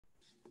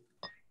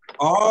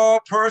All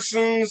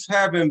persons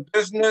having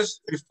business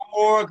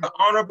before the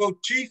Honorable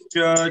Chief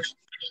Judge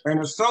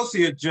and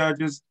Associate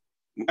Judges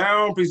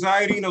now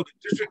presiding of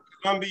the District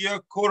of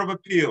Columbia Court of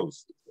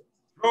Appeals.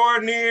 Draw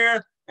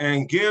near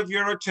and give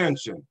your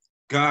attention.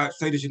 God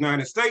save the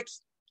United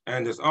States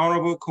and this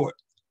honorable court.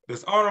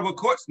 This honorable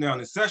court's now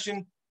in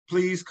session.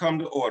 Please come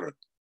to order.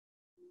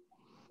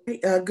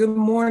 Good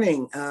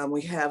morning.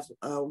 We have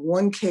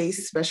one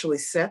case specially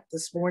set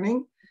this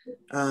morning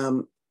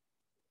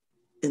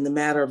in the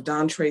matter of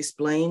Dontrace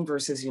Blaine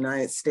versus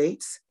United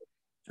States.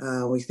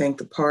 We thank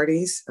the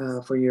parties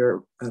for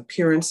your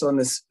appearance on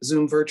this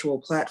Zoom virtual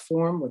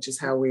platform, which is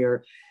how we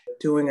are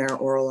doing our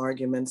oral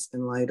arguments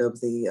in light of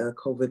the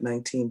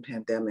COVID-19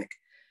 pandemic.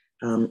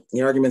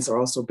 The arguments are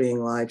also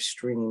being live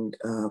streamed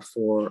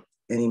for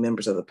any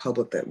members of the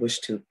public that wish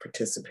to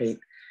participate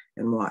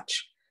and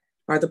watch.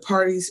 Are the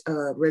parties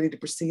ready to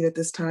proceed at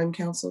this time,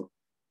 counsel?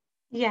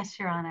 Yes,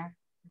 Your Honor.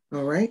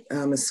 All right,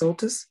 Ms.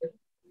 Soltis.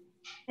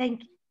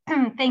 Thank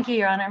you,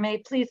 Your Honor. May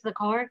it please the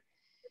court.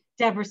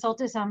 Deborah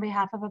Soltis on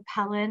behalf of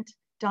appellant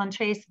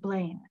Dontrace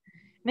Blaine.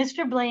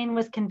 Mr. Blaine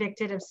was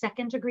convicted of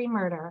second-degree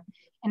murder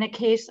in a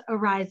case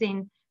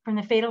arising from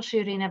the fatal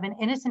shooting of an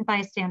innocent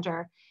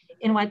bystander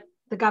in what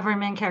the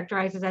government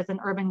characterizes as an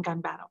urban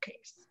gun battle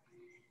case.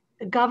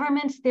 The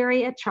government's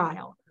theory at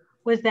trial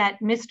was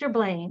that Mr.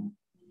 Blaine,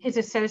 his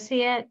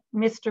associate,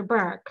 Mr.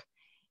 Burke,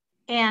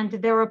 and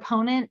their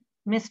opponent,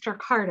 Mr.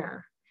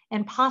 Carter,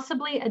 and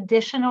possibly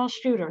additional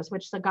shooters,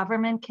 which the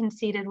government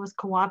conceded was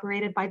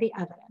corroborated by the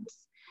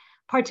evidence,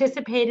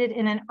 participated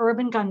in an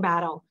urban gun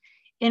battle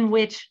in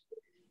which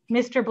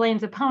Mr.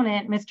 Blaine's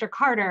opponent, Mr.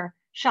 Carter,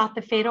 shot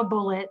the fatal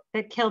bullet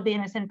that killed the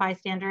innocent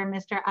bystander,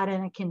 Mr.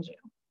 Adenekinju.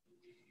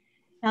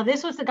 Now,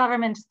 this was the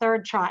government's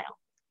third trial.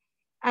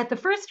 At the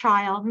first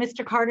trial,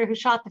 Mr. Carter, who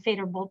shot the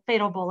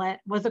fatal bullet,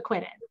 was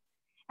acquitted.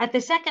 At the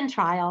second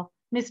trial,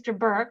 Mr.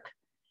 Burke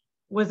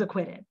was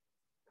acquitted.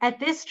 At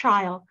this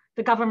trial,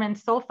 the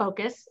government's sole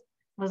focus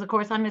was, of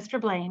course, on Mr.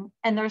 Blaine,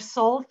 and their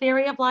sole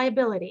theory of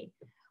liability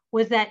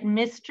was that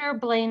Mr.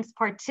 Blaine's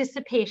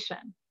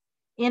participation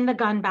in the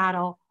gun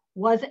battle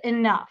was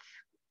enough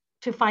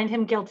to find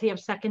him guilty of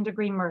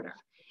second-degree murder.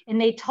 And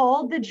they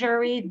told the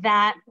jury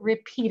that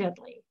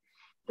repeatedly.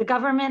 The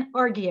government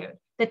argued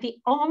that the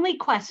only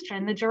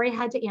question the jury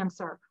had to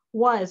answer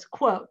was,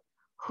 quote,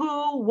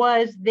 who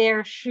was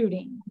there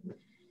shooting?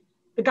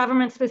 The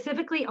government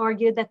specifically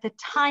argued that the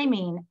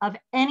timing of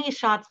any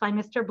shots by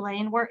Mr.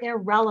 Blaine were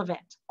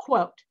irrelevant.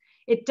 Quote,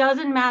 it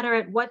doesn't matter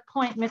at what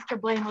point Mr.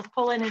 Blaine was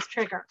pulling his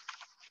trigger,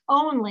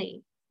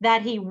 only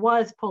that he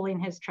was pulling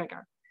his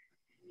trigger.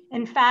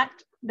 In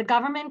fact, the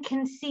government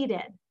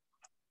conceded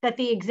that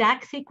the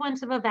exact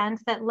sequence of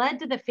events that led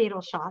to the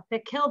fatal shot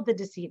that killed the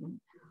decedent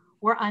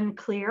were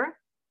unclear,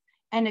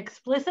 and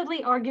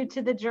explicitly argued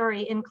to the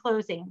jury in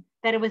closing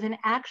that it was an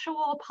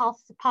actual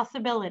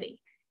possibility,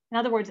 in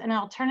other words, an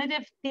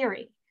alternative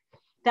theory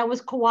that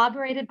was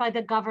corroborated by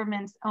the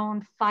government's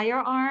own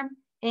firearm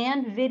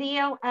and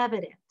video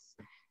evidence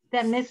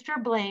that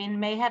Mr. Blaine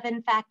may have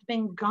in fact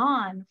been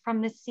gone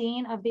from the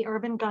scene of the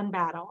urban gun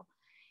battle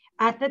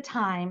at the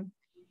time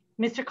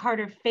Mr.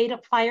 Carter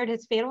fired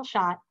his fatal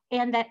shot,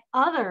 and that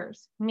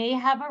others may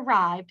have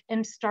arrived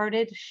and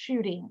started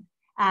shooting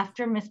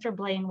after Mr.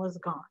 Blaine was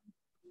gone.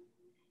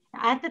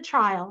 At the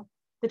trial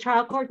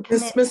court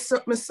committed— Ms.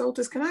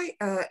 Soltis, can I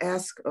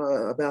ask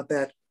about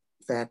that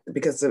fact?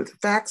 Because the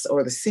facts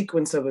or the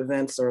sequence of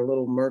events are a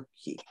little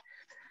murky.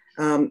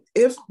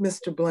 If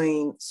Mr.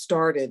 Blaine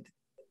started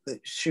the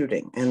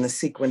shooting and the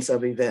sequence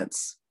of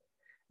events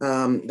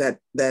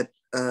that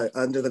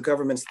under the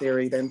government's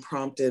theory then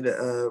prompted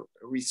a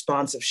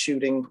responsive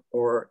shooting,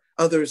 or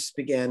others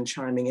began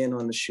chiming in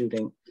on the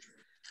shooting,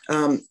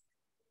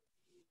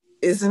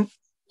 isn't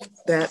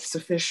that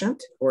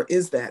sufficient, or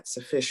is that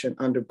sufficient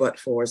under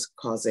but-for's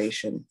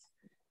causation?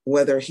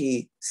 Whether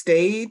he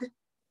stayed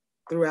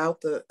throughout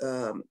the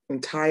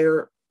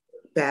entire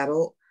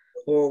battle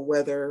or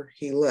whether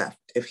he left.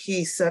 If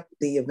he set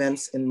the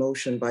events in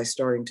motion by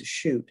starting to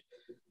shoot,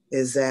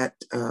 is that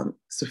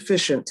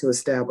sufficient to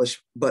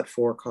establish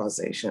but-for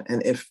causation?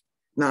 And if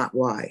not,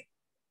 why?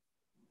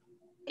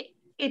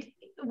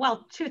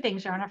 Well, two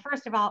things, Your Honor.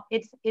 First of all,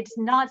 it's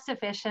not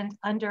sufficient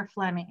under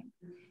Fleming.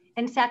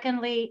 And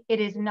secondly,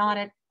 it is not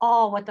at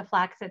all what the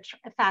facts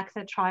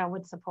at trial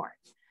would support.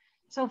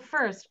 So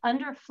first,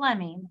 under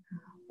Fleming,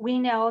 we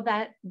know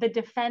that the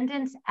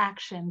defendant's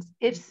actions,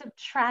 if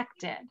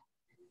subtracted,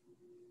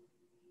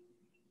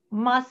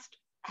 if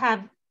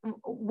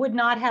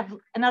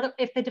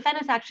the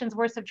defendant's actions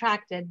were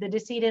subtracted, the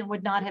decedent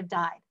would not have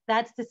died.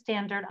 That's the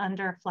standard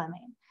under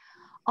Fleming.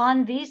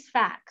 On these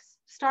facts,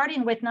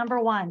 starting with number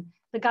one,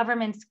 the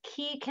government's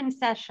key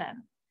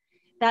concession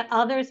that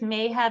others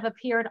may have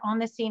appeared on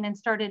the scene and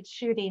started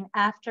shooting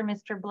after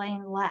Mr.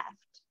 Blaine left,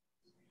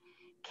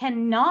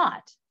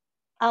 cannot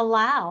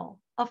allow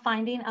a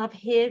finding of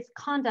his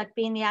conduct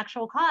being the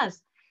actual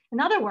cause. In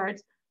other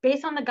words,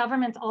 based on the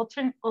government's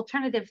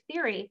alternative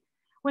theory,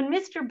 when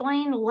Mr.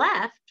 Blaine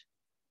left,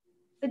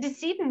 the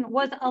decedent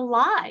was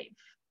alive.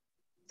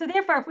 So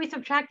therefore, if we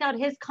subtract out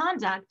his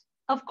conduct,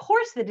 of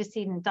course the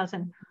decedent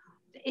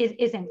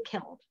isn't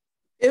killed.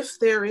 If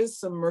there is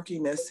some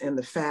murkiness in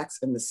the facts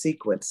and the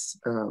sequence,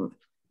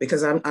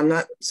 because I'm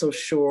not so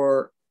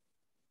sure,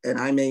 and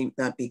I may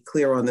not be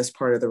clear on this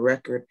part of the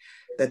record,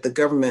 that the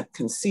government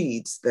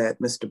concedes that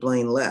Mr.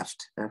 Blaine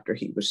left after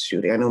he was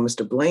shooting. I know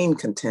Mr. Blaine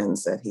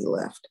contends that he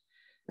left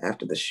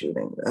after the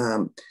shooting.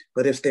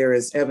 But if there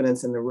is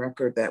evidence in the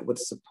record that would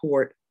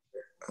support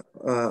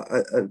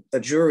a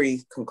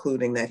jury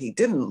concluding that he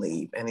didn't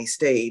leave and he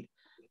stayed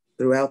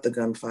throughout the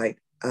gunfight,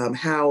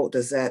 how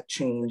does that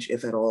change,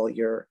 if at all,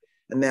 your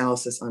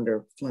analysis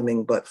under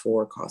Fleming but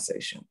for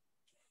causation?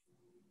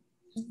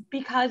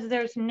 Because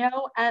there's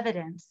no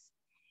evidence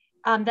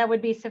that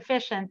would be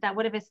sufficient that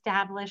would have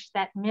established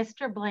that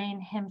Mr.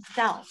 Blaine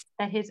himself,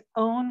 that his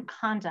own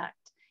conduct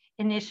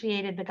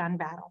initiated the gun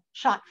battle,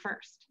 shot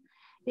first.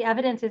 The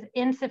evidence is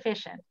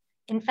insufficient.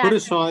 In fact, put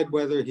aside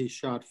whether he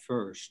shot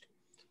first.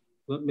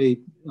 Let me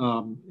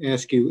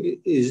ask you,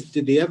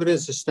 did the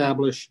evidence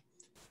establish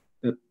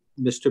that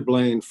Mr.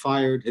 Blaine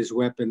fired his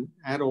weapon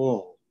at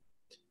all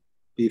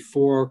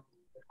before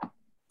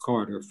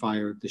Carter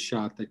fired the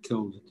shot that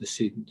killed the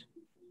decedent?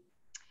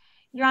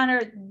 Your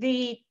Honor,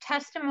 the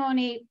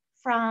testimony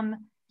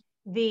from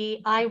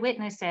the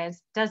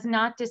eyewitnesses does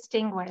not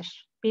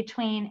distinguish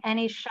between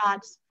any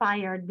shots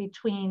fired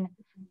between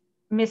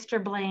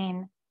Mr.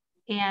 Blaine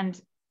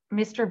and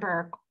Mr.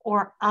 Burke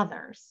or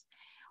others.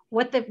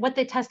 What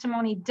the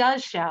testimony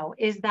does show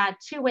is that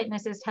two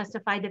witnesses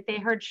testified that they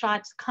heard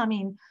shots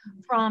coming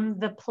from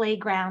the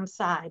playground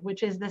side,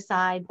 which is the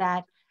side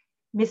that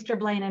Mr.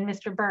 Blaine and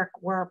Mr. Burke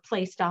were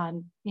placed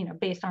on,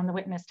 based on the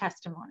witness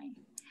testimony.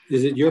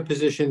 Is it your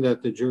position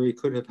that the jury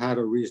could have had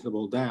a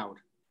reasonable doubt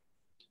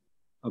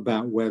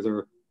about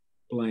whether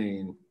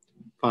Blaine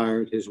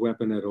fired his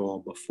weapon at all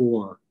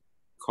before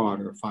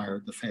Carter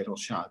fired the fatal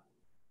shot?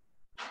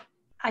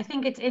 I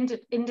think it's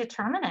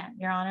indeterminate,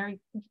 Your Honor.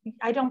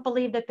 I don't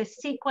believe that the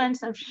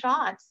sequence of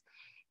shots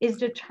is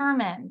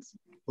determined.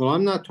 Well,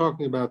 I'm not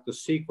talking about the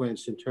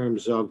sequence in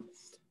terms of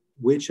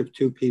which of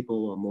two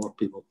people or more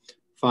people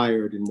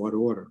fired in what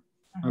order.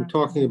 I'm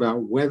talking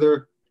about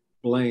whether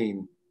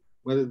Blaine,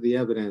 whether the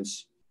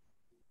evidence,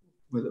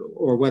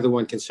 or whether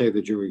one can say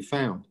the jury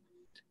found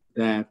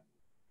that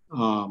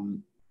Mr.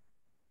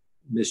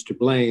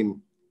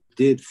 Blaine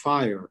did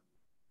fire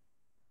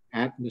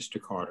at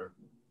Mr. Carter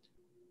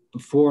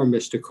before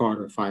Mr.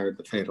 Carter fired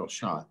the fatal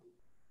shot.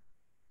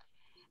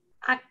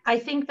 I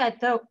think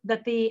that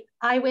the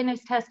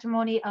eyewitness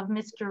testimony of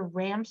Mr.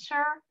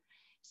 Ramsher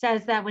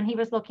says that when he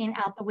was looking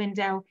out the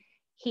window,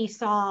 he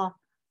saw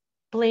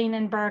Blaine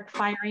and Burke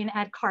firing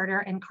at Carter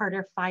and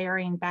Carter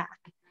firing back.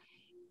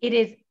 It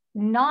is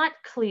not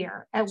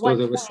clear at what point. So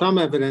there was some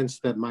evidence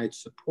that might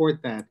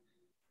support that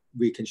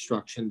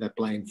reconstruction that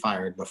Blaine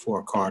fired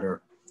before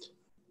Carter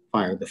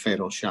fired the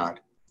fatal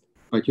shot.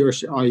 But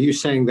are you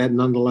saying that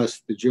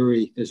nonetheless the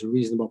jury, there's a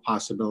reasonable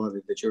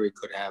possibility the jury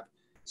could have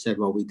said,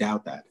 well, we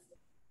doubt that.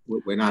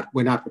 We're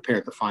not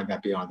prepared to find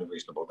that beyond a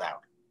reasonable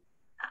doubt.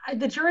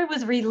 The jury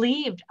was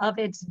relieved of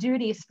its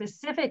duty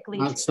specifically.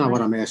 That's not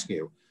what I'm asking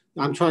you.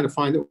 I'm trying to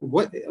find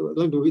what,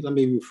 let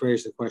me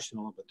rephrase the question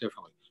a little bit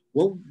differently.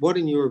 What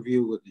in your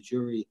view would the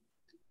jury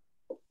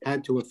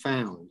had to have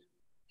found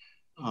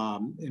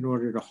in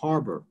order to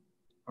harbor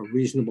a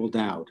reasonable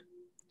doubt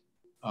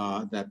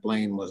that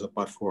Blaine was a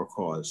but-for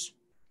cause?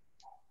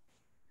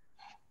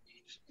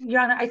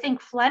 Your Honor, I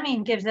think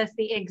Fleming gives us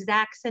the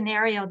exact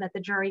scenario that the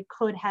jury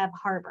could have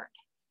harbored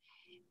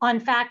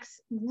on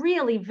facts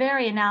really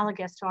very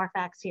analogous to our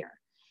facts here.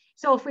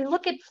 So if we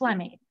look at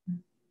Fleming,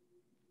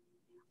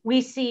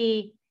 we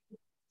see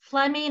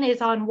Fleming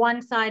is on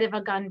one side of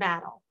a gun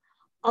battle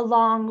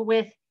along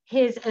with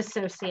his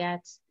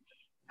associate,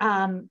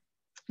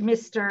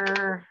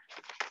 Mr.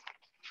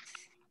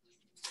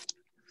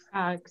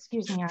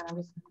 Excuse me, I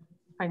was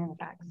finding the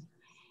facts.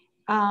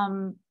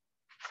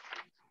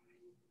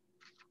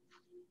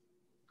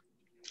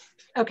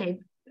 Okay,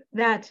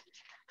 that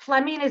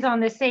Fleming is on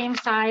the same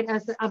side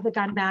of the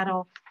gun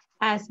battle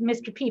as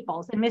Mr.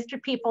 Peoples, and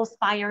Mr. Peoples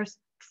fires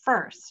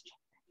first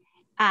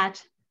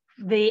at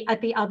the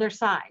other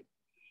side.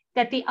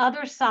 That the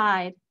other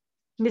side,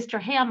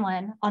 Mr.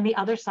 Hamlin on the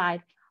other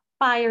side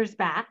fires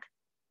back,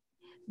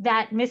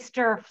 that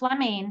Mr.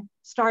 Fleming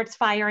starts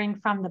firing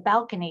from the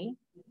balcony,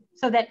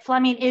 so that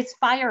Fleming is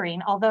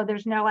firing, although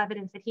there's no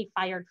evidence that he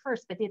fired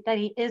first, but that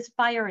he is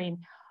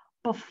firing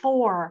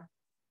before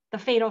the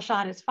fatal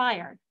shot is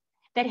fired.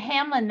 That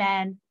Hamlin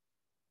then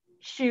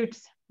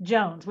shoots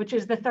Jones, which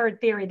is the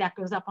third theory that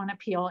goes up on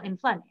appeal in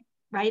Fleming,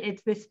 right?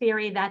 It's this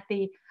theory that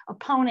the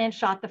opponent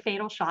shot the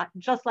fatal shot,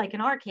 just like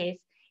in our case,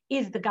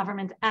 is the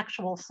government's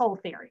actual sole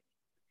theory.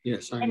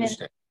 Yes, I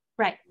understand.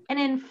 Right, and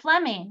in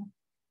Fleming,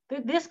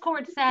 this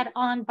court said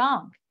en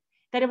banc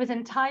that it was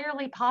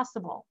entirely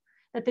possible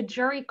that the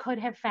jury could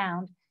have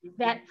found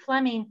that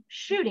Fleming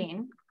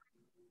shooting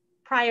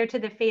prior to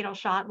the fatal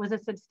shot was a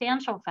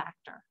substantial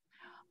factor,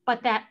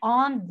 but that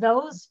on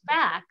those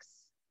facts,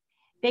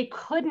 they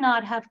could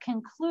not have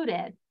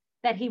concluded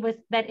that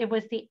it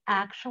was the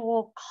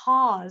actual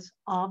cause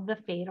of the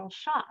fatal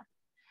shot.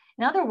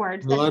 In other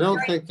words, well, I don't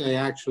think they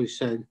actually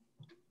said,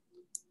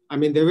 I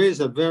mean, there is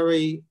a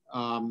very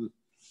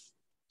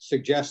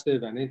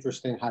suggestive and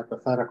interesting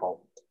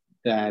hypothetical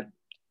that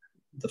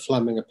the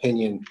Fleming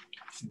opinion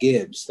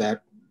gives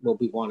that we'll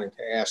be wanting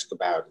to ask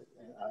about,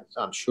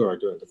 I'm sure,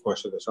 during the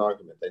course of this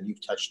argument, and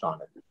you've touched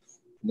on it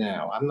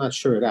now. I'm not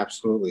sure it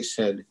absolutely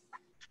said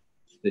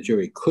the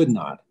jury could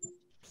not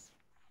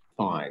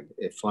find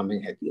if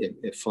Fleming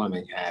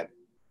had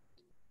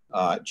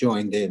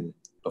joined in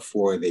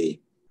before the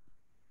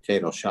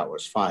fatal shot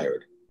was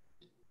fired.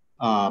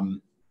 But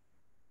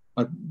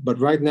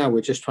right now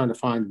we're just trying to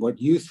find what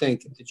you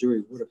think the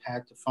jury would have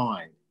had to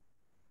find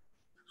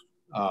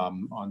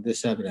on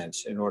this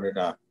evidence in order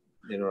to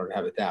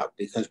have a doubt,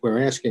 because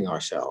we're asking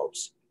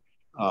ourselves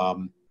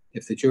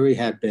if the jury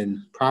had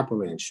been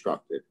properly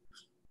instructed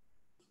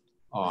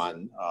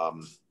on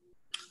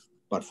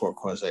but-for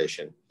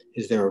causation,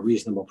 is there a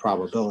reasonable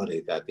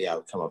probability that the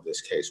outcome of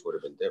this case would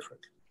have been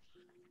different?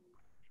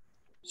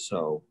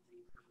 So,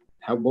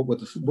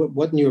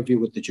 what in your view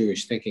would the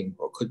jury's thinking,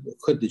 or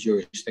could the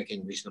jury's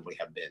thinking reasonably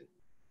have been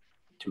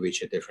to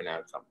reach a different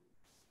outcome?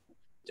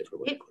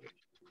 Different way to put it.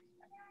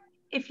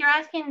 If you're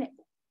asking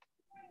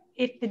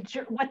if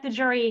what the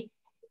jury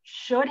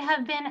should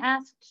have been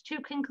asked to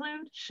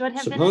conclude,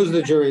 suppose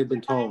the jury had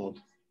been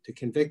told to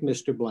convict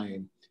Mr.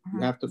 Blaine,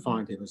 you have to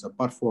find it was a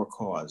but-for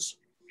cause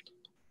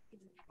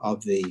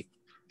of the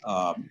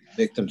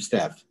victim's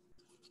death,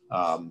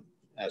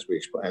 as we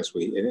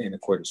in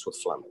accordance with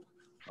Fleming.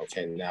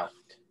 Okay, now,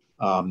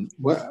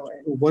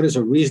 what is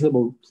a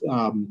reasonable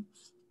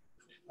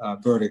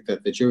verdict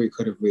that the jury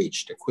could have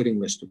reached acquitting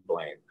Mr.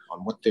 Blaine?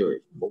 On what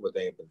theory? What would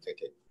they have been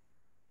thinking?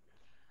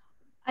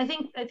 I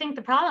think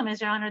the problem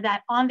is, Your Honor,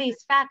 that on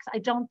these facts, I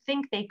don't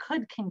think they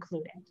could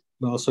conclude it.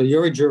 Well, so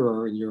you're a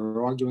juror and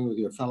you're arguing with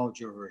your fellow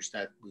jurors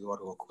that we ought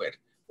to acquit.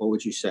 What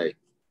would you say?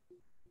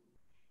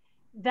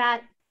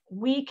 That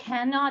we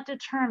cannot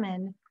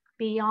determine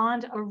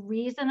beyond a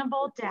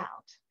reasonable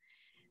doubt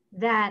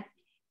that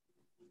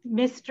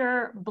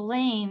Mr.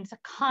 Blaine's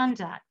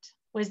conduct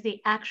was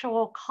the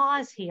actual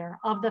cause here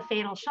of the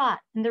fatal shot.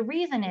 And the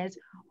reason is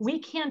we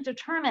can't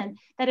determine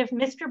that if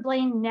Mr.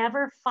 Blaine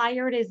never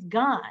fired his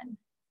gun,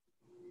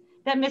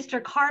 that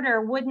Mr.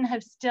 Carter wouldn't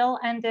have still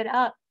ended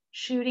up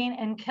shooting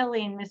and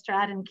killing Mr.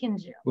 Adam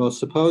Kinju. Well,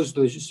 suppose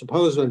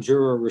a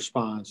juror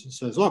responds and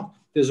says, look,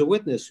 there's a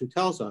witness who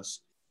tells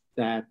us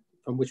that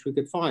from which we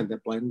could find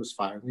that Blaine was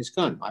firing his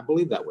gun. I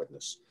believe that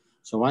witness.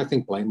 So I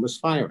think Blaine was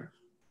firing.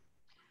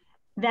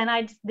 Then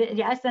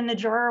then the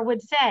juror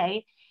would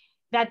say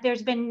that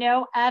there's been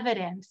no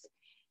evidence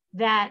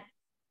that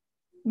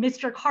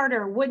Mr.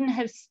 Carter wouldn't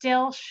have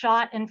still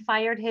shot and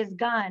fired his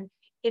gun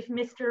if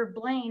Mr.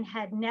 Blaine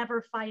had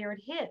never fired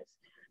his,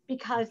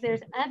 because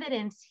there's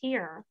evidence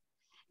here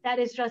that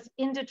is just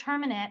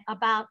indeterminate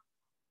about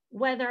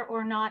whether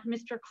or not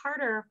Mr.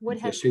 Carter would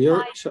have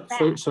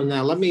fired. So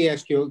now let me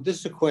ask you, this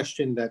is a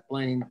question that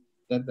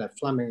that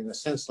Fleming in a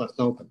sense left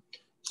open.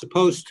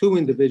 Suppose two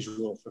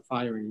individuals are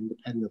firing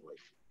independently.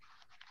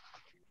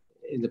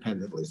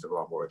 Independently is the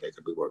wrong word, they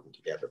could be working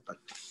together, but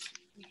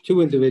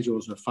two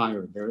individuals are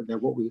firing. They're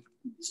what we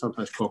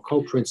sometimes call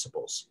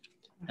co-principals,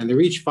 and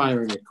they're each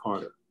firing at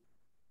Carter.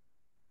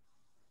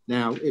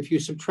 Now, if you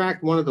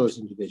subtract one of those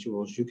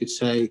individuals, you could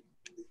say,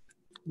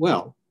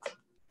 well,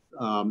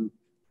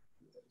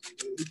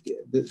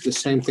 the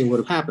same thing would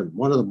have happened.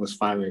 One of them was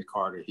firing at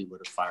Carter, he would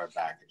have fired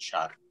back and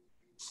shot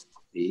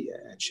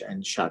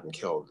and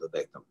killed the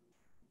victim.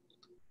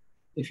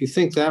 If you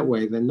think that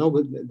way, then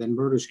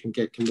murders can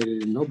get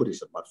committed and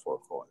nobody's a but-for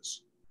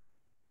cause,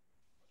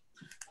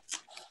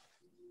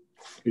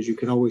 because you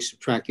can always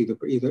subtract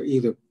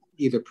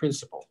either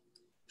principle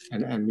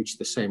and reach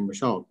the same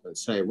result and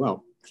say,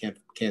 well,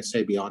 can't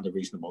say beyond a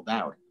reasonable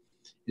doubt.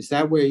 Is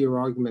that where your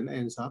argument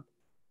ends up?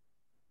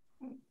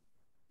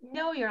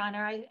 No, Your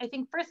Honor. I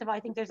think, first of all, I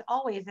think there's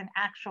always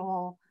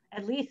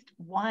at least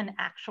one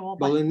actual.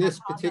 Well, in this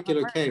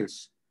particular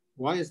case,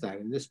 why is that?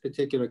 In this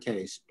particular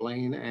case,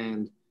 Blaine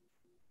and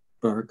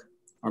Burke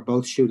are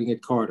both shooting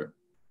at Carter.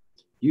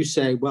 You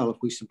say, well, if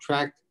we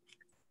subtract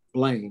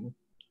Blaine,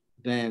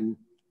 then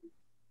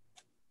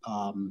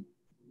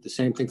the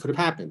same thing could have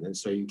happened. And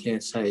so you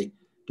can't say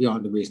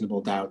beyond a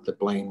reasonable doubt that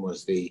Blaine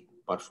was the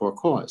but-for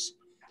cause.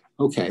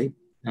 Okay,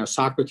 now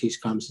Socrates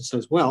comes and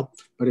says, well,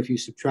 but if you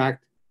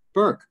subtract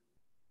Burke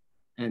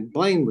and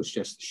Blaine was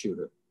just the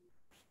shooter,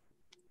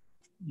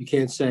 you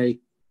can't say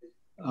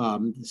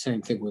the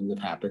same thing wouldn't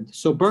have happened.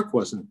 So Burke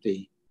wasn't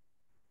the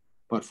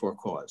but-for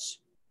cause.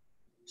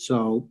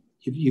 So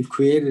you've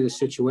created a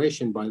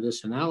situation by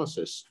this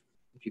analysis,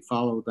 if you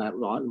follow that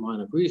line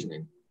of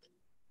reasoning,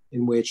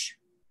 in which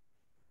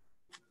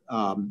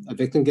a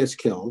victim gets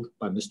killed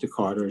by Mr.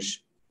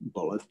 Carter's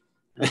bullet,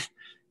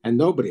 and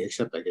nobody,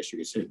 except I guess you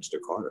could say Mr.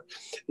 Carter,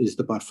 is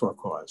the but-for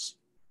cause.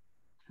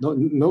 No,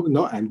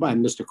 and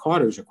Mr.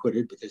 Carter is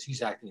acquitted because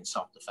he's acting in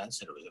self-defense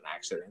and it was an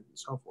accident and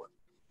so forth.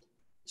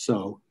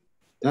 So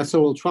that's a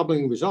little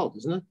troubling result,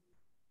 isn't it?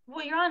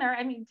 Well, Your Honor,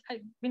 I mean,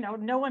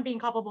 no one being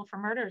culpable for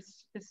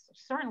murders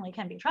certainly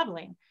can be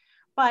troubling.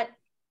 But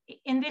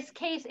in this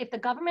case, if the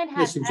government It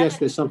has suggests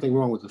there's something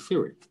wrong with the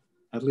theory,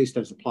 at least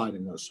as applied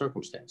in those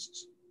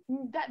circumstances.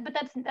 But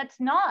that's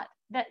not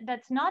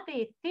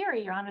the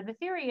theory, Your Honor. The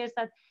theory is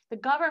that the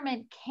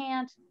government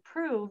can't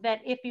prove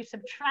that if you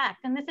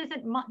subtract, and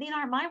these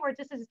aren't my words,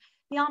 this is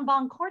the en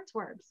banc court's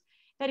words,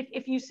 that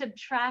if you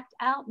subtract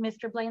out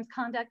Mr. Blaine's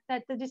conduct,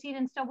 that the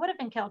decedent still would have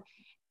been killed.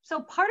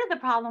 So part of the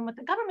problem with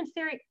the government's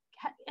theory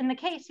in the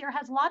case here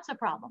has lots of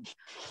problems.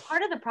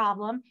 Part of the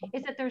problem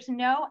is that there's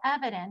no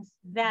evidence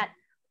that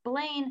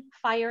Blaine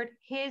fired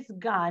his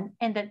gun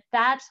and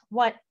that's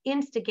what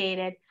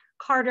instigated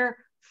Carter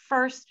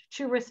first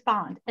to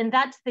respond. And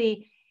that's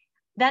the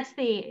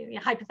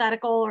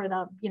hypothetical or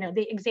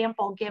the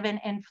example given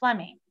in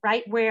Fleming,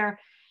 right? Where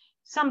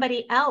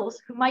somebody else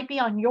who might be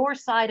on your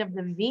side of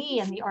the V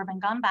in the urban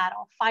gun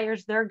battle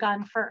fires their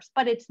gun first,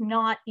 but it's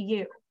not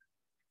you.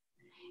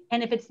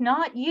 And if it's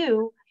not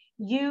you,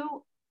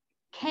 you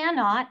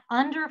cannot,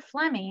 under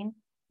Fleming,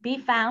 be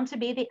found to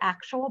be the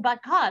actual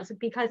but cause,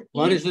 because—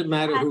 Why does it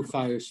matter who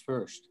fires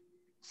first?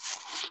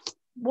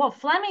 Well,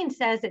 Fleming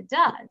says it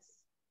does.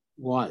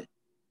 Why?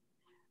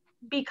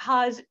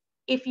 Because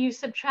if you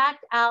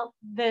subtract out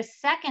the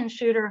second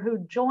shooter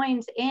who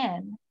joins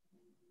in,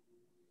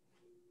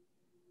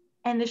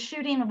 and the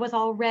shooting was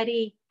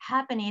already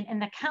happening,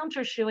 and the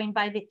counter shooting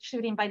by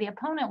the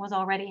opponent was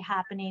already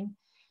happening,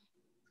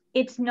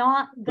 it's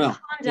not the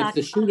conduct. If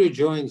the shooter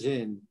joins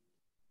in,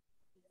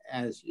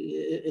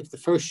 if the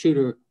first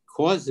shooter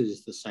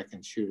causes the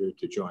second shooter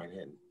to join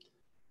in,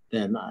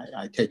 then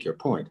I take your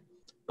point.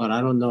 But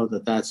I don't know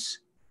that that's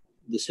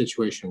the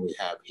situation we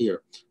have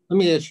here. Let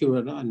me ask you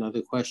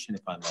another question,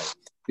 if I may.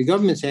 The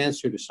government's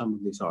answer to some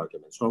of these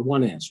arguments, or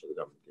one answer the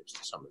government gives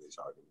to some of these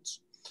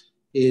arguments,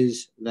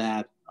 is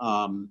that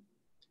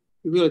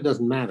it really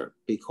doesn't matter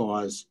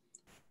because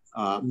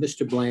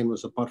Mr. Blaine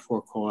was a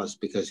but-for cause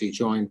because he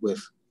joined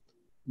with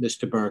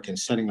Mr. Burke in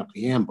setting up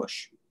the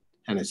ambush.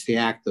 And it's the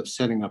act of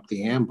setting up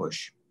the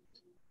ambush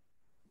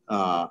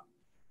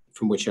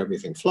from which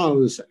everything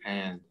flows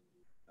and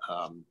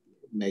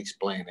makes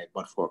Blaine a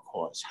but-for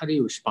cause. How do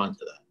you respond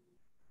to that?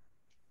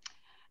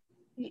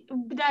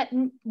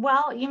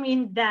 Well, you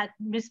mean that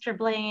Mr.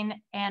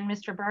 Blaine and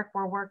Mr. Burke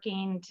were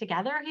working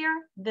together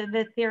here?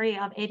 The theory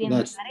of aiding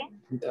and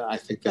abetting? I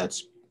think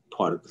that's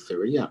part of the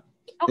theory, yeah.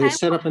 Okay. They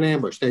set up an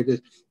ambush.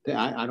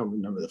 I don't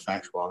remember the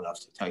facts well enough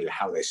to tell you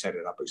how they set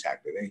it up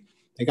exactly.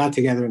 They got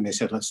together and they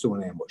said, let's do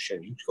an ambush.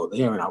 And you go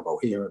there and I'll go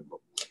here. And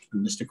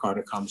when Mr.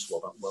 Carter comes,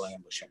 we'll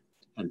ambush him.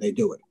 And they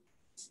do it.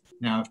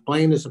 Now, if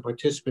Blaine is a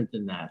participant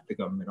in that, the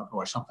government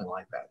or something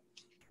like that,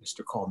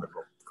 Mr. Coleman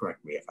will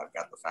correct me if I've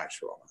got the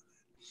facts wrong.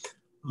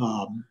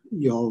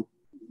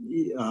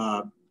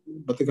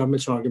 But the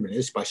government's argument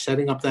is by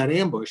setting up that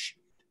ambush,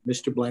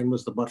 Mr. Blaine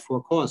was the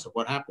but-for cause of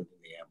what happened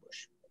in the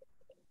ambush.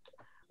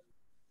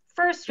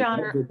 First, Your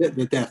Honor,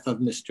 the death of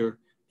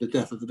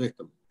the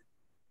victim.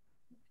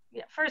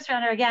 Yeah, first, Your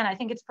Honor, again, I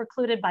think it's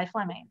precluded by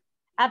Fleming.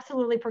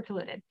 Absolutely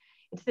precluded.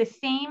 It's the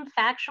same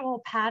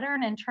factual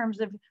pattern in terms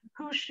of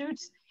who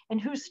shoots and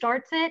who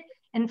starts it.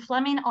 And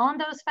Fleming, on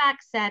those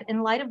facts said,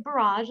 in light of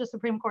Barrage, a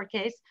Supreme Court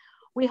case,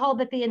 we hold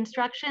that the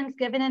instructions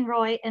given in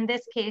Roy in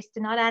this case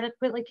did not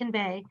adequately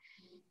convey,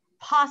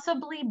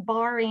 possibly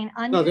barring—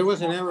 No, there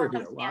was an error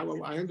here.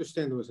 I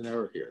understand there was an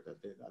error here.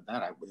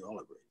 We all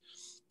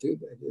agree.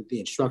 The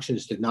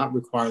instructions did not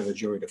require the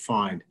jury to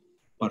find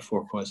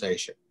but-for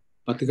causation.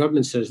 But the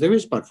government says there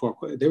is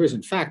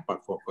in fact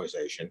but-for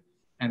causation.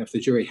 And if the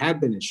jury had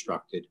been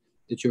instructed,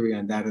 the jury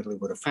undoubtedly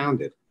would have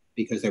found it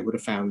because they would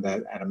have found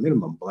that at a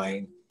minimum,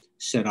 Blaine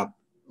set up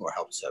or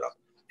helped set up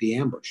the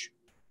ambush.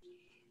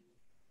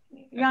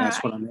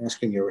 That's what I'm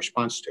asking your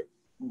response to.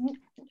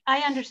 I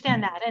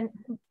understand that. And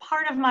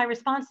part of my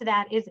response to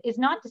that is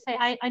not to say,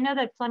 I know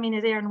that Fleming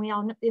is there and we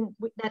all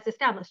that's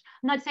established.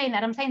 I'm not saying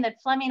that. I'm saying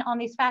that Fleming on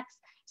these facts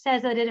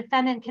says that a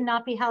defendant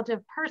cannot be held to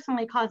have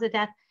personally caused a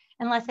death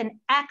unless an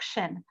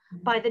action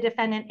by the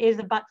defendant is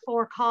a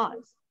but-for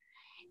cause.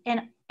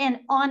 And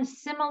on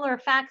similar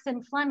facts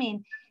in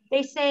Fleming,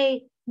 they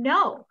say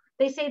no.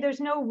 They say there's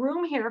no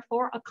room here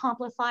for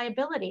accomplice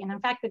liability. And in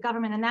fact, the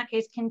government in that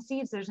case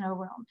concedes there's no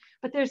room.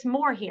 But there's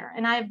more here.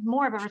 And I have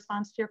more of a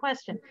response to your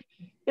question.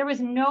 There was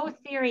no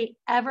theory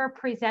ever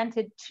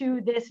presented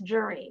to this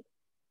jury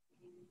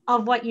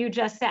of what you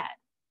just said.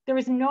 There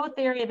was no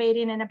theory of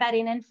aiding and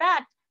abetting. In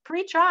fact,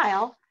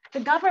 pre-trial, the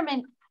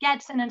government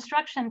gets an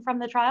instruction from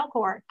the trial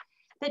court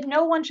that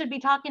no one should be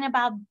talking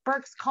about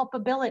Burke's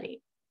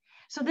culpability.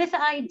 So this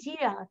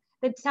idea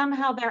that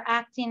somehow they're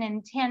acting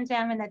in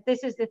tandem and that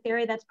this is the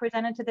theory that's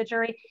presented to the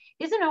jury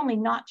isn't only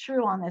not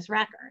true on this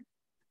record,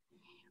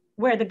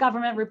 where the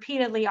government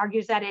repeatedly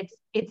argues that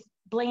it's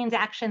Blaine's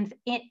actions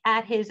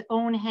at his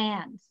own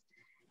hands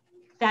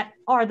that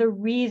are the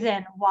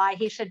reason why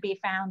he should be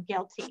found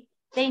guilty.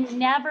 They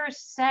never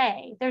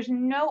say, there's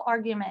no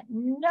argument,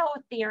 no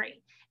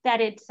theory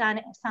that it's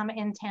some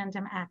in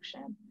tandem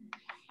action.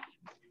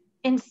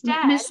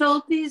 Instead— Ms.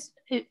 Schultes,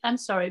 I'm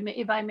sorry,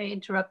 if I may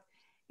interrupt.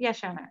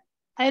 Yes, Your Honor.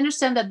 I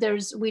understand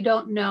that we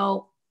don't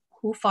know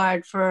who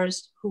fired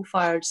first, who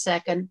fired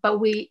second, but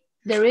we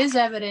there is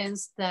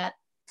evidence that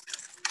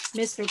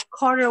Mr.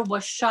 Carter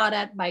was shot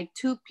at by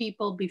 2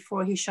 people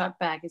before he shot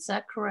back. Is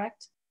that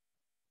correct?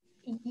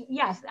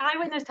 Yes,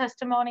 eyewitness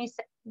testimony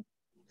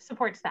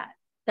supports that.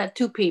 That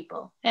 2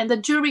 people. And the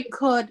jury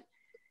could,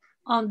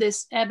 on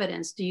this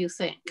evidence, do you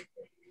think,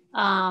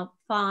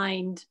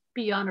 find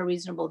beyond a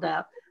reasonable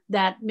doubt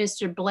that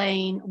Mr.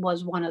 Blaine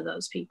was one of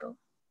those people?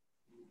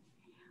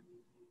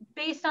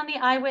 Based on the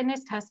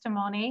eyewitness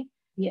testimony,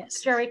 yes,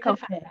 the jury could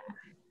find that.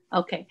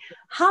 Okay.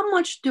 How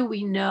much do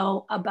we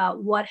know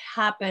about what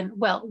happened?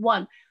 Well,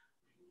 one,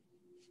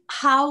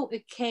 how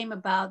it came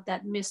about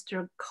that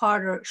Mr.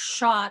 Carter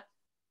shot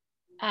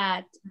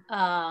at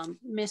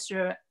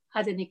Mr.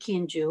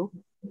 Adenikinju.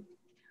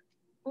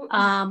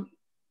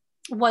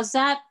 Was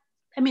that,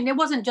 I mean, it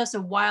wasn't just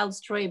a wild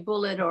stray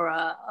bullet or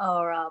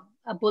a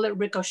bullet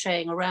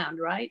ricocheting around,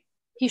 right?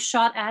 He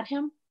shot at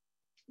him?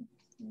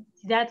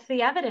 That's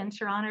the evidence,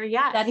 Your Honor,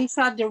 yes. That he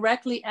shot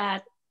directly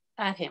at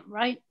him,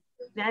 right?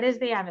 That is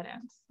the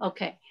evidence.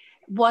 Okay.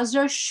 Was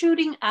there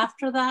shooting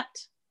after that?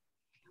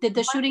 Did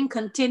the shooting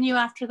continue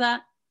after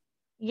that?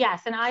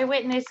 Yes, an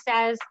eyewitness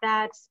says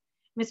that,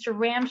 Mr.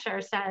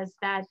 Ramshar says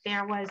that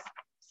there was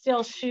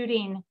still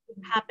shooting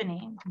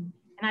happening. And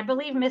I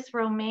believe Ms.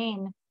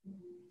 Romaine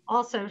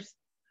also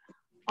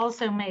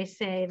may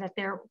say that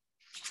the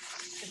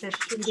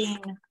shooting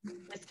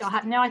was still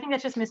happening. No, I think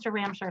that's just Mr.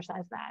 Ramshar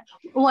says that.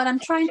 What I'm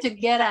trying to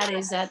get at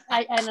is that,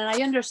 I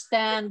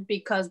understand,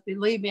 because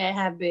believe me, I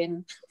have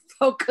been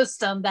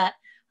focused on that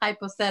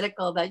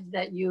hypothetical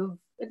that you,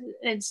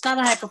 it's not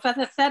a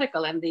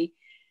hypothetical, and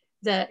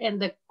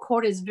the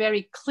court is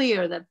very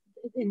clear that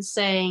in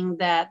saying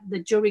that the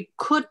jury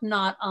could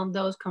not, on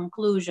those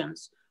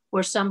conclusions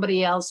where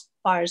somebody else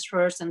fires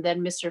first and then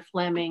Mr.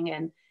 Fleming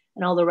and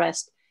all the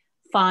rest,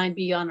 find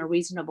beyond a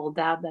reasonable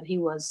doubt that he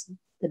was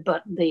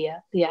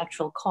the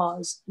actual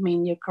cause. I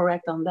mean, you're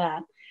correct on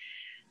that.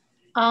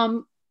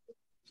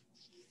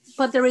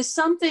 But there is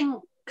something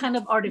kind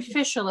of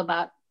artificial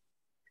about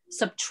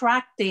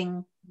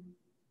subtracting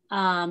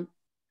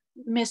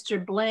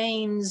Mr.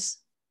 Blaine's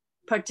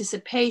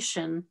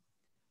participation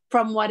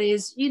from what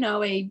is,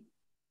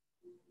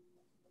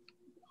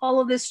 all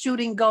of this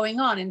shooting going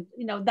on. And,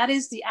 that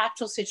is the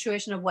actual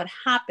situation of what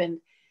happened.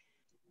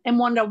 And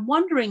what I'm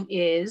wondering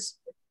is,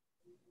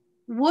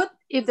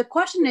 if the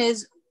question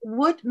is,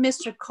 would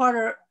Mr.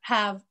 Carter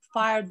have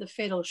fired the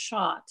fatal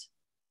shot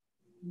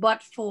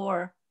but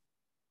for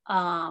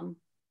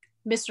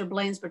Mr.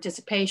 Blaine's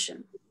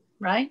participation,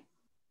 right?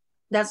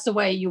 That's the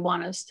way you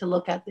want us to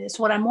look at this.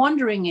 What I'm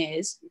wondering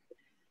is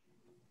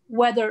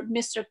whether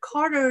Mr.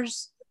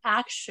 Carter's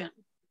action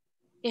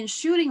in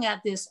shooting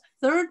at this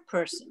 3rd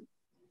person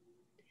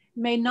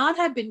may not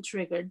have been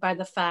triggered by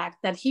the fact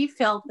that he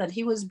felt that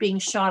he was being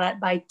shot at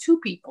by 2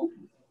 people,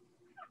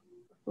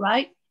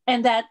 right?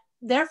 And that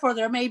therefore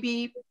there may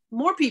be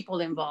more people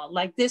involved,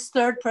 like this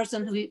 3rd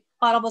person who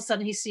all of a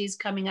sudden he sees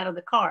coming out of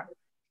the car,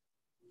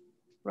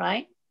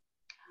 right?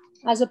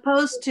 As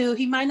opposed to,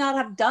 he might not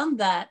have done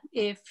that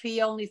if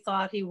he only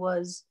thought he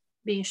was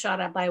being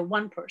shot at by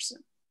 1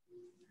 person.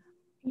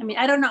 I mean,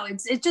 I don't know.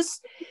 It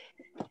just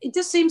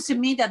seems to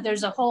me that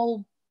there's a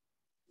whole,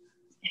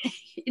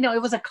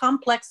 it was a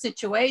complex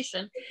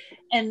situation.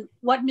 And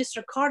what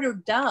Mr. Carter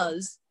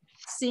does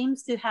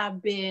seems to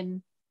have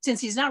been,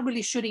 since he's not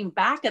really shooting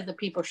back at the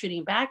people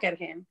shooting back at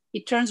him,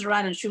 he turns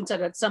around and shoots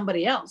at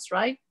somebody else,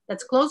 right?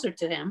 That's closer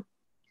to him.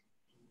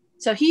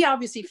 So he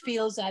obviously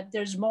feels that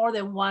there's more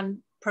than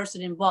 1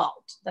 person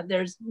involved, that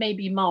there's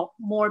maybe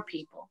more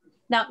people.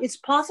 Now, it's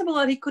possible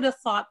that he could have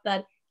thought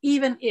that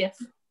even if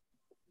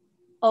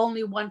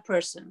only 1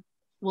 person,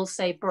 we'll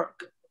say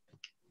Burke,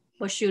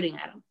 was shooting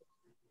at him.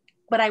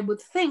 But I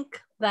would think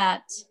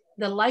that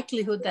the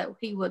likelihood that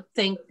he would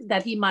think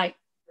that he might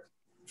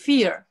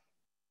fear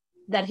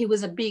that he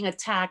was being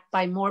attacked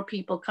by more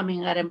people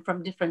coming at him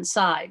from different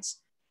sides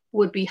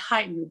would be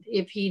heightened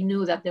if he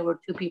knew that there were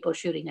 2 people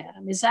shooting at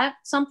him. Is that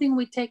something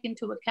we take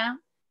into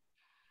account?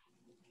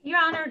 Your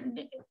Honor,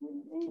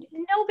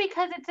 no,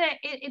 because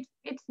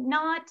it's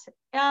not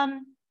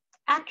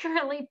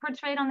accurately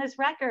portrayed on this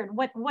record.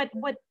 What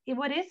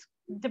is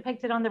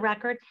depicted on the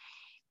record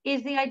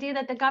is the idea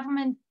that the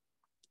government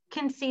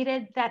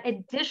conceded that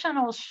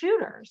additional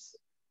shooters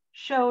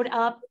showed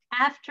up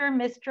after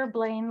Mr.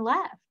 Blaine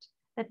left,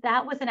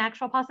 that was an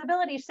actual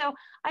possibility. So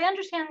I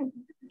understand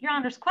Your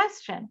Honor's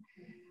question.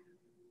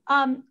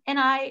 And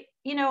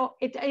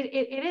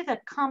it is a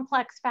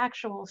complex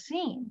factual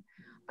scene,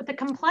 but the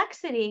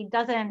complexity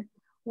doesn't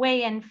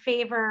weigh in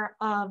favor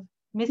of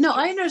Mr. No,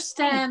 I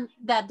understand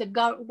that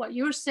what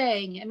you're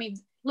saying. I mean,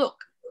 look,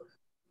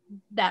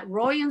 that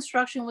Roy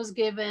instruction was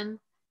given.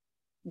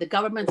 The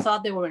government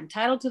thought they were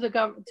entitled to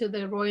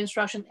the Roy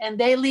instruction, and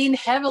they leaned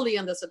heavily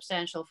on the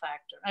substantial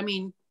factor. I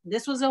mean,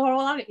 this was a whole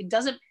lot.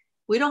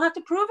 We don't have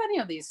to prove any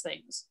of these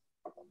things.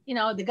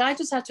 The guy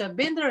just had to have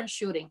been there and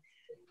shooting.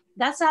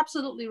 That's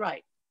absolutely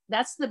right.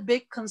 That's the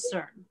big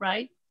concern,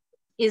 right?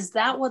 Is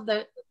that what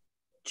the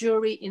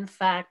jury in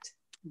fact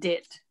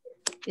did?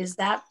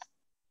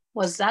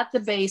 Was that the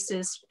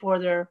basis for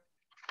their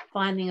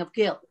finding of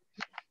guilt?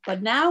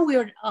 But now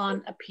we're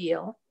on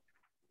appeal,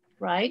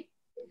 right?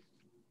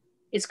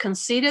 It's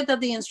conceded that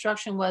the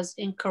instruction was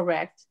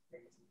incorrect,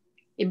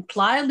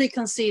 impliedly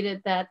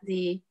conceded that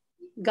the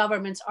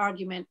government's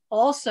argument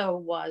also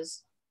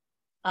was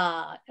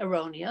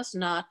erroneous,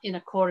 not in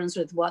accordance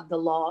with what the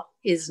law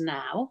is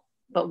now,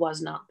 but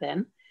was not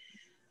then.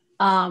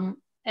 And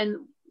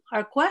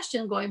our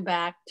question, going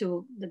back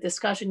to the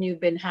discussion you've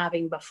been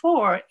having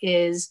before,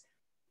 is,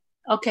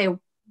 okay,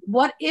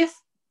 what if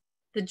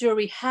the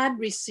jury had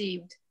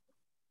received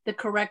the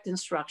correct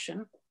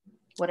instruction,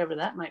 whatever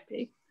that might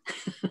be,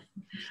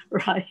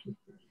 right?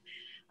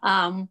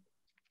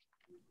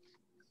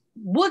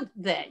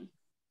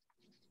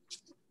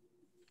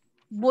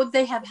 Would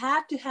they have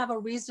had to have a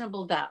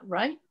reasonable doubt,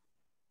 right?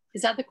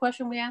 Is that the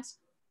question we asked?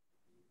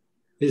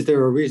 Is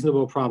there a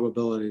reasonable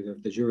probability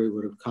that the jury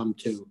would have come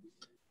to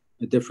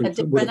a different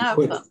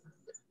outcome?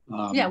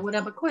 Would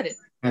have acquitted.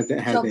 Had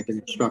they been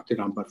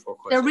instructed on but-for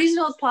causation? The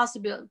reasonable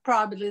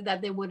probability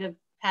that they would have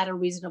had a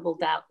reasonable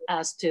doubt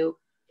as to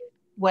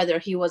whether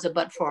he was a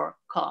but-for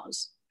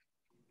cause,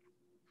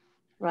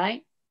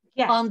 right?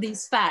 Yeah. On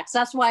these facts.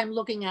 That's why I'm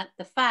looking at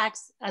the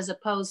facts as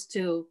opposed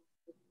to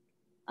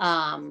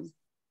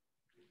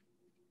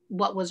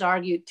what was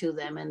argued to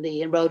them and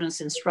the erroneous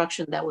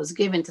instruction that was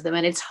given to them.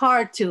 And it's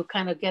hard to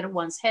kind of get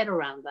one's head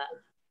around that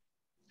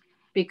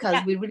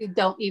because we really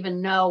don't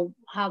even know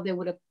how they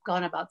would have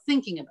gone about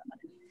thinking about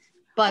it.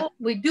 But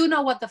we do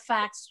know what the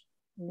facts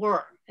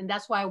were. And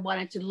that's why I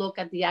wanted to look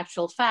at the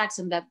actual facts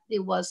and that it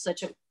was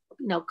such a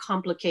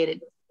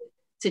complicated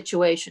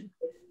situation.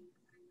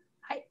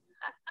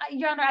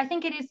 Your Honor, I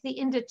think it is the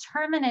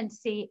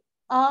indeterminacy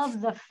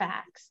of the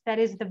facts that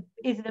is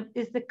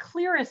the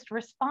clearest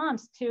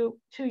response to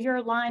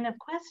your line of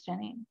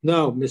questioning.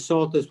 No, Ms.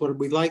 Soltis, what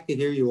we'd like to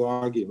hear you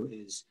argue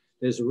is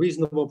there's a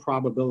reasonable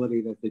probability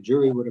that the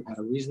jury would have had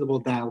a reasonable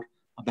doubt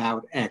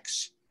about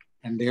X,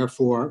 and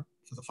therefore,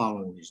 for the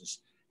following reasons,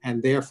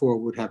 and therefore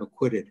would have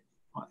acquitted,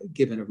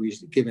 given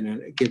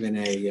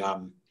a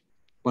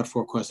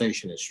but-for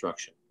causation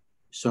instruction.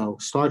 So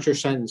start your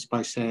sentence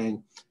by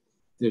saying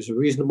there's a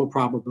reasonable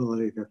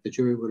probability that the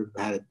jury would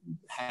have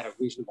had a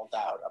reasonable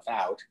doubt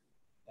about,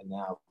 and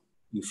now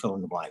you fill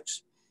in the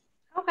blanks.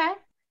 Okay.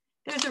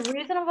 There's a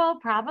reasonable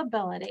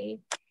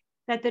probability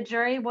that the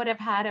jury would have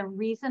had a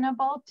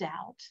reasonable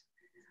doubt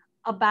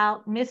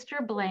about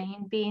Mr.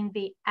 Blaine being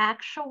the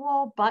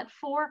actual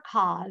but-for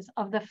cause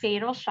of the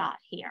fatal shot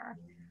here.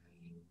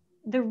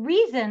 The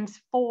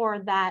reasons for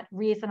that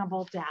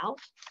reasonable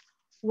doubt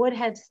would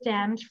have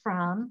stemmed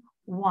from,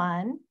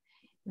 one,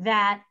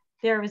 that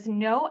there was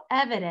no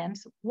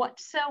evidence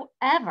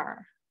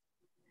whatsoever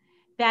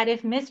that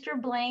if Mr.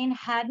 Blaine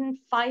hadn't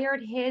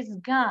fired his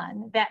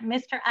gun, that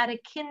Mr.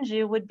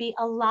 Adekinju would be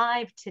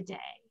alive today.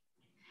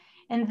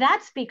 And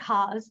that's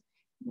because,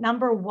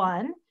 number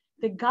one,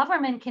 the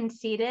government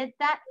conceded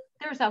that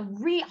there's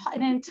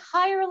an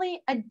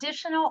entirely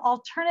additional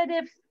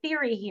alternative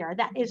theory here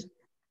that is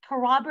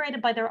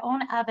corroborated by their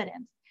own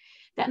evidence,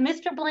 that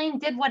Mr. Blaine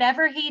did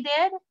whatever he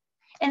did,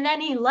 and then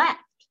he left.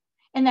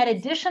 And that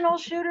additional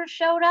shooter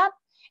showed up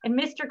and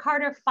Mr.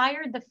 Carter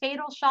fired the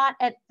fatal shot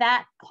at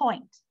that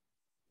point.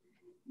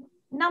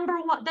 Number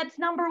one, that's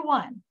number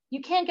one. You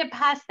can't get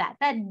past that.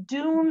 That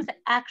dooms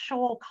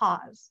actual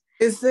cause.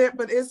 Is it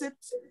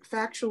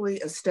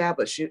factually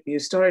established? You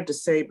started to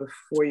say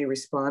before you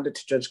responded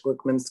to Judge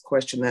Glickman's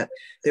question that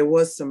there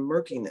was some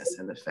murkiness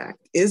in the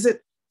fact. Is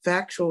it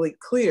factually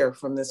clear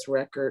from this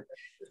record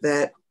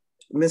that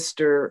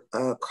Mr.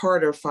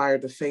 Carter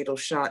fired the fatal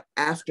shot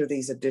after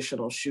these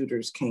additional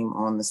shooters came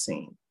on the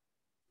scene?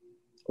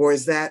 Or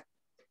is that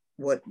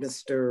what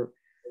Mr.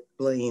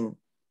 Blaine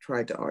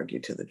tried to argue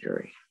to the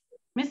jury?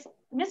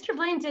 Mr.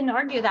 Blaine didn't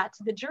argue that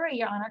to the jury,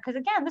 Your Honor, because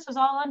again, this was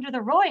all under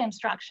the Roy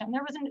instruction.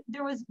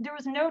 There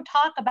was no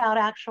talk about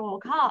actual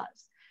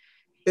cause.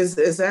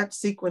 Is that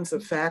sequence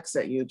of facts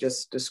that you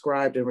just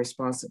described in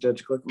response to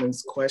Judge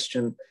Glickman's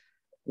question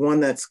one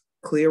that's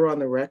clear on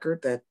the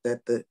record, that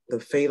the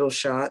fatal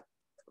shot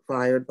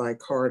fired by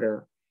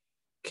Carter,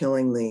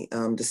 killing the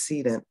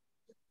decedent,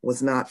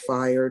 was not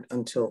fired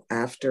until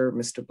after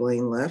Mr.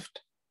 Blaine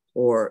left?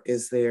 Or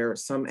is there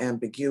some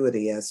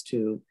ambiguity as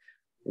to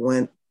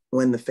when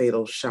the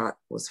fatal shot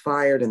was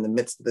fired in the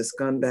midst of this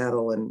gun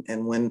battle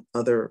and when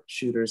other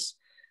shooters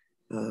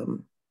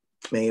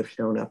may have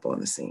shown up on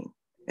the scene?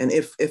 And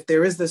if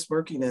there is this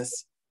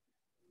murkiness,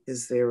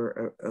 is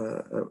there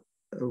a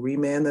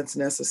remand that's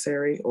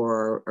necessary,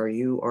 or are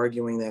you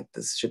arguing that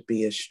this should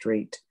be a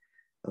straight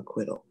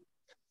acquittal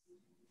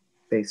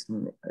based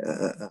on,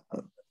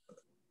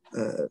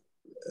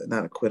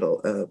 not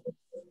acquittal,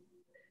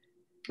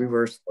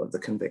 reversal of the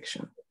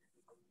conviction?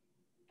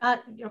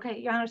 Okay,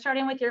 Your Honor,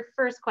 starting with your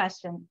first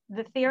question,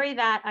 the theory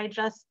that I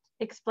just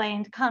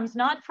explained comes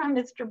not from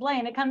Mr.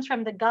 Blaine, it comes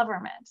from the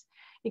government,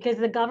 because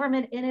the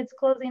government in its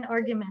closing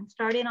argument,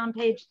 starting on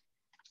page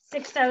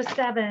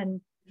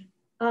 607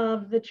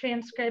 of the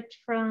transcript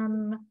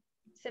from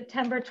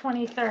September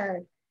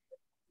 23rd,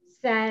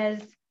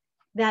 says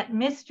that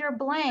Mr.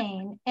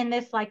 Blaine, in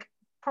this like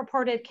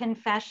purported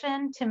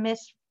confession to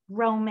Miss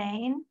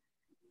Romaine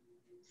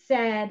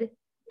said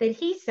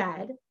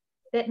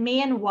that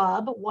me and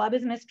Wub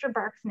is Mr.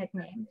 Burke's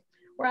nickname,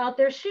 were out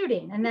there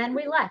shooting, and then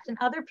we left and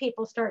other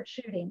people start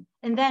shooting.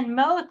 And then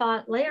Mo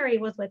thought Larry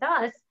was with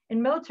us,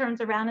 and Mo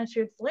turns around and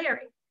shoots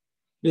Larry.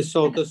 Ms.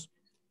 Soltis,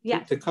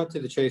 yes. to cut to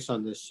the chase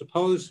on this,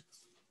 suppose,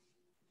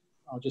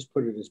 I'll just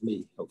put it as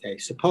me, okay?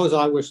 Suppose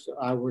I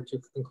were to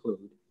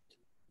conclude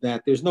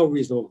that there's no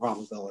reasonable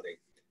probability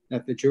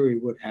that the jury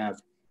would have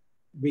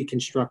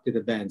reconstructed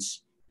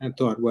events and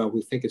thought, well,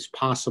 we think it's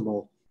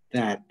possible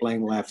that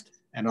Blaine left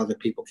and other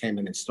people came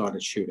in and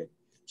started shooting.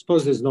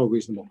 Suppose there's no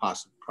reasonable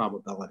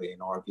probability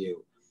in our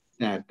view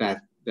that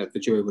the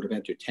jury would have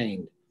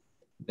entertained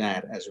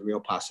that as a real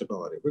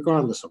possibility,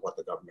 regardless of what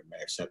the government may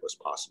have said was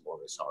possible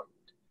in this argument.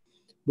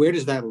 Where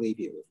does that leave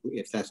you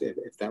if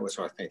that was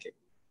our thinking?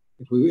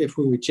 If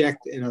we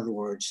reject, in other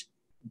words,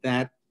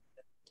 that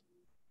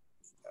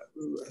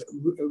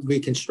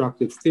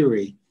reconstructive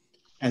theory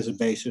as a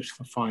basis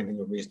for finding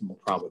a reasonable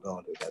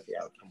probability that the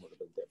outcome would have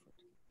been different.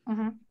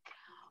 Mm-hmm.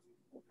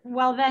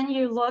 Well, then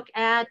you look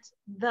at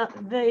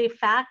the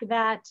fact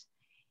that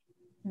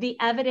the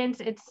evidence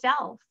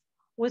itself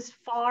was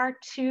far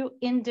too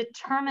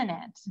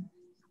indeterminate.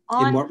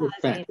 In what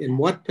respect? In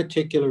what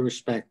particular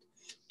respect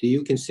do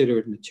you consider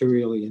it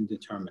materially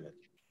indeterminate?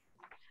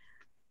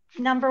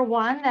 Number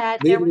one,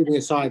 that leaving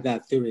aside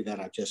that theory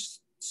that I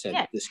just said,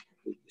 yeah.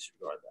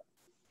 Disregard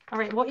that. All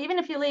right. Well, even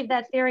if you leave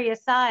that theory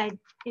aside,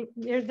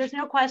 there's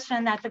no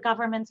question that the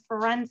government's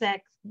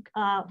forensic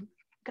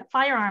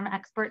firearm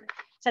expert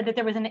said that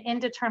there was an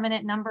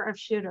indeterminate number of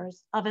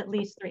shooters of at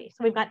least 3.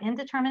 So we've got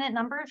indeterminate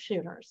number of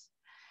shooters.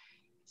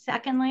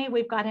 Secondly,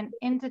 we've got an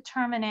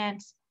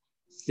indeterminate.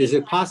 Is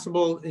it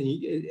possible?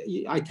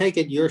 I take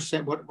it you're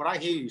saying, what I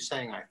hear you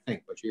saying, I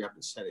think, but you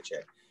haven't said it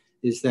yet,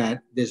 is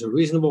that there's a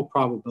reasonable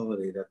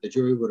probability that the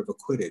jury would have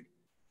acquitted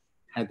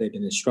had they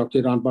been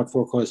instructed on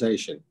but-for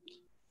causation,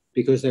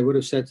 because they would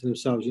have said to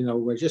themselves, you know,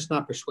 we're just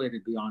not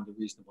persuaded beyond a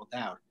reasonable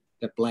doubt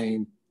that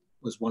Blaine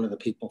was one of the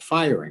people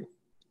firing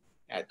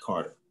at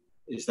Carter.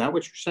 Is that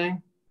what you're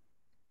saying?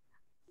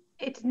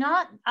 It's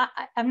not.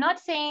 I'm not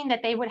saying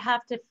that they would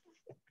have to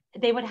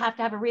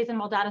have a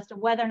reasonable doubt as to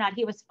whether or not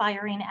he was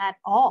firing at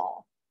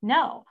all.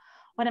 No.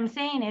 What I'm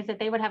saying is that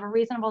they would have a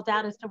reasonable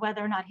doubt as to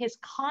whether or not his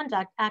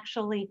conduct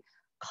actually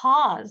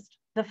caused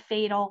the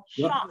fatal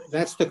shot. Well,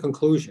 that's the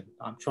conclusion.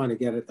 I'm trying to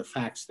get at the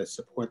facts that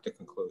support the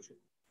conclusion.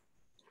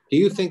 Do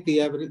you think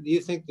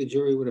the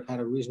jury would have had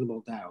a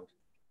reasonable doubt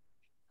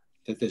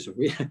that there's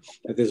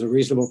a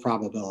reasonable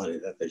probability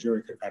that the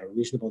jury could have had a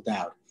reasonable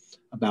doubt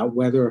about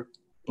whether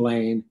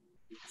Blaine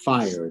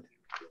fired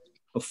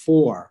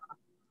before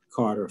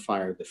Carter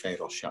fired the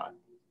fatal shot?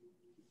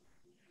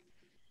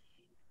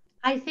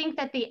 I think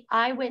that the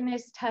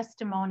eyewitness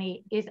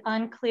testimony is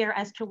unclear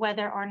as to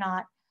whether or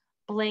not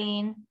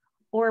Blaine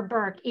or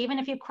Burke, even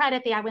if you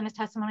credit the eyewitness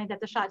testimony that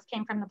the shots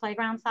came from the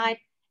playground side,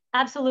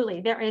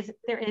 absolutely, there is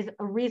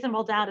a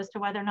reasonable doubt as to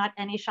whether or not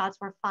any shots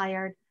were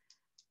fired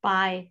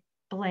by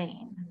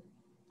Blaine.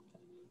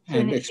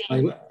 And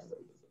explain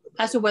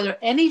as to whether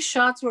any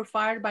shots were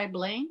fired by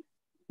Blaine?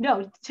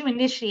 No, to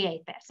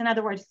initiate this. In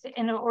other words,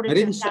 in order I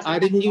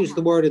didn't use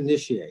the word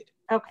initiate.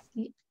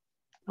 Okay.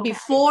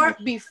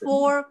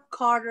 Before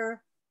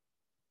Carter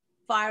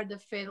fired the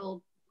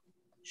fatal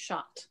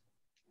shot.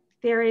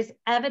 There is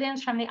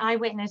evidence from the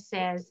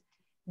eyewitnesses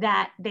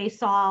that they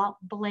saw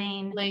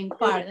Blaine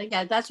fired.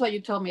 Yeah, that's what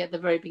you told me at the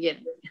very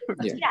beginning.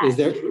 Yeah. Yes. Is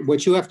there,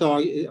 what you have to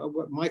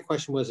argue, my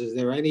question was, is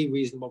there any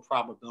reasonable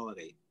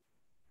probability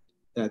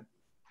that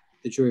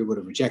the jury would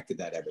have rejected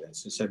that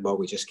evidence and said, well,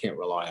 we just can't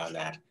rely on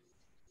that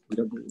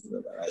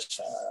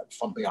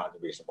from beyond a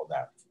reasonable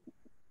doubt?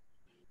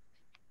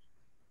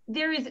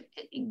 There is,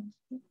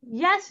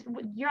 yes,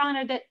 Your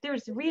Honor, that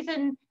there's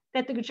reason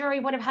that the jury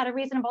would have had a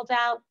reasonable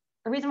doubt,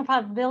 a reasonable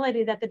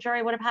probability that the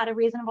jury would have had a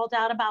reasonable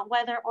doubt about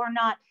whether or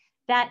not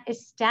that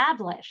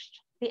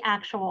established the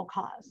actual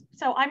cause.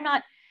 So I'm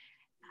not,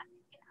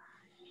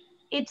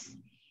 it's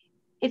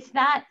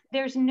that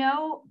there's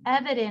no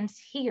evidence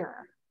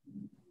here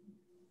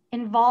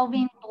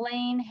involving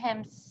Blaine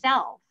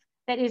himself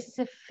that is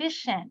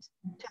sufficient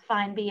to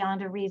find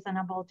beyond a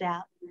reasonable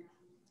doubt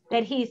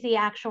that he's the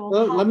actual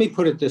cause. Let me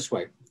put it this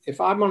way. If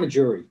I'm on a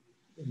jury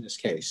in this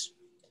case,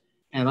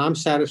 and I'm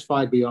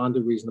satisfied beyond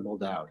a reasonable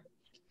doubt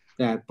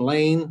that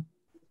Blaine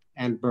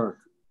and Burke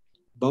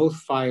both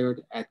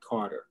fired at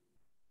Carter,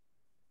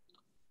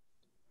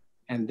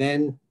 and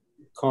then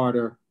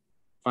Carter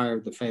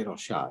fired the fatal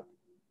shot,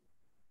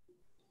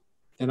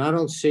 then I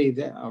don't see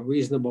a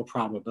reasonable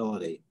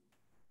probability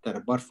that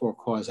a but-for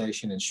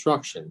causation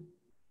instruction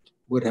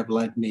would have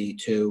led me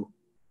to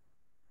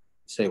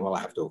say, well,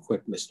 I have to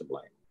acquit Mr.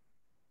 Blaine.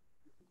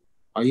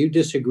 Are you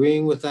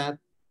disagreeing with that?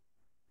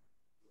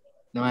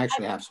 No, I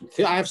actually have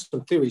I have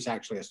some theories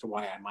actually as to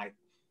why I might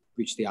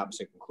reach the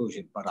opposite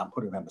conclusion, but I'm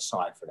putting them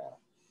aside for now.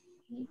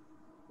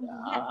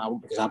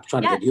 Because I'm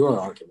trying to get your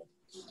argument.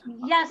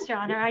 Yes, Your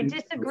Honor, I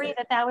disagree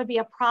that that would be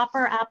a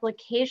proper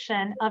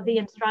application of the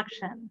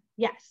instruction.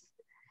 Yes.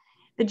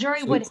 The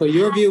jury would. So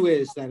your view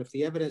is that if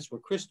the evidence were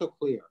crystal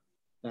clear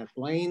that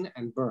Blaine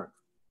and Burke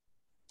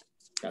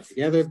got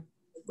together,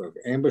 were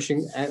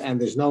ambushing, and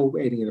there's no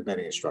aiding and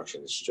abetting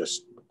instruction. It's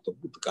just the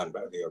gun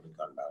battle, the urban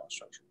gun battle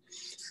instruction.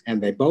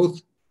 And they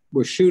both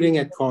were shooting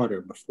at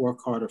Carter before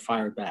Carter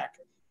fired back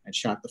and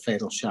shot the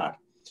fatal shot.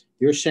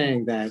 You're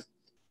saying that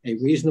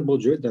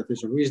that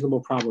there's a reasonable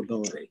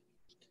probability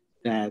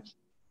that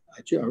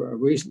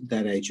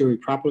a jury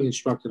properly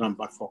instructed on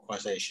but-for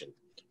causation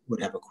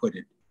would have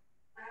acquitted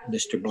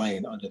Mr.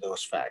 Blaine under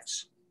those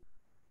facts?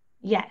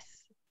 Yes.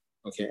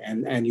 Okay,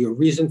 and your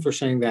reason for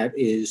saying that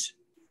is?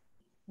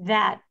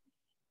 That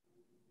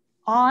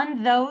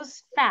on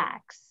those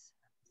facts,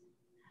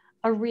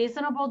 a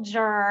reasonable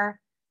juror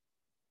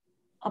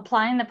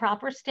applying the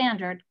proper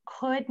standard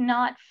could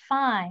not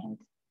find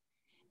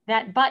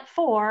that but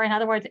for, in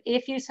other words,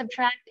 if you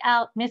subtract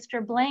out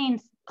Mr.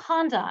 Blaine's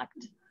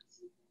conduct,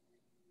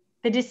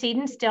 the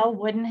decedent still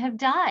wouldn't have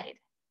died.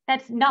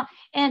 That's not,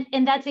 and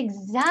that's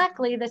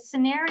exactly the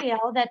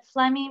scenario that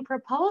Fleming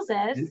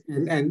proposes.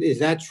 And is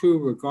that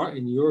true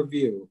in your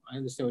view? I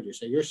understand what you're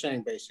saying. You're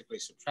saying basically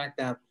subtract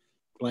out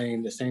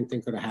Blaine, the same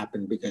thing could have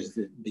happened because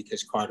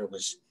Carter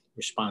was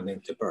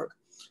responding to Burke.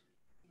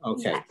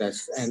 Okay,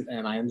 yes.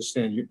 And I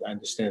understand I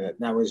understand that.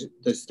 Now,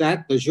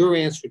 does your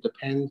answer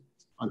depend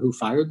on who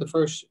fired the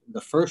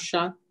first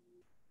shot?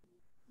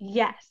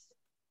 Yes.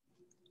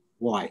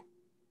 Why?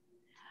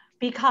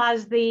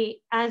 Because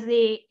as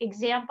the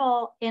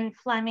example in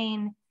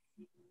Fleming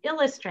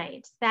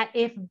illustrates, that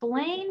if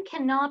Blaine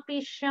cannot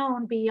be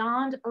shown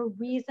beyond a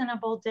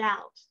reasonable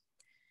doubt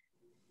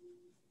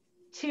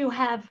to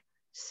have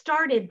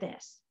started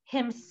this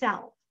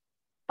himself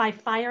by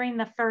firing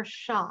the first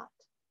shot,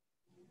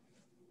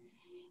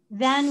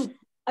 then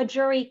a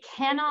jury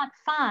cannot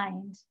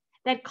find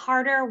that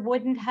Carter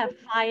wouldn't have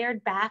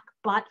fired back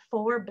but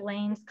for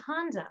Blaine's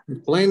conduct.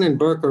 Blaine and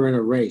Burke are in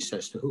a race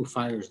as to who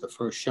fires the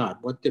first shot.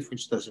 What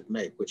difference does it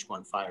make which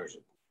one fires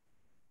it?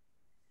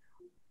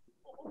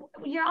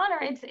 Your Honor,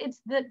 it's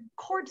the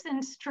court's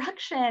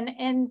instruction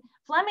in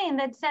Fleming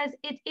that says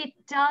it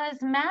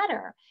does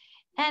matter.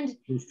 And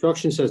the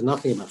instruction says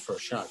nothing about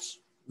first shots,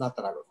 not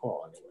that I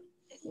recall anyway.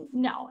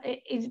 No,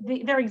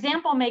 their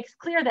example makes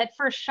clear that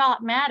first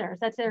shot matters.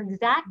 That's their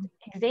exact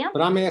example.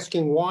 But I'm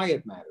asking why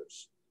it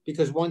matters.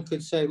 Because one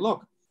could say,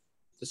 look,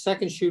 the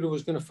second shooter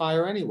was going to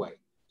fire anyway.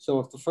 So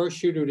if the first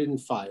shooter didn't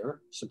fire,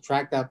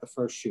 subtract out the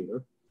first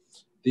shooter,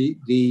 the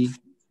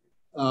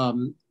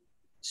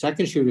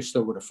second shooter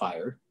still would have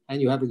fired, and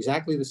you have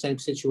exactly the same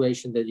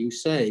situation that you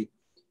say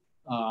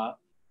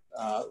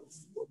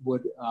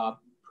would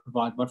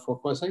provide but-for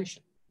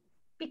causation.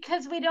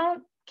 Because we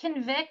don't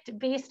convict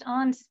based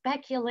on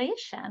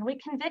speculation. We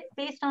convict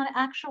based on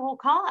actual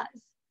cause.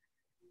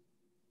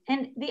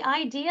 And the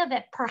idea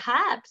that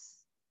perhaps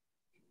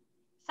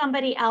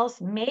somebody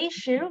else may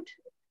shoot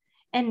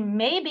and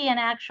may be an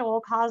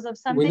actual cause of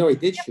something. We know he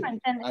did shoot.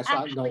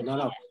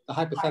 No. The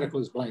hypothetical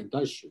is Blaine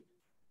does shoot.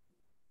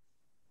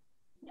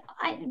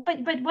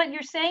 But what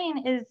you're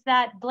saying is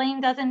that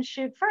Blaine doesn't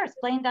shoot first.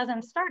 Blaine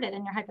doesn't start it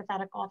in your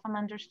hypothetical, if I'm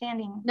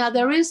understanding. Now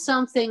there is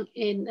something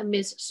in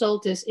Ms.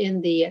 Soltis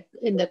in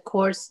the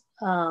course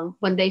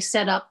when they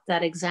set up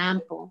that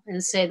example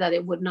and say that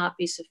it would not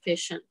be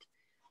sufficient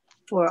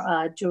for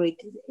a jury.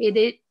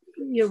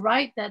 You're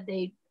right that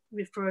they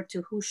refer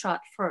to who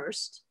shot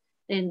first.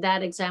 In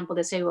that example,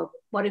 they say, well,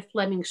 what if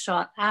Fleming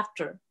shot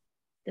after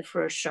the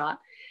first shot?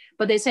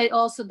 But they say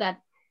also that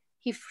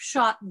he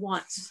shot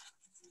once,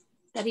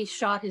 that he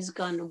shot his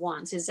gun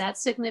once. Is that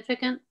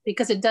significant?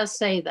 Because it does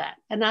say that.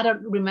 And I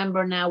don't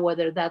remember now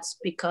whether that's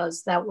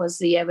because that was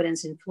the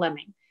evidence in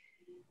Fleming,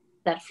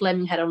 that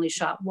Fleming had only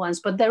shot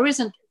once. But there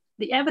isn't,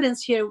 the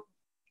evidence here,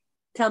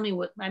 tell me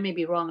what, I may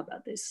be wrong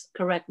about this,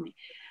 correct me,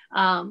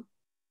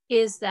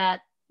 is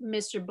that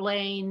Mr.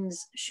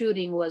 Blaine's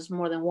shooting was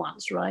more than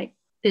once, right?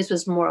 This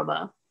was more of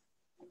a,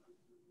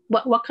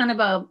 what kind of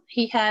a,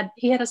 he had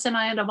a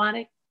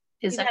semi-automatic,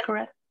 is that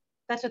correct?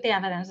 That's what the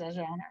evidence is,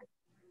 Your Honor.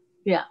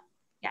 Yeah.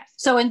 Yes.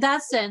 So in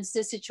that sense,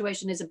 this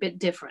situation is a bit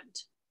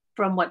different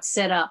from what's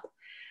set up.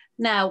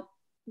 Now,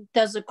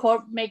 does the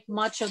court make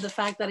much of the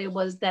fact that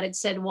it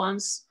said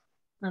once?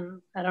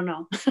 I don't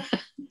know.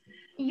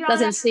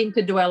 Doesn't seem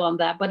to dwell on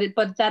that,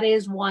 but that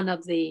is one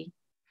of the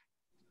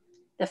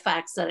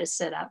facts that is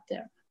set out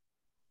there.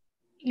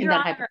 Your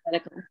Honor,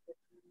 hypothetical.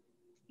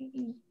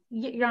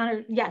 Your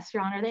Honor, yes,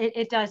 Your Honor,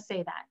 it does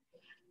say that.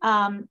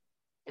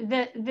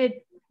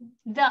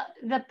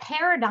 The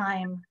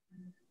paradigm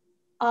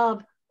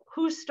of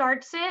who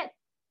starts it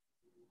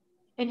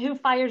and who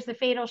fires the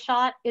fatal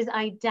shot is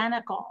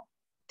identical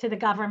to the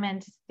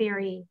government's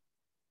theory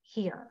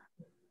here.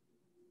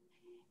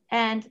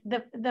 And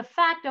the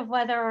fact of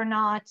whether or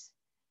not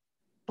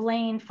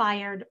Blaine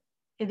fired,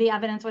 the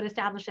evidence would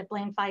establish that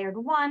Blaine fired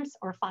once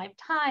or 5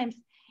 times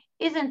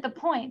isn't the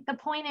point. The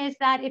point is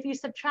that if you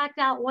subtract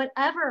out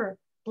whatever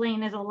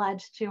Blaine is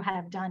alleged to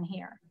have done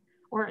here,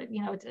 or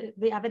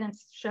the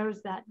evidence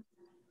shows that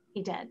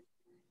he did,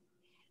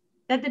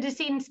 that the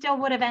decedent still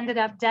would have ended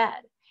up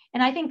dead.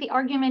 And I think the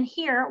argument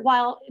here,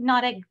 while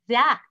not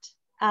exact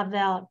of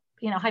the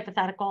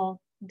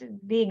hypothetical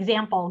the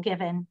example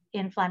given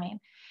in Fleming,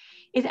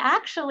 is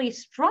actually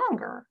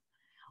stronger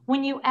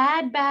when you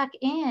add back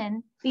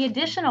in the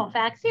additional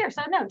facts here.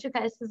 So no, two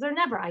cases are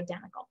never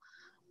identical.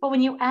 But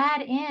when you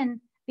add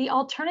in the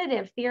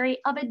alternative theory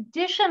of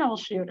additional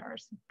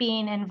shooters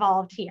being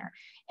involved here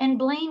and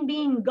Blaine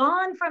being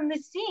gone from the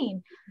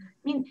scene, I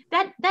mean,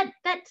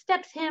 that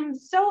steps him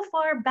so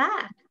far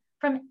back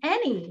from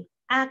any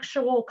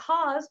actual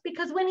cause,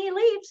 because when he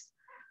leaves,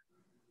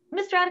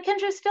 Mr.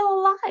 Adekinju is still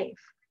alive,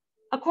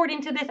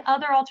 according to this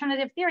other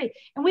alternative theory.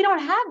 And we don't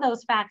have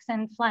those facts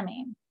in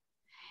Fleming.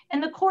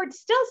 And the court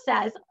still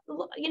says,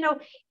 you know,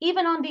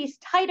 even on these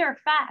tighter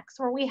facts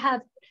where we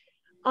have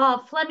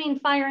Fleming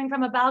firing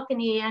from a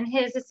balcony and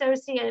his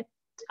associate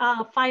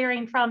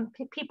firing from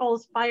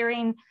Peoples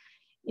firing,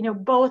 you know,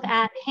 both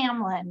at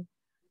Hamlin,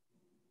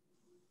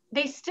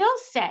 they still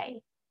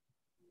say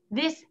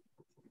this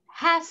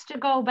has to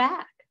go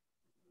back.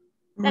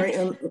 Right.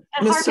 That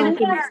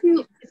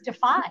Harkin is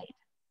defied.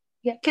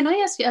 Yeah, can I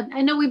ask you,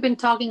 I know we've been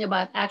talking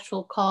about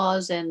actual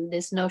cause and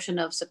this notion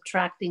of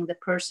subtracting the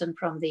person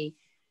from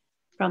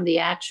the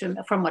action,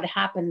 from what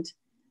happened,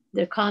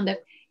 their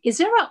conduct. Is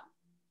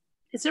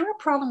there a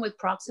problem with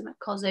proximate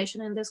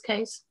causation in this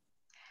case?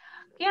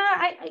 Yeah,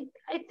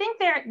 I think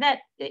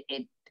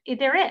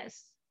there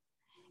is,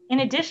 in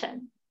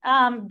addition,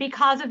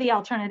 because of the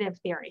alternative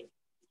theory.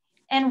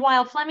 And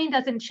while Fleming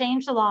doesn't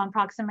change the law on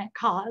proximate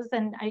cause,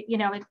 and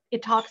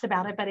it talks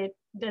about it, but it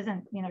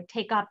doesn't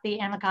take up the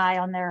amici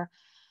on their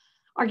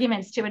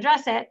arguments to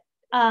address it.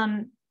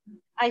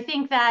 I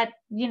think that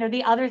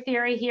the other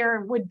theory here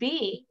would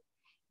be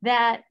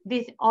that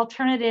these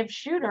alternative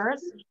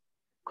shooters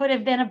could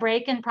have been a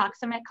break in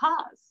proximate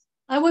cause.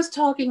 I was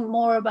talking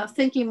more about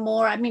thinking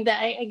more. I mean,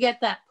 I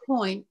get that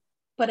point,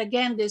 but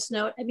again, this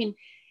note. I mean,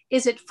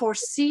 is it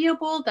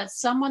foreseeable that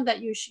someone that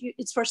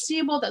it's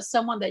foreseeable that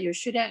someone that you're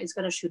shooting at is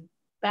going to shoot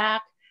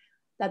back,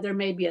 that there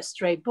may be a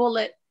stray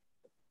bullet,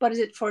 but is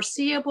it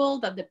foreseeable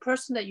that the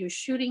person that you're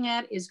shooting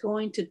at is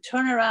going to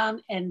turn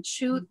around and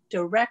shoot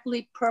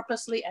directly,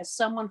 purposely at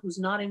someone who's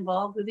not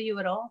involved with you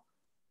at all?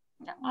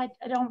 No, I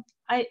don't.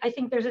 I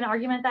think there's an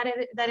argument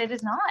that it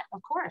is not,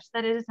 of course,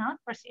 that it is not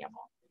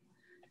foreseeable.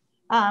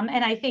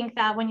 And I think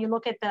that when you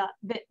look at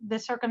the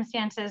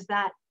circumstances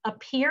that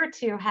appear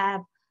to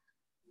have,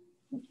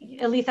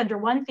 at least under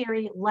one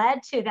theory,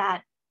 led to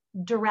that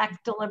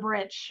direct,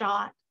 deliberate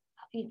shot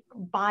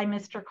by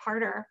Mr.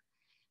 Carter,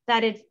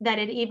 that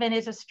it even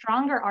is a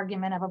stronger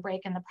argument of a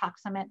break in the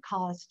proximate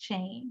cause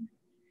chain,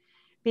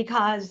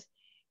 because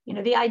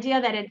the idea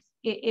that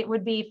it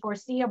would be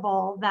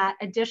foreseeable that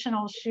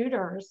additional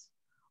shooters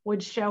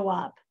would show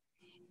up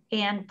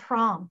and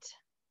prompt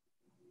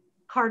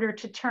Carter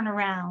to turn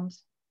around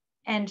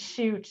and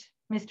shoot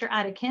Mr.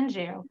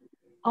 Adekinju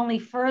only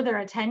further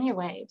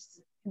attenuates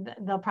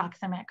the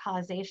proximate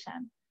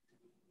causation.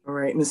 All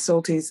right, Ms.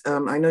 Soltis,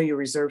 I know you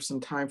reserved some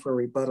time for a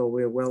rebuttal.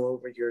 We're well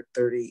over your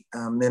 30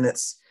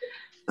 minutes.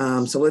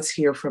 So let's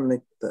hear from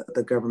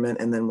the government,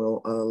 and then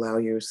we'll allow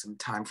you some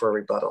time for a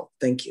rebuttal.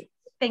 Thank you.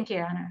 Thank you,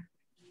 Your Honor.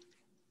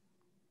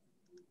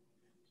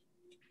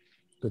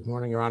 Good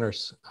morning, Your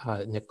Honors.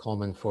 Nick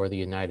Coleman for the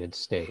United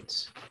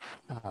States.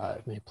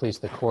 May it please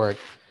the court.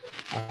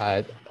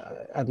 I'd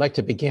like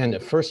to begin,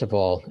 first of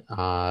all,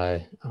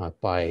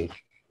 by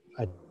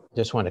I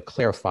just want to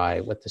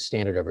clarify what the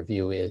standard of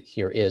review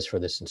here is for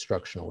this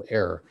instructional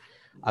error.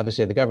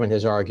 Obviously, the government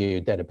has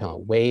argued that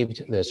appellant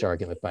waived this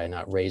argument by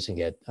not raising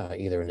it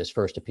either in his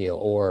first appeal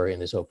or in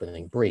his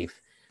opening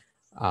brief.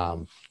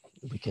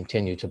 We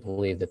continue to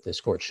believe that this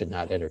court should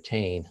not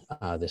entertain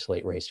this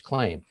late raised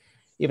claim.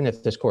 Even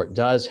if this court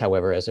does,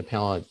 however, as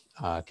appellant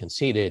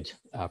conceded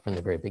from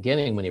the very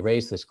beginning when he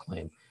raised this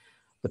claim,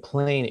 the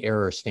plain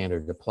error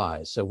standard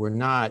applies. So we're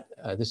not,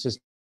 this is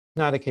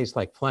not a case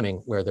like Fleming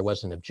where there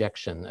was an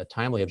objection, a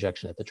timely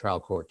objection at the trial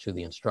court to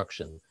the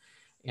instruction.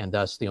 And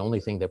thus the only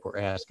thing that we're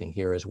asking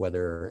here is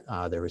whether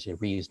there is a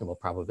reasonable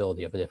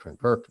probability of a different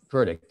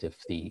verdict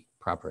if the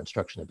proper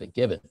instruction had been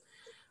given.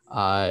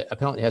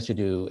 Appellant has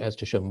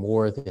to show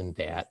more than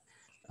that.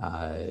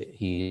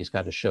 He's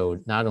got to show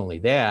not only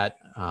that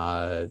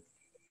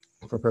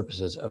for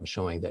purposes of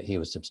showing that he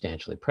was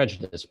substantially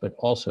prejudiced, but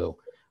also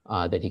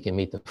that he can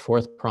meet the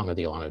fourth prong of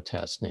the Olano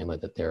test, namely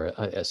that there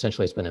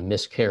essentially has been a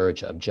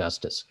miscarriage of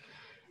justice.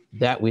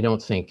 That we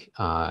don't think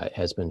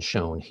has been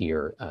shown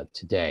here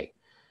today.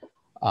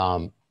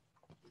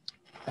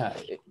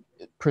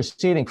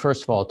 Proceeding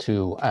first of all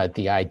to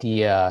the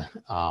idea,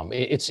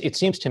 it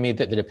seems to me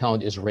that the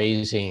appellant is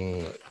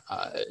raising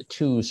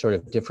two sort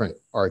of different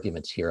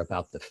arguments here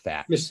about the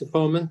facts. Mr.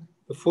 Coleman,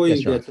 before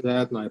you get to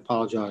that, and I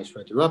apologize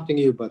for interrupting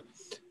you, but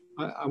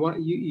I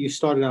want you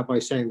started out by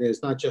saying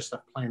there's not just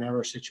a plain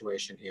error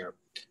situation here,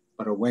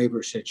 but a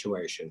waiver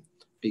situation,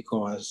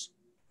 because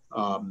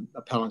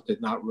appellant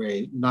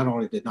not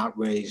only did not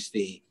raise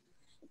the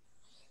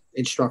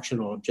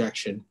instructional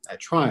objection at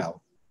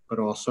trial, but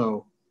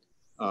also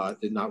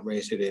did not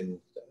raise it in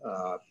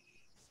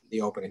the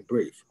opening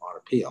brief on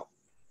appeal.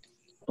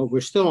 But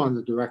we're still on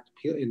the direct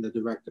appeal, in the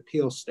direct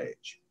appeal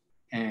stage.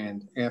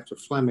 And after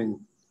Fleming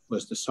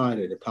was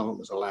decided, appellant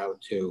was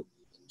allowed to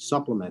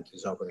supplement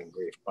his opening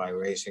brief by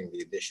raising the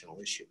additional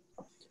issue.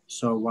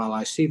 So while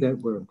I see that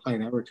we're in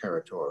plain error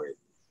territory,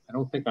 I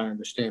don't think I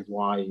understand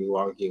why you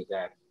argue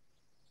that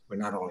we're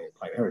not only in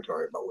plain error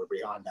territory, but we're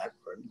beyond that,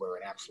 we're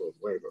an absolute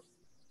waiver.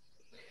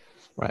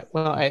 Right.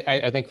 Well,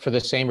 I think for the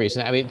same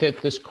reason, I mean,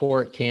 this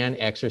court can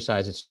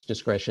exercise its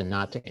discretion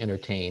not to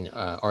entertain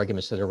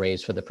arguments that are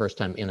raised for the first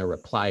time in a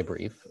reply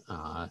brief.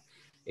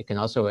 It can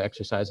also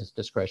exercise its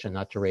discretion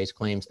not to raise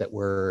claims that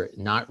were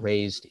not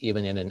raised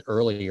even in an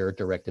earlier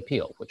direct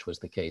appeal, which was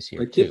the case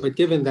here too. But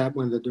given that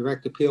when the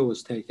direct appeal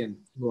was taken,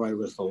 Roy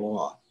was the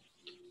law,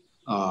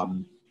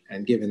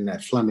 and given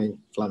that Fleming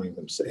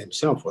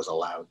himself was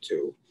allowed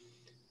to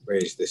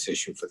raise this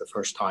issue for the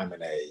first time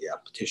in a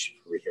petition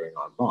for rehearing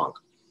en banc,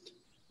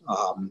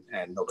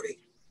 and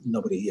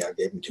nobody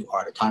gave him too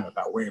hard a time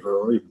about waiver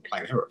or even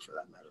plain error for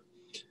that matter.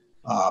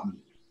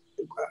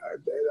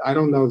 I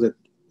don't know that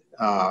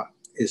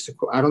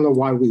I don't know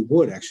why we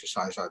would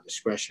exercise our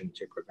discretion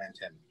to prevent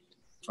him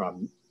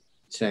from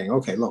saying,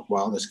 okay, look,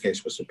 while this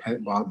case was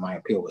while my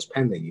appeal was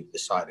pending, you've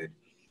decided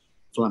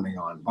Fleming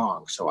en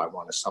banc, so I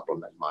want to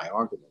supplement my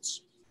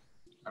arguments.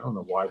 I don't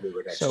know why we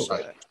would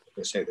exercise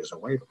to say there's a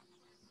waiver.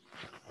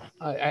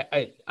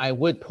 I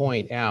would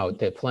point out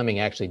that Fleming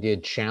actually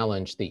did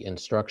challenge the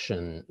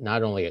instruction,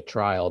 not only at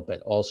trial,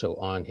 but also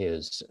on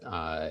his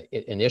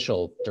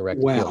initial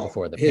direct appeal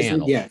before the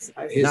panel. Yes,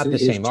 not the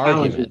same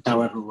argument.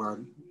 However,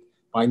 were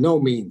by no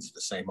means the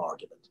same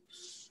argument.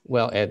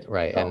 Well,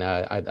 right, and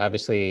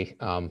obviously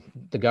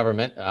the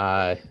government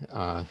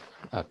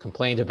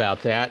complained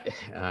about that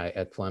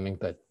at Fleming,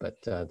 but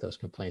those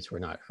complaints were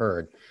not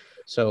heard.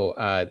 So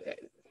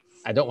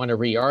I don't want to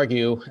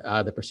re-argue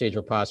the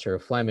procedural posture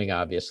of Fleming,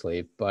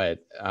 obviously,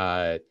 but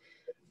I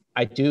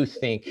do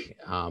think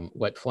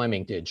what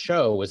Fleming did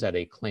show was that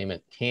a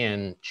claimant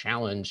can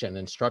challenge an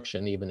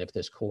instruction, even if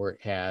this court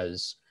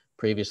has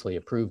previously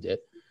approved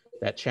it.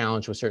 That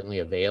challenge was certainly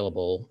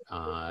available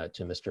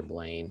to Mr.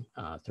 Blaine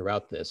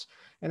throughout this.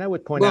 And I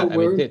would point out, I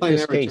mean,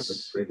 this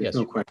case, there's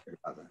no question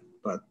about that,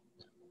 but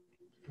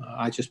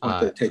I just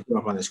want to take you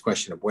up on this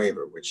question of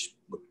waiver, which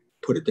would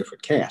put a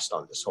different cast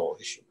on this whole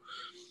issue.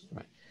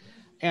 Right.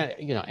 And,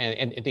 you know,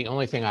 and the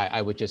only thing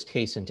I would just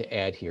hasten to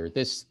add here,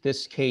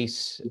 this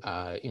case,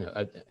 you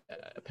know,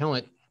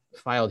 appellant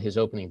filed his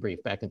opening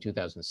brief back in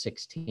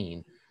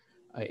 2016.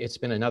 It's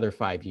been another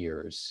 5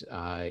 years.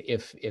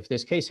 If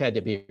this case had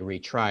to be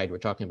retried, we're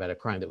talking about a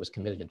crime that was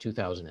committed in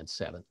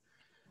 2007.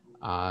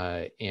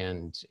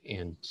 And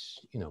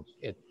you know,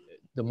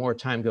 the more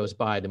time goes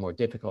by, the more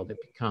difficult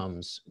it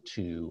becomes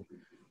to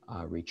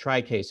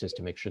retry cases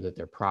to make sure that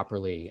they're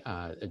properly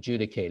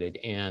adjudicated.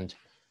 And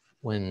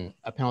when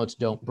appellants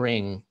don't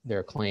bring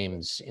their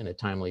claims in a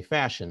timely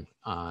fashion,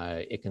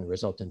 it can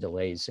result in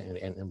delays,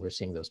 and we're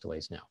seeing those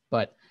delays now.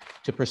 But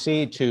to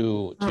proceed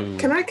to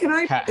can I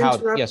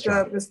interrupt, yes,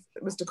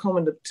 Mr.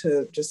 Coleman,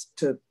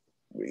 to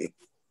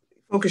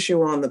focus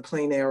you on the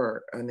plain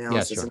error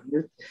analysis? Yes, sure.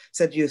 You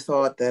said you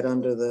thought that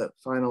under the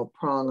final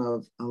prong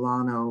of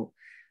Alano,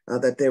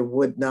 that there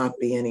would not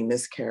be any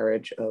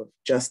miscarriage of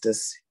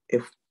justice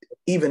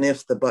even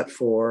if the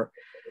but-for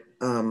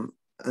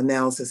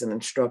analysis and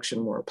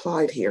instruction were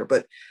applied here.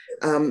 But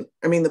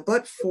I mean, the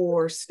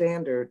but-for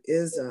standard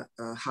is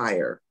a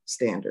higher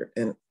standard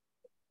and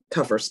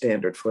tougher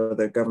standard for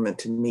the government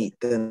to meet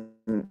than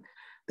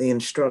the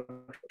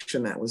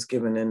instruction that was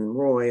given in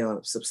Roy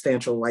of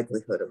substantial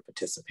likelihood of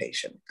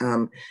participation.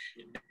 And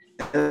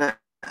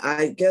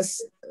I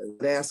guess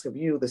I'd ask of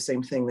you the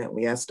same thing that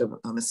we asked of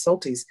Ms.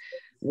 Soltis.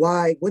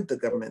 Why would the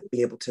government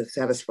be able to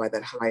satisfy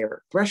that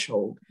higher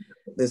threshold?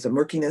 There's a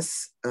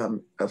murkiness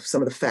of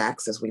some of the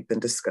facts, as we've been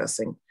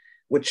discussing,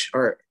 which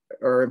are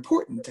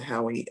important to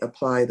how we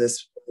apply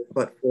this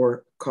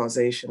but-for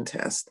causation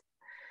test.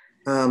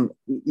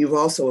 You've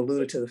also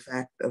alluded to the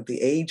fact of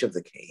the age of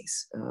the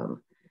case.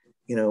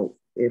 You know,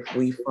 if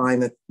we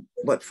find that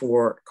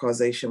but-for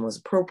causation was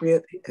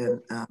appropriate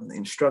and the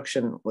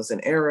instruction was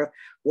an error,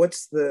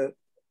 what's the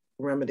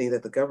remedy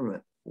that the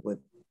government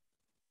would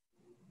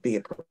be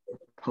a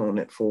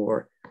proponent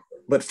for?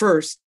 But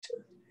first,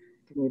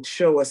 can you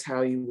show us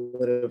how you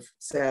would have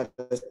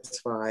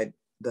satisfied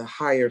the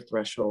higher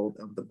threshold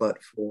of the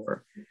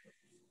but-for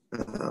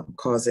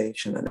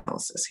causation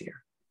analysis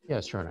here?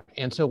 Yes, sure.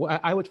 And so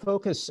I would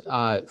focus,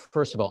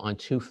 first of all, on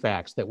two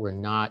facts that were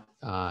not,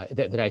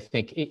 that I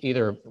think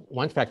either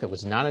one fact that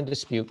was not in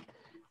dispute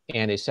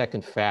and a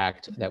second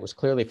fact that was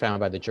clearly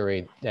found by the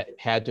jury that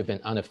had to have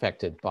been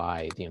unaffected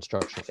by the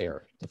instructional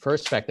error. The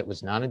first fact that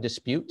was not in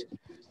dispute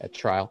at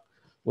trial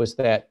was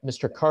that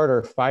Mr.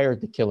 Carter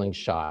fired the killing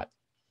shot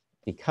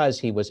because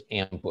he was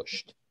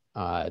ambushed.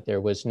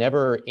 There was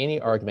never any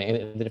argument,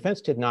 and the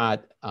defense did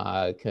not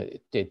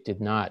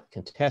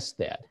contest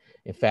that.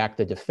 In fact,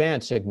 the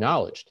defense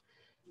acknowledged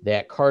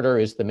that Carter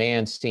is the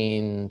man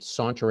seen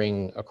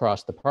sauntering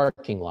across the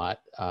parking lot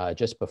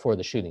just before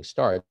the shooting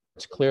starts,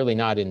 clearly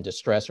not in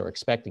distress or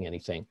expecting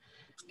anything.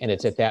 And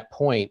it's at that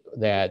point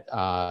that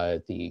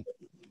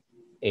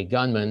a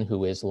gunman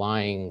who is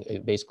lying,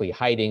 basically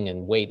hiding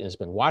in wait and has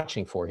been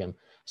watching for him,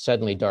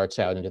 suddenly darts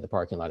out into the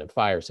parking lot and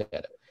fires at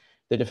him.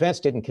 The defense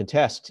didn't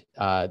contest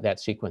that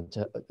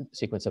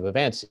sequence of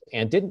events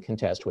and didn't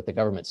contest what the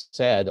government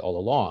said all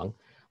along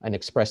and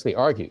expressly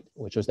argued,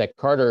 which was that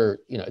Carter,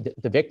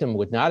 the victim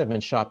would not have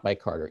been shot by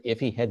Carter if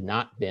he had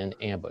not been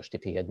ambushed,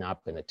 if he had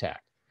not been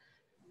attacked.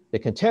 The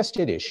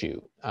contested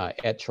issue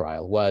at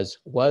trial was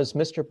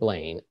Mr.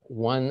 Blaine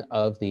one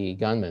of the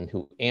gunmen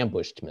who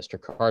ambushed Mr.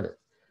 Carter?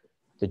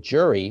 The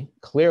jury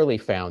clearly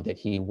found that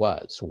he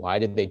was. Why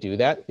did they do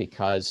that?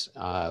 Because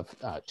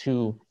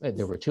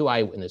there were two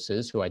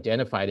eyewitnesses who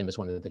identified him as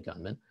one of the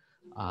gunmen.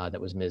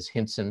 That was Ms.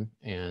 Hinson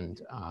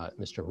and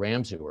Mr.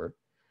 Ramsauer.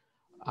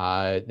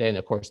 Then,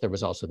 of course, there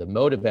was also the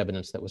motive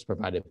evidence that was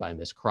provided by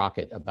Ms.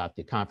 Crockett about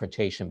the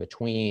confrontation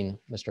between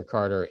Mr.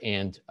 Carter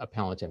and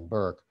Appellant and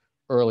Burke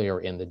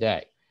earlier in the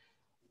day.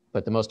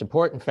 But the most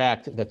important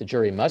fact that the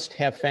jury must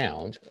have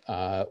found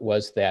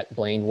was that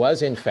Blaine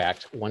was, in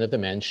fact, one of the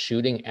men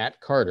shooting at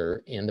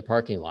Carter in the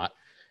parking lot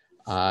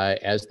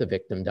as the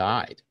victim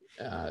died.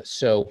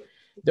 So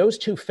those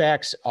two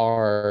facts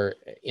are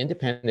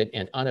independent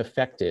and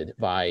unaffected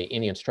by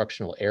any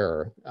instructional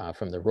error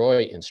from the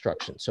Roy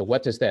instruction. So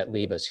what does that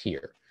leave us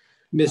here?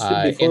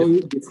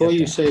 Before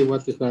you say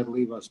what does that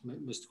leave us,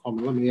 Mr.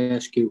 Coleman, let me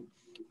ask you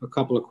a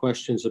couple of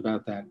questions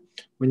about that.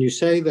 When you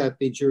say that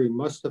the jury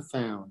must have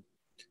found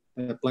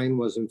that Blaine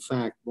was in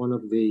fact one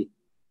of the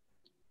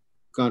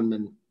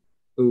gunmen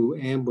who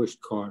ambushed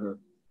Carter,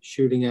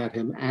 shooting at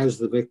him as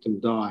the victim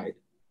died,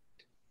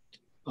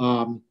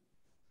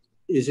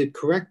 is it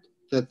correct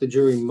that the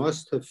jury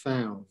must have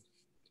found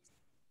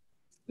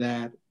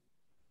that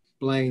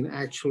Blaine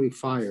actually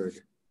fired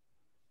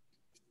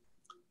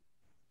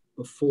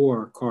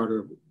before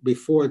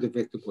the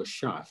victim was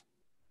shot?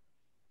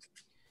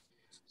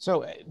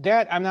 So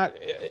that I'm not,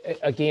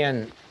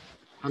 again,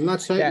 I'm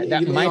not saying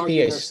that might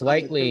be a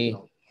slightly,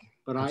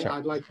 but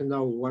I'd like to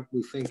know what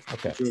we think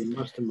the jury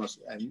must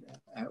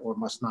or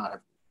must not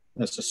have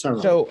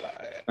necessarily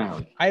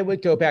found. I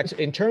would go back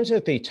to, in terms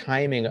of the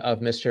timing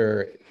of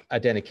Mr.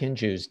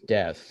 Adenekinju's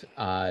death,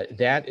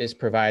 that is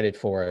provided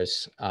for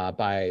us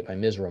by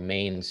Ms.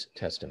 Romaine's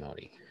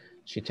testimony.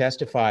 She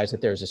testifies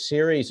that there's a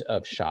series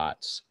of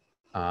shots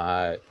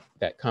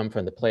that come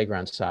from the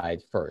playground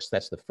side first.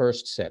 That's the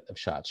first set of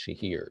shots she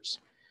hears.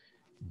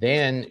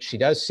 Then she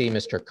does see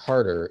Mr.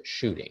 Carter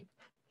shooting,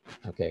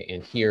 okay,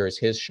 and hears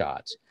his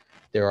shots.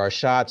 There are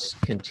shots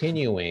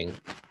continuing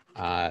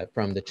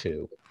from the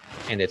two,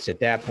 and it's at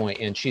that point,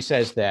 and she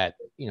says that,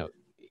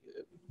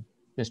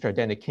 Mr.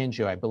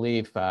 Adenekinju, I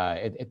believe,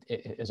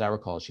 as I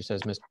recall, she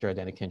says Mr.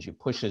 Adenekinju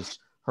pushes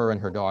her and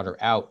her daughter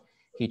out.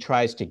 He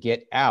tries to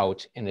get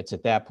out, and it's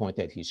at that point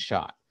that he's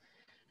shot.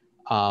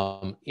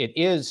 It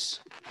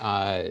is,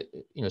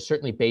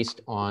 certainly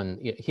based on,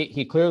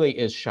 he clearly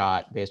is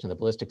shot based on the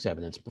ballistics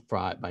evidence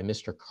by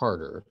Mr.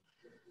 Carter.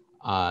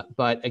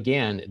 But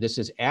again, this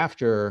is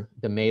after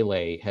the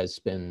melee has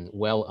been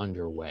well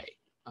underway.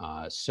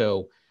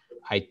 So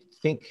I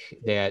think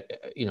that,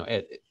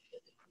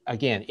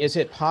 again, is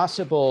it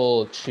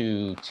possible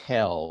to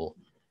tell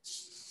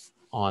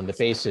on the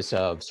basis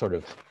of sort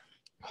of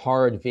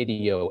hard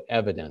video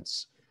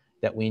evidence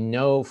that we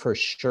know for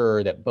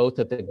sure that both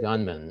of the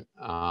gunmen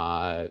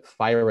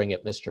firing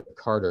at Mr.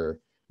 Carter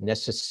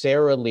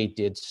necessarily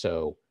did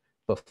so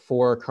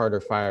before Carter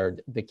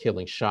fired the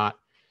killing shot?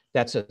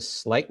 That's a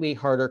slightly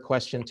harder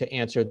question to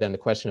answer than the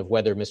question of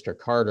whether Mr.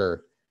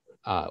 Carter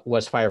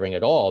was firing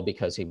at all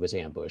because he was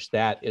ambushed.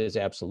 That is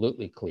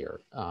absolutely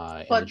clear.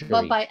 But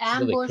by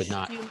ambush,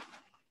 really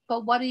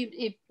but what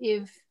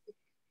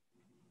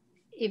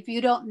if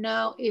you don't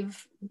know,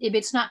 if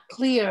it's not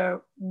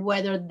clear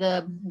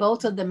whether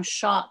both of them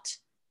shot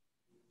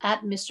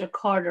at Mr.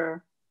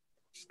 Carter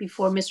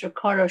before Mr.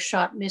 Carter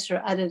shot Mr.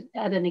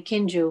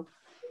 Adenekinju,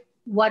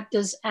 what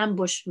does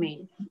ambush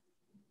mean?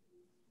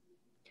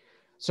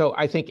 So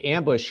I think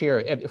ambush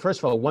here, first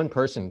of all, one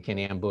person can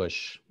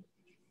ambush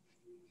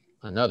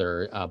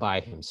another by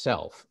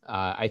himself.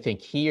 I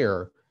think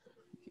here,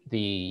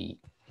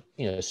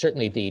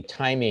 certainly the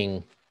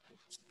timing,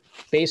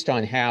 based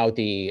on how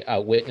the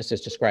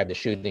witnesses describe the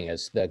shooting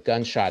as the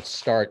gunshots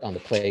start on the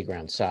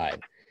playground side.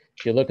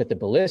 If you look at the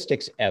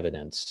ballistics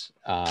evidence,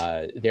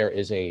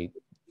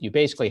 you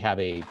basically have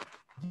a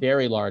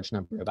very large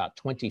number, about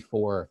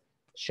 24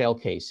 shell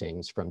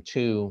casings from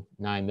 2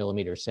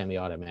 9mm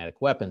semi-automatic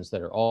weapons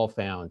that are all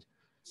found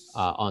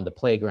on the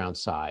playground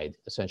side,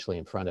 essentially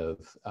in front of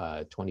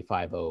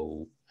 250,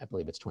 I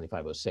believe it's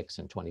 2506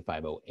 and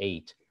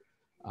 2508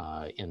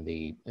 in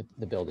the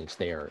buildings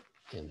there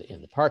in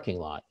the parking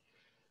lot.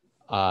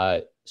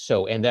 And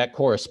that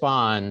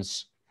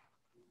corresponds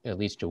at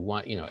least to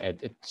one,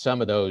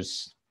 some of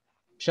those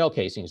shell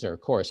casings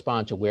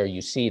correspond to where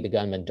you see the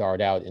gunman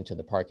dart out into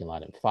the parking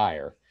lot and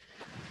fire.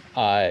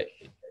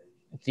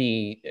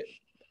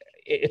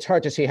 It's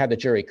hard to see how the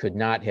jury could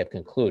not have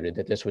concluded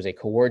that this was a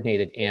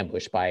coordinated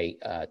ambush by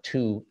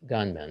two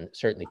gunmen,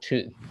 certainly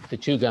the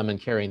two gunmen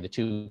carrying the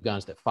two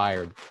guns that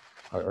fired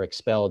or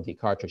expelled the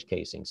cartridge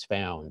casings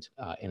found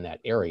in that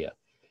area.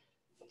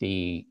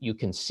 You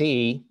can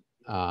see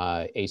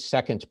a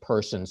second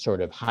person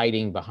sort of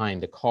hiding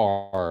behind the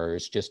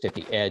cars just at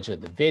the edge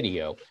of the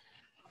video,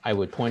 I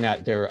would point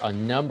out there are a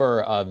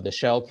number of the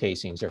shell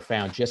casings are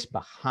found just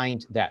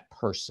behind that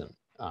person.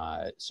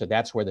 So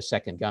that's where the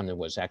second gunman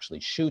was actually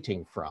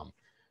shooting from,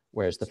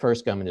 whereas the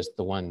first gunman is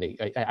the one,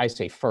 I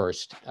say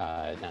first,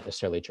 not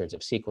necessarily in terms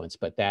of sequence,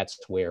 but that's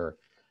where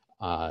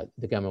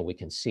the gunman we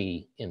can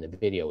see in the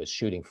video is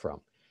shooting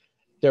from.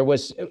 There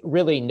was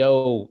really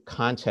no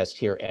contest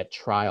here at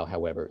trial,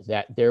 however,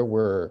 that there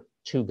were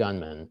two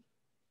gunmen,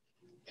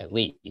 at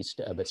least,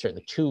 but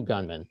certainly two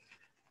gunmen.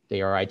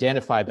 They are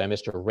identified by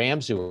Mr.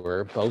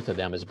 Ramseur, both of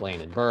them as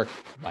Blaine and Burke,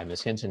 by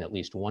Ms. Hinton, at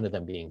least one of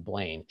them being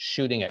Blaine,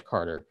 shooting at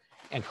Carter.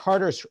 And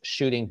Carter's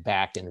shooting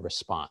back in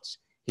response.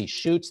 He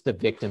shoots the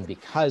victim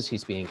because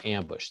he's being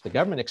ambushed. The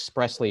government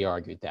expressly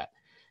argued that.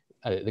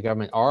 The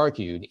government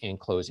argued in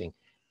closing,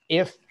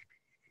 if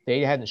they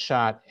hadn't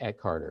shot at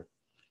Carter,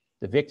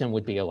 the victim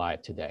would be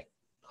alive today.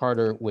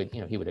 Carter would,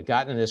 he would have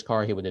gotten in his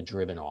car, he would have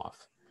driven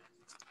off.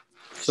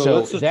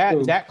 So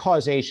that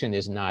causation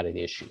is not an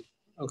issue.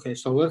 Okay,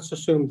 so let's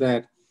assume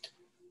that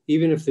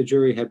even if the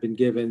jury had been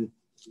given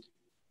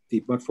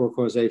the but-for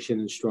causation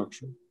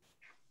instruction,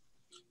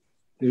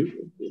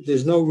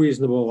 there's no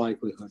reasonable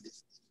likelihood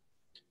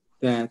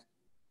that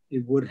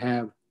it would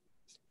have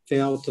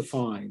failed to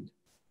find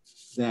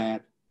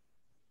that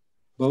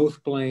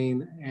both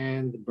Blaine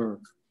and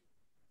Burke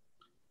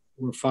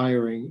were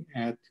firing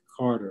at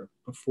Carter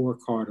before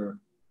Carter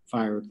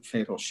fired the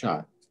fatal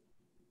shot.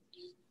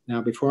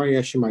 Now, before I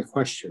ask you my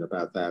question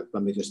about that,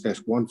 let me just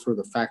ask one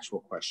further factual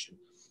question.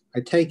 I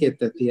take it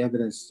that the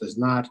evidence does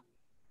not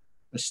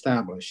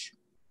establish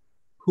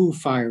who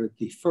fired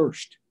the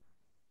first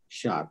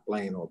shot,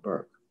 Blaine or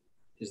Burke.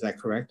 Is that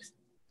correct?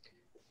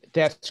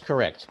 That's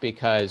correct,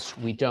 because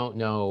we don't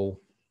know,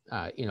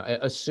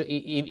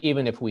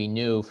 even if we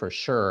knew for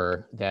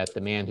sure that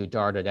the man who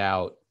darted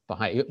out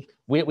behind,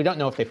 we don't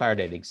know if they fired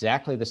at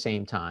exactly the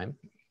same time.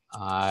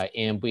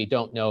 And we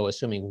don't know,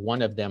 assuming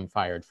one of them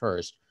fired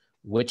first,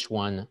 which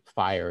one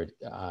fired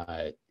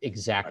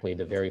exactly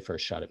the very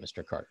first shot at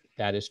Mr. Carter.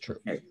 That is true.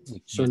 Okay.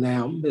 So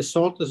now Ms.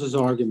 Saltis'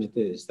 argument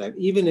is that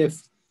even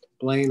if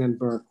Blaine and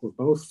Burke were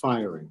both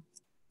firing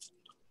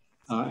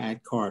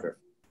at Carter,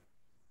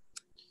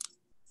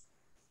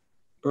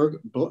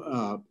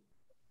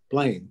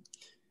 Blaine,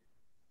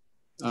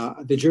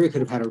 the jury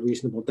could have had a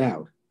reasonable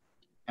doubt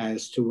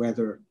as to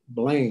whether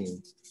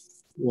Blaine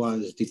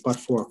was the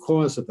but-for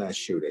cause of that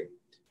shooting,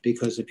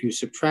 because if you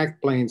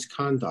subtract Blaine's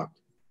conduct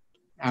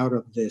out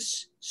of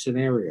this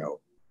scenario,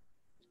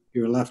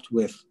 you're left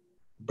with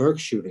Burke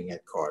shooting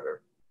at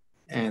Carter,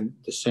 and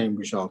the same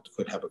result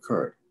could have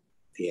occurred.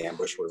 The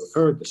ambush would have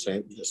occurred,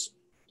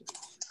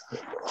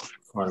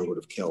 Carter would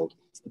have killed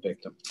the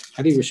victim.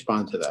 How do you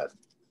respond to that?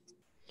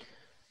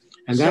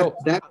 And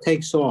that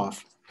takes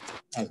off,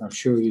 as I'm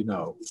sure you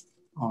know,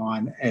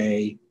 on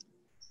a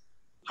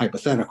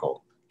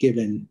hypothetical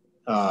given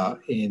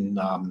in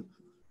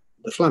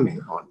the Fleming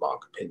en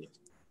banc opinion.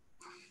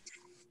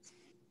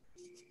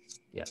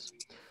 Yes,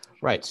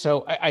 right.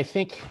 So I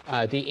think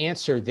the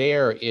answer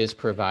there is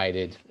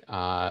provided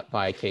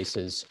by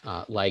cases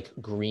like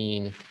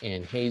Green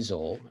and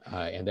Hazel,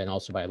 and then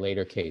also by a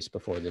later case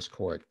before this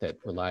court that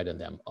relied on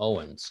them,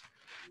 Owens,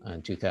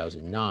 in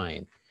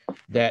 2009,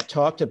 that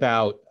talked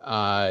about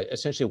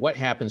essentially what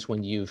happens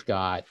when you've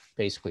got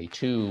basically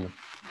two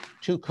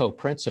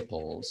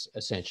co-principals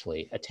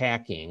essentially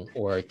attacking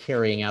or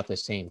carrying out the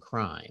same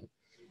crime.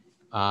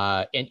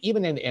 And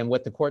even and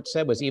what the court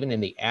said was even in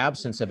the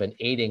absence of an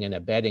aiding and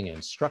abetting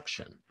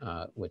instruction,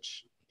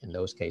 which in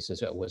those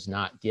cases it was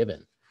not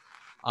given,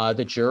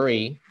 the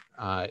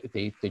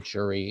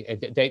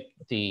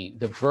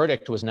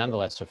verdict was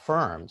nonetheless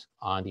affirmed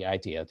on the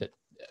idea that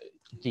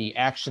the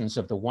actions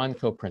of the one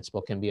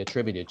co-principal can be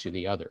attributed to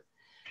the other.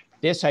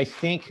 This, I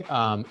think,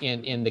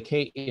 in the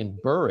case in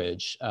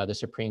Burrage, the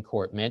Supreme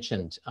Court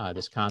mentioned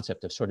this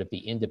concept of sort of the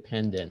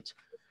independent.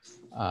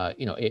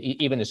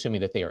 Even assuming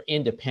that they are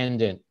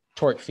independent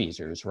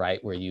tortfeasors,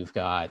 right, where you've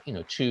got,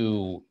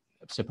 two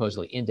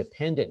supposedly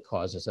independent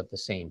causes of the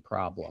same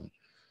problem.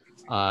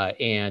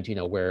 And,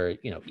 where,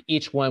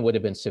 each one would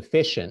have been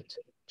sufficient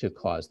to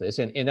cause this.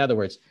 And in other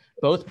words,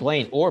 both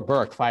Blaine or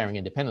Burke firing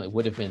independently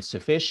would have been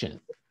sufficient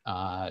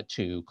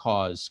to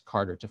cause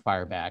Carter to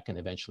fire back and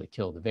eventually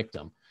kill the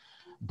victim.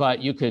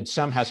 But you could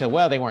somehow say,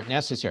 well, they weren't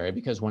necessary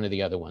because one of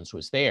the other ones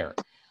was there.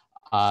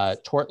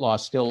 Tort law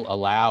still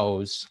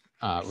allows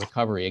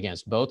recovery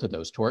against both of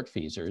those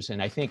tortfeasors.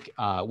 And I think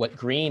what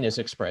Green is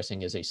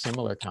expressing is a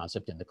similar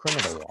concept in the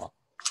criminal law,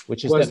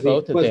 which is that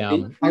both of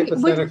them.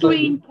 Which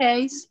Green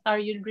case are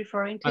you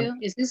referring to?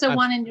 Is this the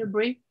one in your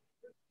brief?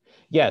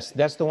 Yes,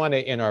 that's the one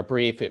in our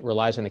brief. It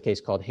relies on a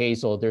case called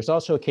Hazel. There's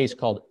also a case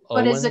called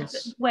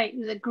Owens. But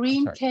the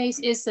Green case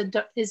is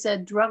a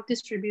drug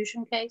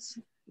distribution case?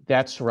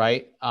 That's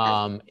right.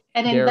 And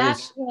in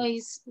that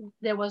case,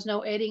 there was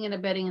no aiding and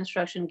abetting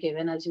instruction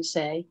given, as you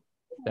say.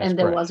 And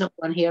there wasn't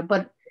one here.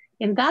 But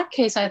in that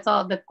case, I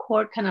thought the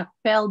court kind of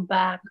fell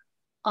back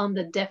on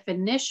the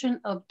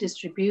definition of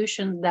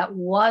distribution that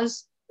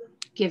was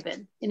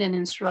given in an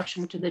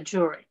instruction to the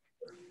jury,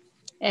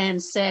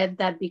 and said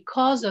that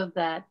because of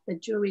that, the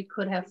jury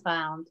could have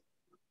found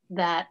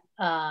that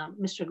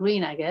Mr.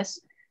 Green, I guess,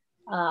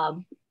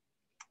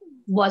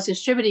 was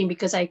distributing,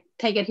 because I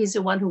take it he's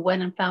the one who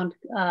went and found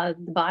the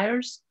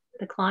buyers,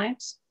 the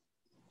clients.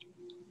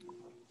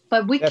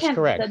 But we That's can't,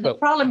 correct, the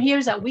problem here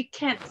is that we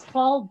can't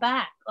fall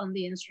back on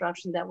the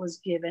instruction that was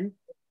given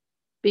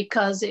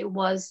because it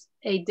was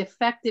a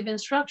defective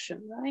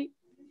instruction, right?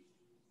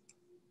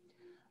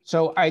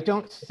 So I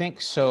don't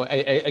think so.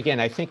 Again,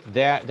 I think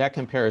that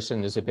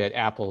comparison is a bit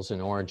apples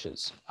and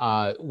oranges.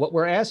 What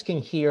we're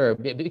asking here,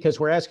 because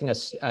we're asking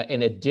us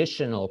an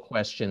additional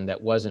question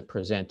that wasn't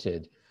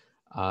presented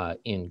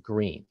in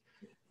Green.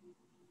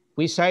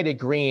 We cited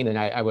Green, and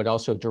I would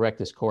also direct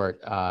this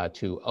court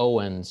to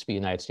Owens v.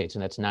 United States,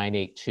 and that's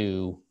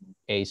 982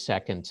 A.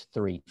 2nd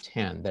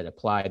 310, that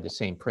applied the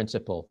same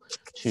principle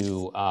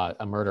to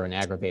a murder and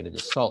aggravated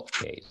assault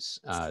case.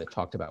 It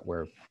talked about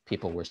where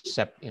people were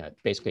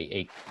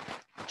basically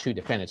two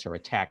defendants are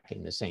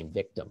attacking the same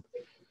victim.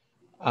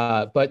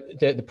 But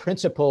the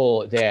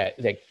principle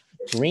that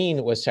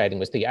Green was citing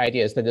was the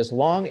idea is that as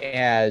long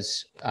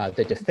as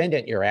the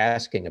defendant you're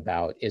asking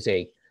about is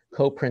a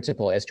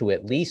co-principal as to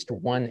at least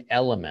one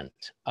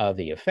element of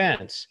the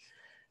offense,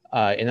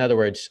 in other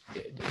words,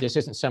 this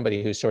isn't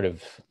somebody who's sort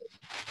of,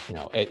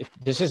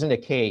 this isn't a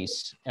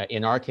case,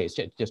 in our case,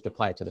 just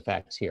apply it to the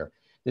facts here.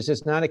 This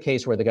is not a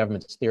case where the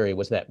government's theory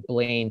was that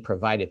Blaine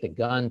provided the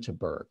gun to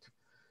Burke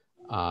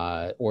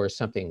or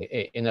something.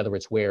 In other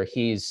words, where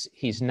he's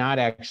not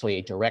actually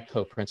a direct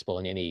co-principal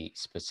in any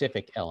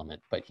specific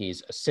element, but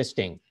he's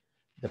assisting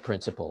the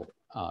principal.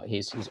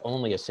 He's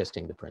only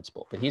assisting the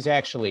principal, but he's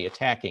actually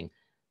attacking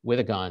with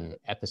a gun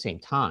at the same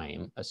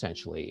time,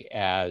 essentially,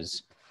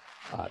 as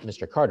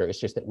Mr. Carter. It's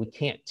just that we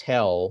can't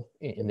tell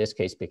in this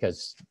case,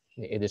 because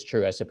it is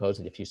true, I suppose,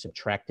 that if you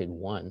subtracted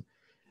one,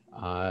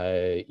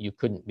 you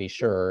couldn't be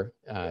sure,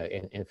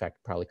 in fact,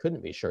 probably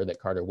couldn't be sure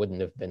that Carter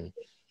wouldn't have been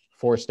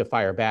forced to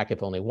fire back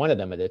if only one of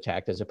them had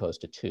attacked as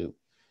opposed to two.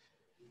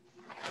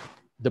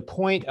 The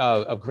point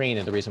of Green,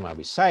 and the reason why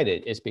we cite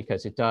it, is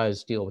because it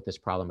does deal with this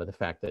problem of the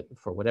fact that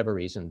for whatever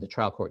reason, the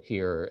trial court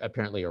here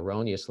apparently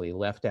erroneously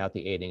left out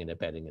the aiding and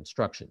abetting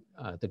instruction.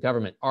 The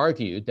government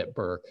argued that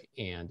Burke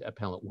and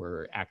appellant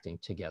were acting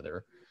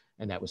together,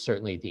 and that was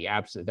certainly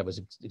that was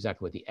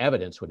exactly what the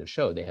evidence would have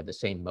showed. They had the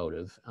same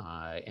motive,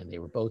 and they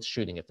were both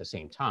shooting at the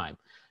same time.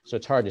 So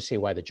it's hard to see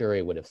why the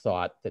jury would have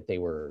thought that they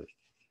were,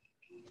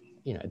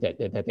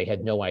 that they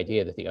had no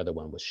idea that the other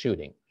one was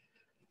shooting.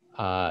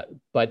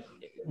 But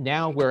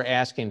now we're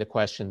asking the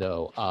question,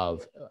 though,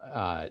 of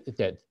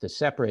that the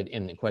separate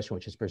in the question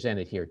which is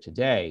presented here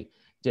today,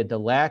 did the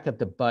lack of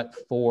the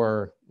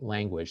but-for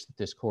language that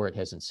this court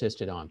has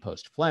insisted on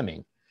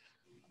post-Fleming,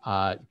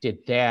 did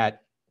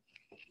that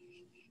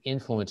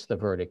influence the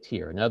verdict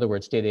here? In other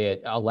words, did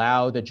it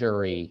allow the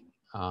jury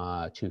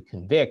to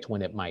convict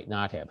when it might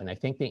not have? And I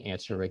think the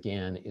answer,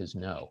 again, is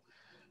no.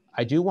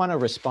 I do want to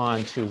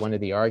respond to one of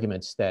the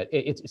arguments that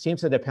it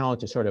seems that the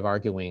appellant is sort of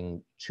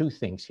arguing two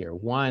things here.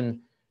 One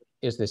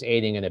is this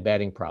aiding and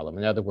abetting problem.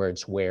 In other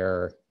words,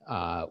 where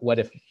what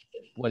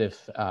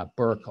if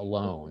Burke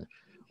alone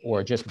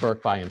or just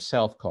Burke by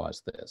himself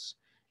caused this?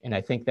 And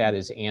I think that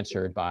is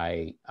answered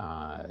by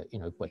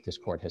what this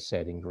court has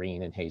said in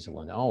Green and Hazel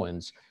and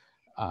Owens,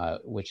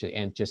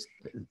 and just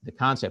the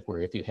concept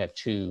where if you have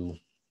two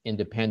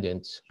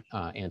independent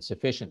and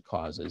sufficient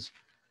causes.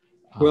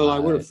 Well, I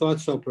would have thought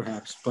so,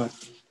 perhaps, but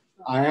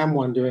I am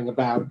wondering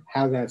about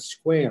how that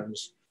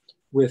squares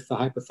with the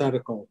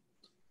hypothetical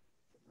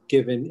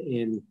given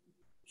in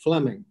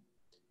Fleming,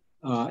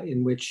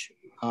 in which,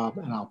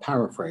 and I'll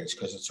paraphrase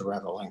because it's a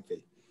rather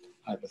lengthy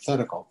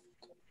hypothetical.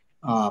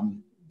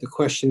 The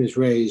question is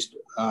raised,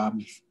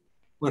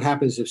 what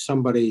happens if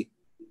somebody,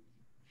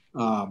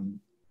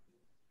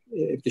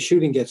 if the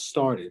shooting gets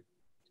started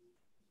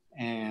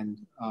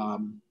and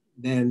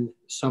then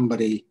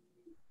somebody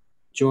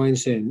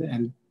joins in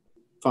and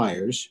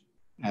fires,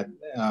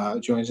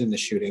 joins in the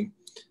shooting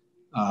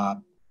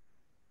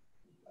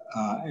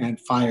and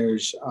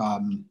fires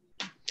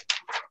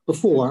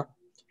before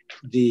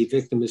the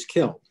victim is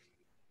killed.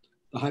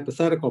 The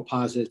hypothetical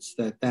posits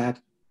that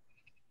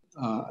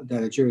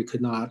a jury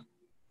could not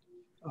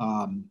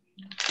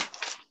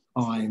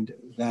find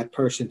that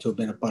person to have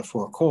been a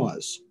but-for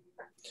cause.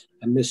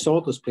 And Ms.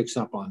 Soltis picks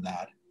up on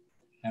that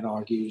and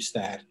argues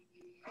that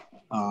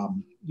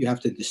you have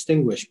to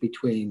distinguish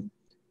between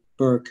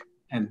Burke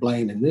and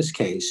Blaine in this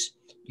case,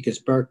 because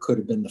Burke could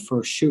have been the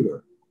first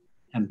shooter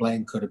and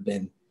Blaine could have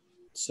been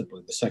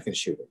simply the second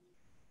shooter.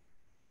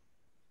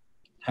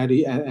 How do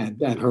you,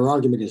 and her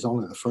argument is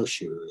only the first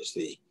shooter is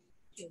the,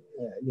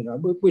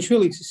 which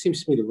really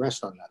seems to me to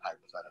rest on that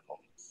hypothetical.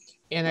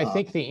 And I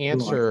think the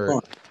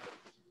answer,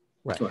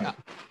 right.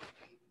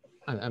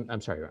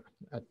 I'm sorry.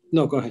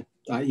 No, go ahead.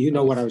 You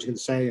know what I was going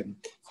to say, and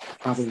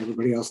probably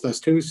everybody else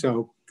does too.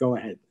 So go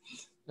ahead.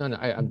 No.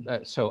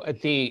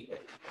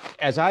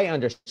 As I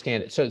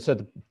understand it, so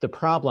the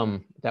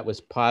problem that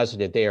was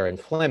posited there in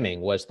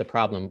Fleming was the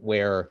problem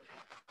where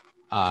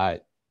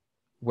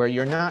where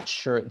you're not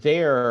sure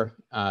there,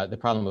 the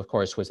problem, of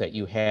course, was that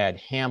you had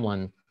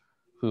Hamlin,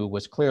 who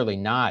was clearly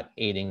not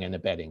aiding and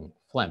abetting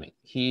Fleming.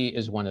 He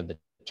is one of the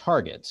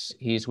targets.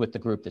 He's with the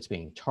group that's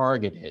being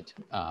targeted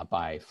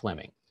by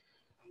Fleming.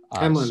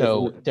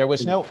 So there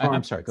was no,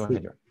 I'm sorry, go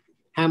ahead.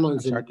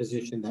 Hamlin's in the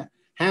position that,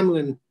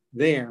 Hamlin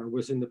there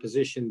was in the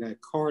position that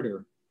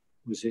Carter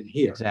was in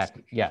here.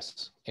 Exactly,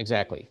 yes,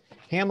 exactly.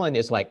 Hamlin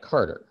is like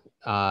Carter.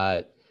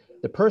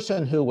 The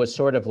person who was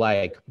sort of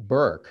like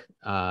Burke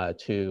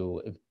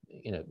who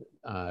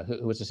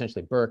was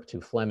essentially Burke to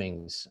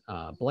Fleming's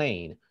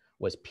Blaine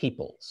was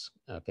Peoples,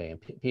 okay?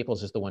 And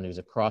Peoples is the one who's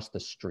across the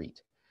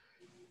street.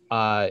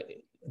 So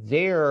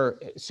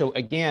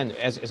again,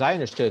 as I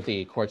understood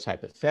the court's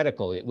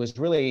hypothetical, it was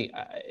really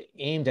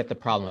aimed at the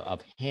problem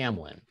of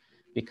Hamlin,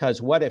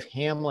 because what if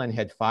Hamlin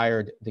had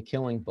fired the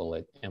killing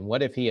bullet, and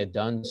what if he had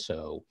done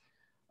so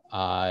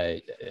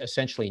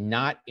essentially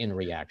not in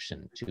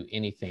reaction to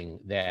anything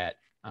that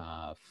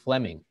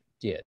Fleming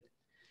did?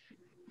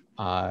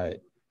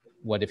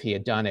 What if he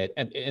had done it?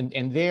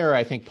 And there,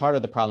 I think part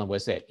of the problem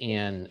was that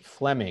in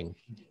Fleming,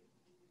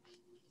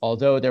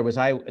 although there was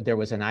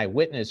an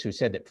eyewitness who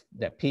said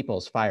that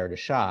Peoples fired a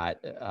shot,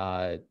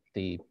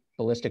 the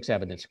ballistics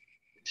evidence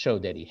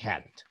showed that he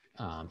hadn't.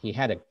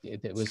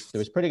 There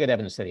was pretty good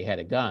evidence that he had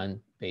a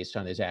gun based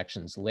on his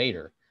actions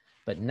later,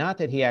 but not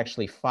that he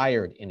actually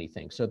fired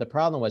anything. So the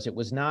problem was, it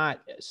was not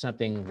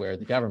something where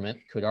the government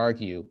could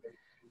argue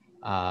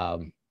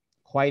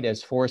quite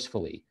as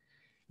forcefully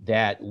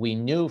that we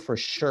knew for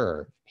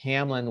sure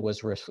Hamlin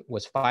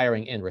was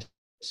firing in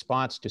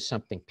response to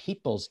something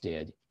Peoples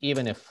did,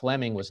 even if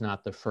Fleming was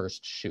not the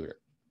first shooter.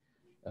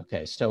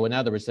 Okay, so in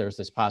other words, there's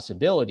this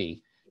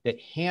possibility that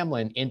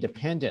Hamlin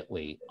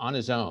independently, on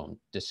his own,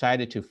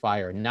 decided to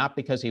fire not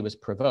because he was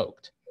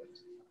provoked,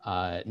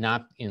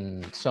 not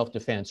in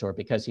self-defense or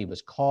because he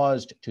was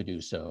caused to do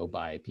so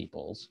by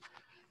Peoples.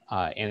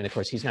 And of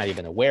course, he's not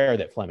even aware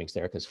that Fleming's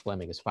there because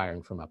Fleming is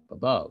firing from up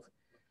above.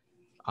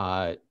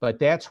 But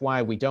that's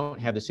why we don't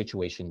have the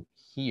situation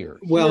here.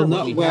 Well,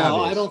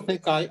 I don't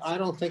think I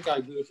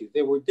agree with you.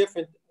 There were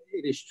different.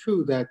 It is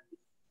true that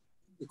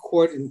the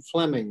court in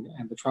Fleming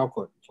and the trial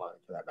court in Fleming,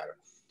 for that matter,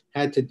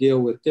 had to deal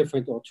with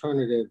different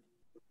alternative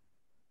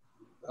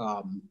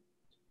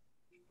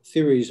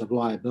theories of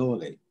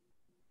liability,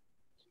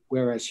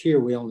 whereas here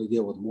we only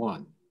deal with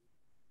one.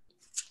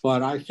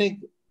 But I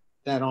think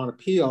that on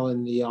appeal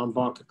in the en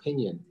banc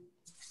opinion,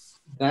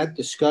 that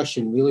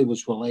discussion really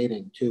was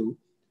relating to,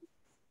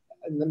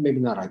 maybe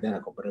not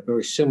identical, but a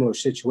very similar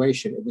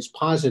situation. It was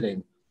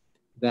positing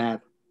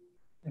that,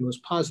 and it was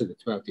posited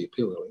throughout the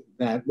appeal really,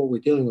 that what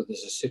we're dealing with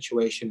is a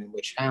situation in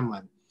which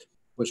Hamlin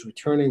was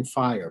returning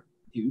fire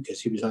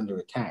because he was under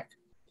attack.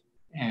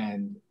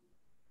 And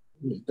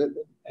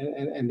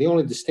the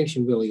only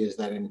distinction really is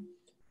that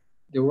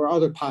there were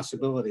other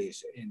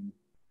possibilities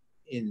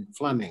in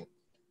Fleming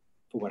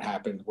for what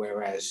happened,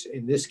 whereas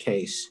in this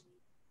case,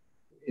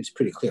 it's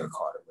pretty clear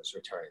Carter was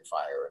returning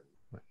fire.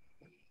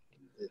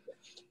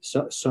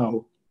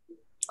 So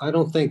I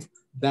don't think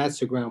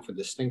that's a ground for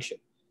distinction.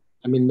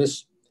 I mean,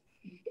 Miss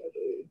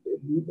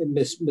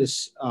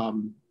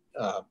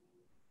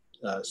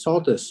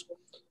Soltis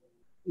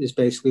is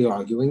basically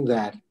arguing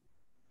that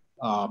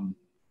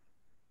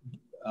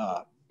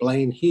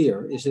Blaine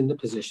here is in the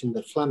position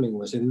that Fleming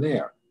was in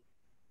there.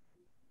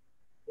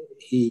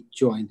 He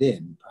joined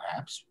in,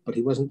 perhaps, but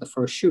he wasn't the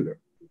first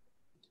shooter,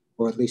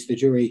 or at least the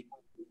jury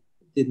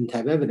didn't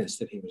have evidence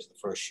that he was the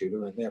first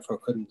shooter, and therefore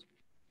couldn't,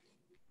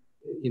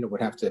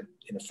 would have to,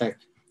 in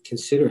effect,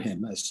 consider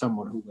him as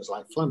someone who was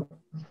like Fleming.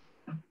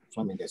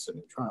 Fleming gets a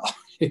new trial.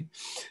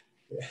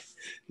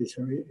 is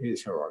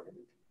her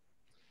argument.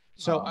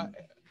 So,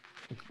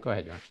 go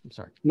ahead, John. I'm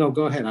sorry. No,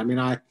 go ahead. I mean,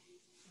 I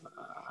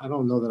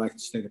don't know that I can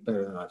state it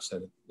better than I've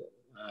said it.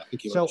 I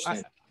think you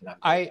understand.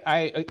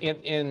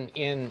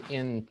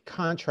 In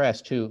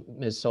contrast to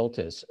Ms.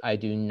 Soltis, I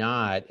do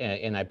not,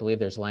 and I believe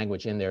there's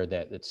language in there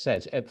that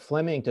says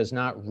Fleming does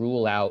not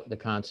rule out the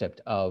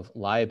concept of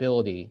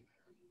liability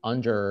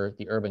under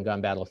the urban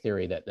gun battle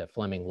theory that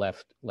Fleming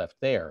left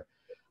there,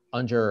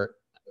 under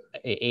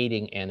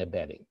aiding and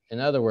abetting. In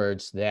other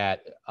words,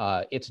 that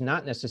it's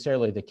not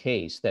necessarily the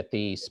case that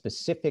the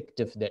specific,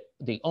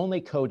 the only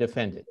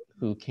co-defendant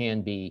who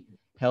can be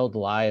held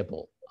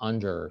liable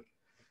under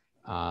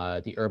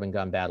the urban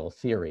gun battle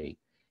theory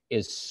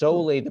is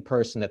solely the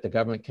person that the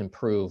government can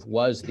prove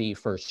was the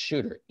first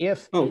shooter.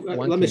 If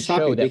one can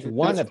show that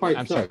one of,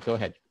 I'm sorry, go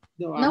ahead.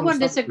 No one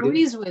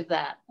disagrees with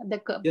that,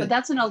 but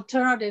that's an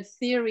alternative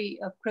theory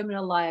of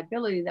criminal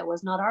liability that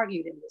was not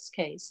argued in this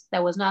case,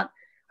 that was not,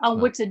 on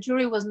which the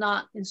jury was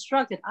not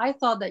instructed. I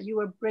thought that you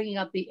were bringing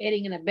up the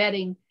aiding and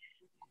abetting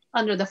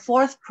under the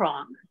fourth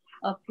prong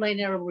of plain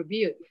error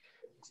review.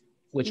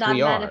 Which not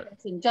we are.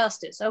 Manifest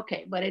injustice,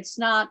 okay, but it's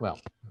not,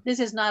 this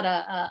is not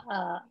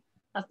a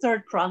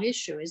third prong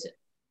issue, is it?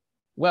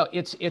 Well,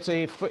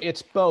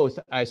 it's both,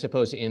 I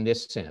suppose, in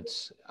this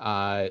sense,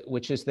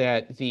 which is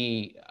that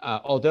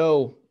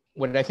although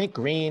what I think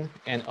Green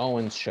and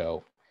Owens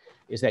show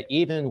is that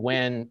even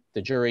when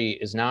the jury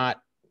is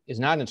not is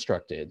not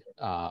instructed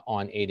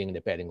on aiding and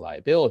abetting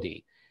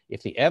liability.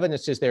 If the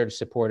evidence is there to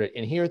support it,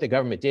 and here the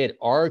government did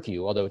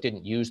argue, although it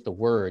didn't use the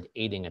word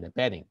aiding and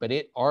abetting, but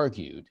it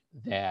argued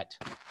that,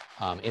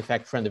 in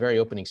fact, from the very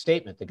opening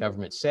statement, the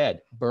government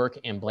said Burke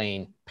and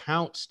Blaine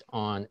pounced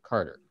on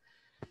Carter.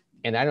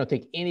 And I don't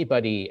think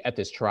anybody at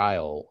this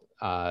trial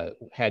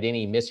had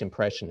any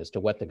misimpression as to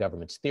what the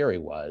government's theory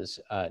was,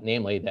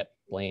 namely that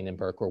Blaine and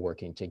Burke were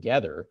working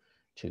together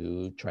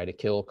to try to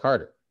kill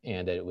Carter,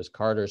 and that it was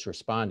Carter's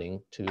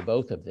responding to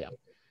both of them.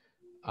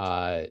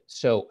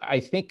 So I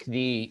think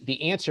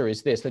the answer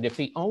is this, that if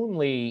the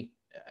only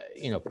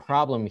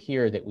problem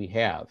here that we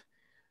have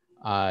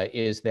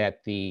is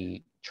that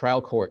the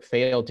trial court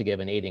failed to give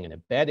an aiding and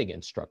abetting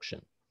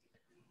instruction,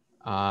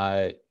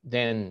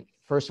 then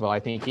first of all, I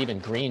think even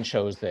Green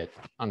shows that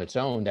on its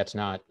own, that's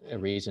not a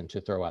reason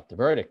to throw out the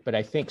verdict. But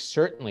I think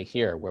certainly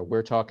here, where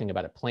we're talking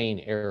about a plain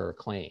error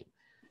claim,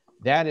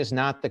 that is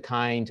not the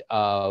kind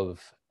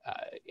of,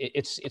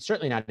 it's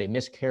certainly not a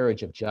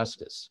miscarriage of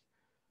justice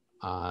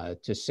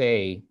to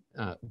say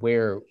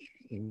where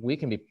we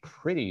can be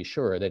pretty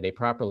sure that a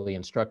properly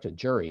instructed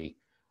jury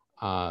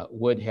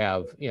would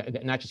have,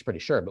 not just pretty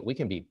sure, but we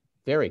can be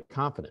very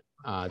confident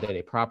that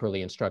a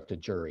properly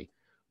instructed jury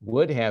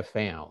would have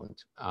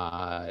found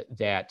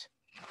that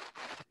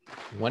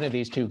one of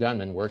these two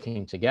gunmen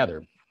working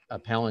together,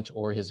 appellant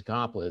or his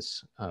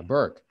accomplice,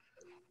 Burke,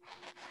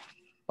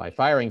 by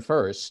firing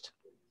first,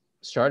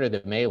 started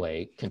the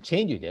melee,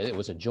 continued it. It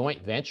was a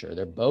joint venture.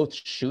 They're both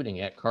shooting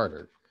at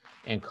Carter,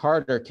 and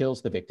Carter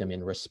kills the victim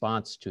in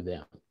response to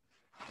them.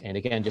 And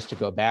again, just to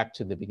go back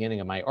to the beginning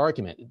of my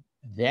argument,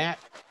 that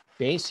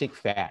basic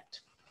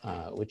fact,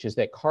 which is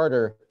that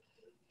Carter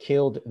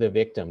killed the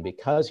victim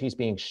because he's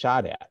being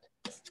shot at,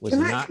 was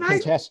not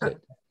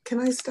contested. Can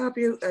I stop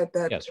you at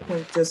that Yes,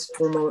 point just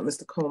for a moment,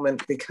 Mr. Coleman?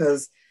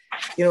 Because,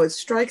 it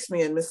strikes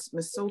me, and Ms.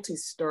 Solti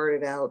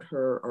started out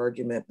her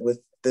argument with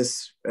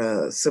this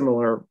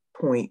similar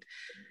point,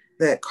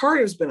 that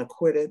Carter's been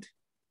acquitted.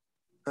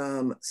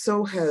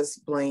 So has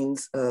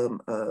Blaine's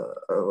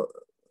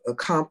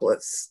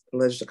accomplice,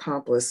 alleged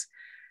accomplice.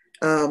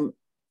 And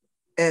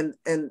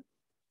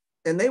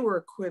they were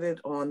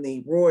acquitted on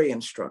the Roy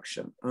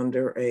instruction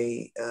under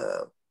a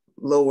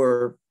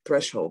lower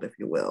threshold, if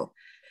you will.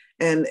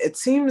 And it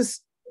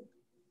seems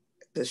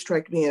to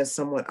strike me as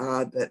somewhat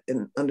odd that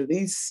under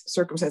these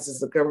circumstances,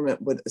 the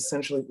government would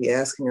essentially be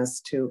asking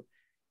us to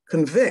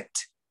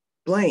convict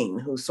Blaine,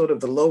 who's sort of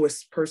the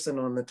lowest person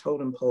on the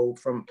totem pole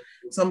from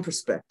some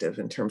perspective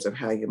in terms of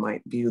how you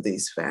might view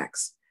these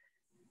facts,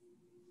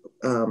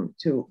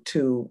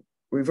 to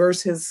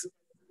reverse his,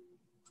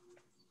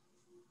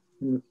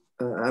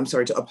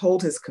 to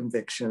uphold his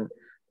conviction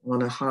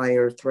on a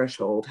higher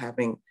threshold,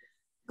 having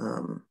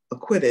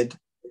acquitted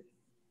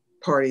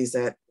parties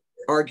that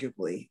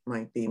arguably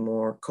might be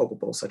more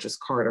culpable, such as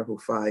Carter, who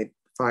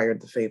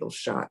fired the fatal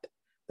shot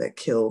that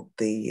killed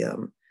the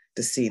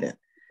decedent.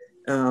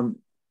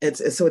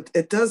 So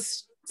it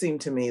does seem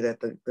to me that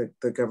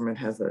the government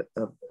has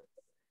a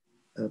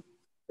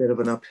bit of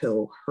an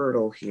uphill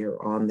hurdle here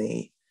on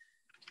the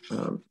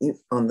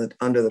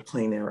under the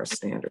plain error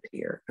standard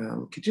here.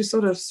 Could you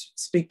sort of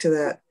speak to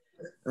that?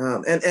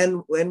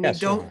 And when we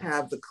don't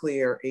have the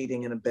clear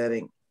aiding and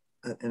abetting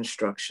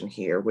instruction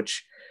here,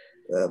 which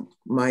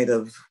might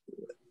have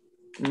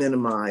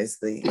minimized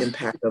the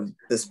impact of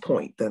this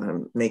point that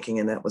I'm making,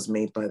 and that was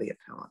made by the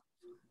appellant.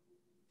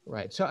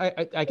 Right. So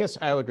I guess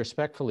I would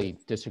respectfully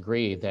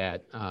disagree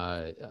that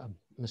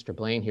Mr.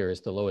 Blaine here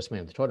is the lowest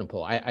man on the totem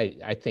pole.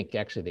 I think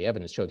actually the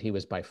evidence showed he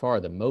was by far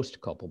the most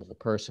culpable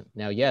person.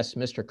 Now, yes,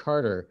 Mr.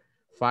 Carter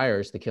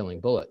fires the killing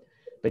bullet,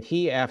 but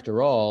he,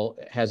 after all,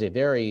 has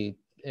a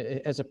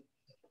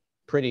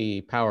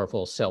pretty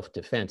powerful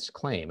self-defense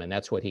claim, and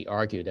that's what he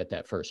argued at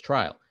that first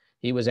trial.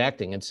 He was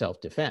acting in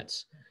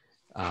self-defense.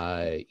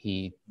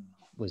 He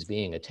was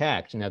being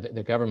attacked. Now,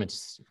 the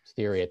government's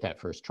theory at that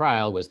first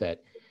trial was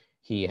that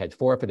he had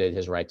forfeited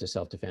his right to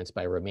self-defense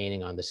by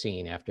remaining on the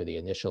scene after the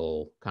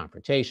initial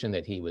confrontation,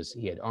 that he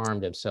had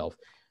armed himself.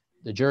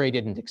 The jury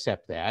didn't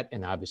accept that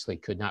and obviously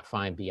could not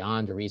find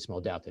beyond a reasonable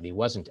doubt that he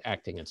wasn't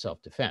acting in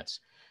self-defense.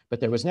 But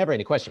there was never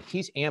any question.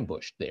 He's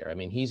ambushed there. I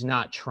mean, he's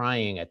not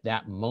trying at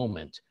that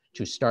moment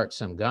to start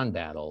some gun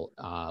battle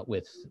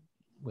with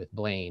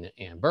Blaine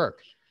and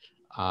Burke,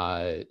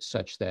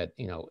 such that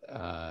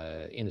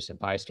innocent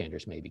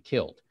bystanders may be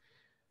killed.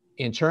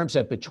 In terms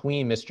of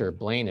between Mr.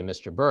 Blaine and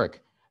Mr.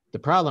 Burke, the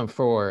problem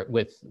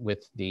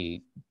with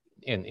the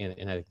and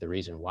I think the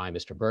reason why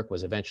Mr. Burke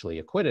was eventually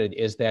acquitted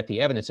is that the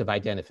evidence of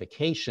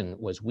identification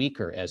was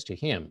weaker as to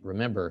him.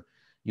 Remember,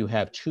 you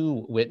have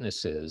two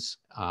witnesses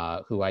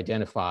who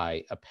identify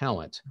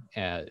appellant,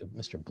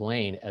 Mr.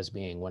 Blaine, as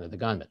being one of the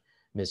gunmen,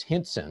 Ms.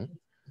 Hinson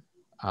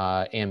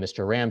and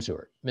Mr.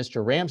 Ramseur.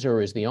 Mr.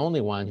 Ramseur is the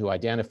only one who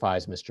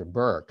identifies Mr.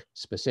 Burke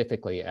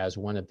specifically as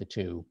one of the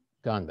two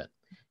gunmen.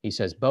 He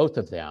says both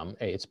of them,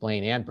 it's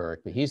Blaine and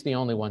Burke, but he's the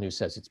only one who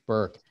says it's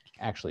Burke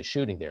actually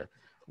shooting there.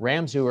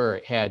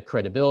 Ramseur had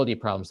credibility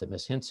problems that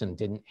Ms. Hinson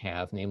didn't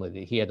have, namely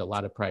that he had a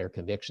lot of prior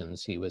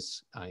convictions. He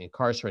was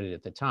incarcerated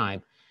at the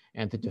time,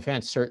 And the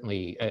defense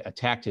certainly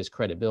attacked his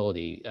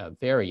credibility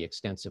very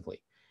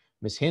extensively.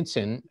 Ms.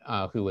 Hinson,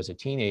 who was a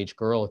teenage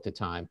girl at the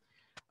time,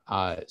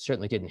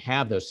 certainly didn't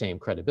have those same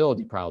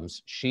credibility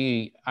problems.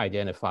 She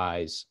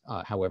identifies,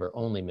 however,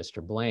 only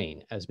Mr.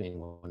 Blaine as being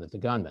one of the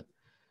gunmen.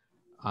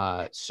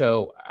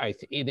 So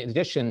in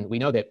addition, we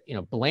know that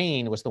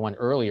Blaine was the one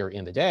earlier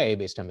in the day,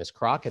 based on Ms.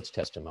 Crockett's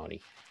testimony.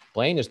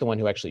 Blaine is the one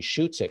who actually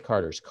shoots at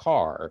Carter's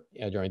car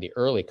during the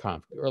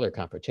earlier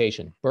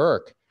confrontation.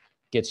 Burke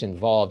gets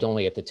involved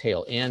only at the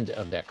tail end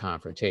of that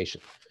confrontation.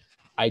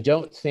 I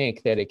don't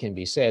think that it can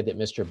be said that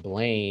Mr.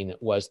 Blaine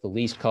was the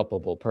least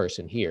culpable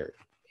person here.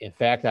 In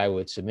fact, I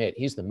would submit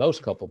he's the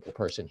most culpable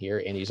person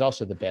here, and he's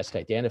also the best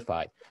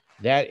identified.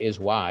 That is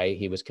why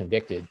he was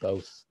convicted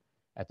both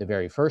at the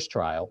very first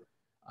trial,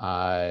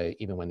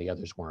 even when the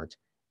others weren't,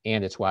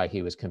 and it's why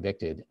he was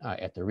convicted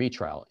at the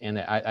retrial. And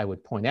I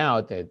would point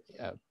out that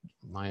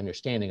my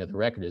understanding of the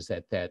record is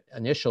that that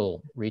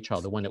initial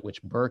retrial, the one at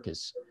which Burke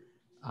is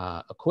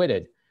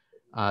acquitted,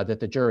 that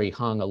the jury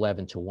hung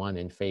 11-1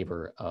 in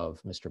favor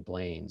of Mr.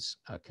 Blaine's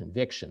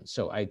conviction.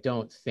 So I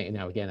don't think,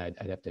 now again,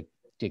 I'd have to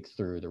dig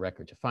through the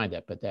record to find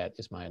that, but that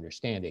is my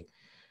understanding.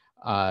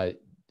 I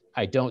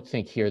don't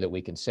think here that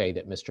we can say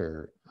that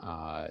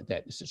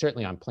that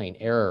certainly on plain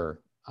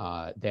error,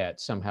 that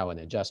somehow an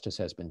injustice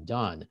has been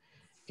done,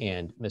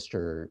 and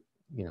Mr.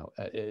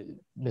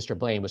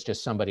 Blaine was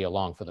just somebody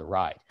along for the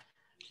ride.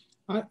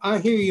 I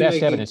hear you. The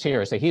best evidence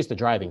here is that he's the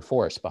driving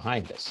force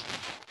behind this.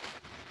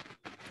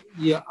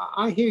 Yeah,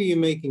 I hear you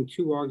making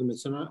two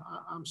arguments, and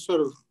I'm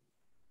sort of,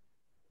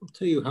 I'll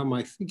tell you how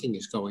my thinking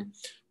is going.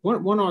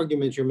 One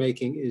argument you're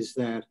making is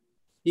that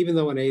even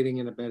though an aiding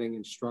and abetting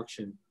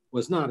instruction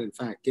was not in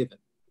fact given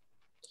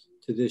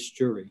to this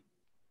jury,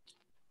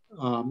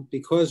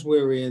 because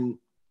we're in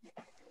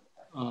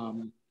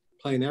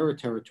plain error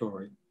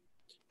territory,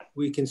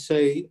 we can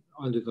say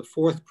under the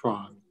fourth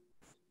prong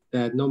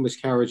that no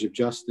miscarriage of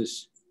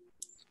justice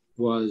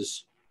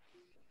was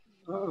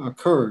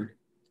occurred,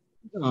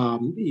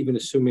 even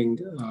assuming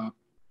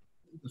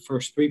the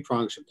first three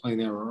prongs of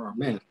plain error are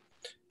met,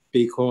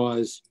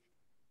 because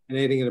an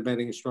aiding and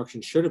abetting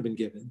instruction should have been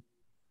given.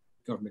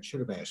 Government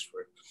should have asked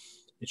for it.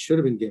 It should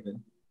have been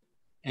given.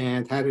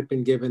 And had it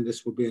been given,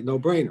 this would be a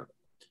no-brainer.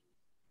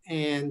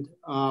 And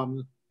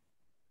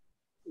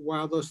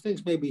while those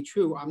things may be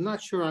true, I'm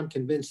not sure I'm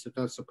convinced that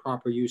that's the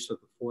proper use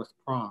of the fourth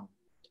prong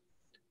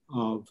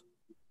of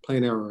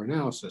plain error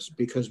analysis,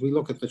 because we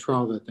look at the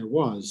trial that there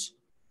was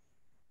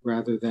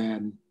rather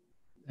than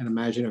an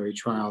imaginary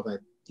trial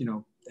that,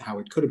 how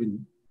it could have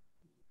been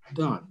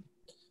done.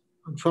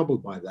 I'm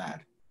troubled by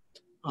that.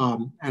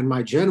 And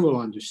my general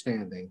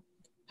understanding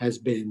has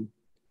been,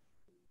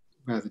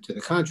 rather to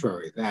the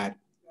contrary, that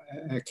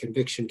a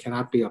conviction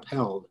cannot be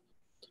upheld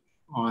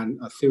on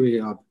a theory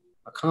of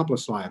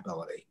accomplice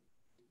liability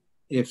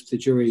if the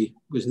jury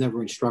was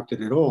never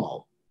instructed at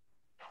all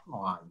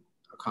on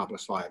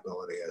accomplice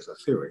liability as a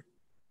theory.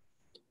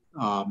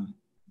 And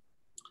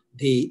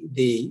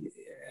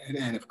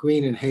if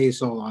Green and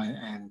Hazel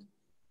and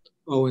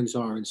Owens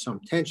are in some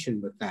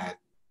tension with that,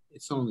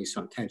 it's only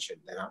some tension.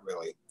 They don't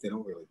really,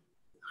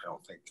 I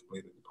don't think,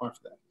 completely depart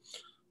from that.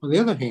 On the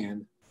other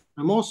hand,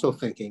 I'm also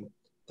thinking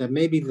that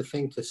maybe the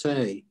thing to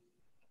say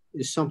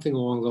is something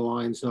along the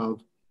lines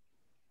of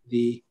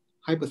the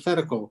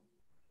hypothetical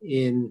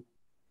in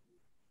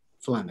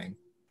Fleming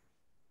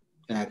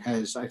that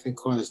has, I think,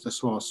 caused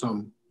us all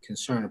some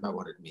concern about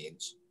what it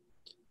means.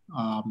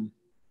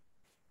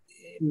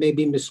 It may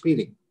be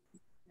misleading.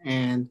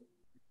 And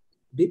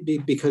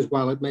because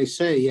while it may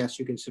say, yes,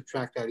 you can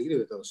subtract out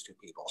either of those two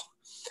people,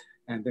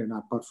 and they're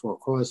not but for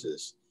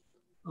causes,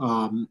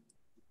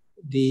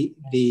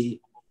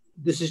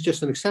 this is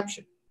just an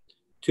exception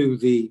to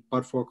the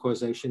but for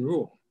causation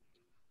rule,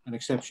 an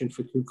exception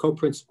for two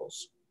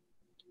co-principles,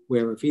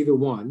 where if either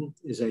one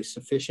is a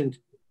sufficient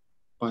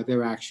by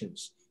their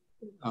actions,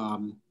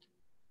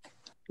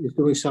 is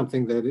doing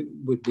something that it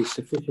would be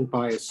sufficient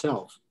by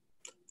itself,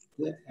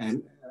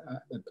 and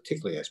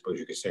particularly, I suppose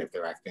you could say if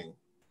they're acting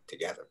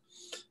together,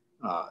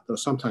 though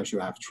sometimes you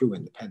have true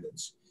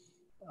independence.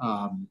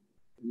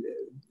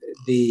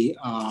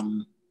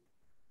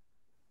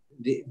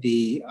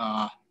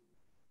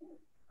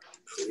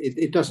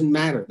 It doesn't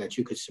matter that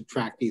you could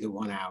subtract either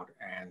one out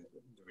and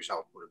the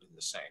result would have been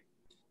the same.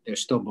 They're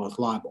still both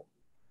liable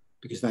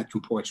because that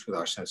comports with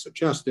our sense of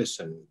justice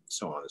and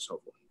so on and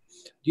so forth.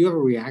 Do you have a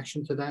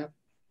reaction to that?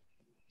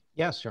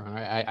 Yes, Your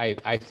Honor.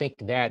 I think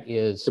that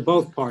is... To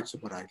both parts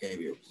of what I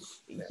gave you.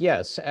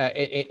 Yes,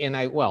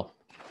 well,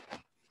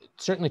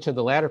 certainly to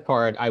the latter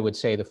part, I would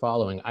say the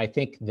following. I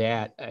think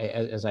that,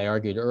 as I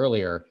argued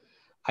earlier,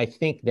 I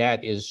think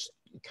that is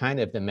kind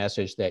of the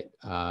message that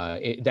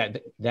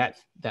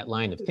that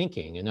line of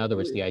thinking. In other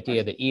words, the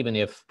idea that even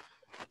if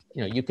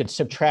you could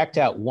subtract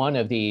out one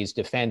of these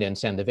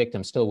defendants and the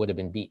victim still would have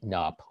been beaten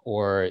up,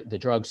 or the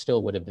drug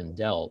still would have been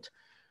dealt,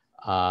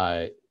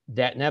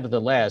 that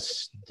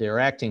nevertheless they're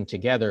acting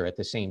together at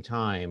the same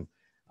time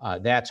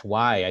That's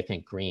why I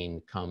think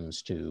Green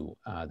comes to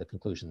the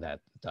conclusion that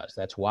it does.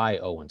 That's why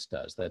Owens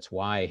does. That's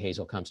why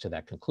Hazel comes to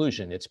that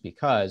conclusion. It's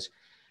because,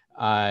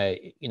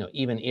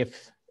 even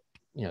if,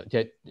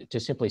 to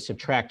simply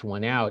subtract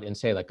one out and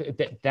say, like,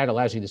 that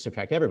allows you to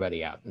subtract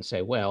everybody out and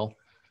say, well,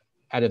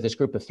 out of this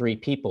group of 3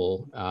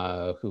 people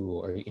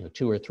who are,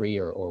 2 or 3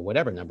 or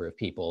whatever number of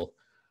people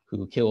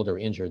who killed or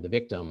injured the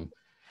victim,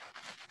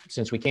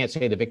 since we can't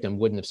say the victim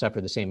wouldn't have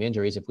suffered the same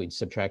injuries if we'd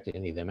subtracted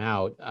any of them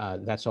out,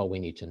 that's all we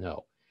need to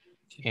know.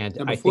 And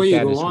I think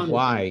that is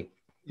why.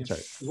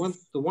 Sorry.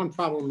 The one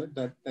problem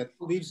that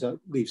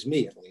leaves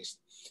me, at least,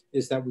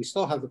 is that we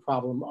still have the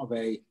problem of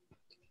a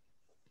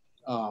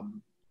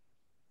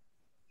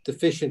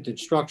deficient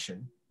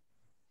instruction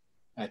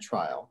at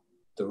trial,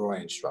 the Roy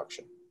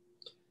instruction.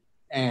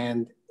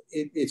 And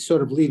it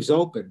sort of leaves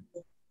open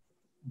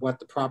what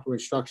the proper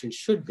instruction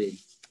should be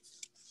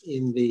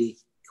in the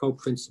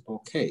co-principal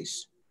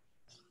case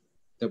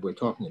that we're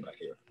talking about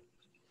here.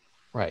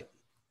 Right.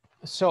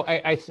 So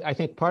I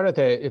think part of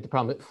the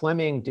problem that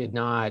Fleming did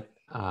not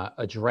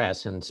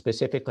address, and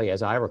specifically,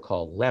 as I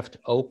recall, left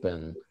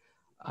open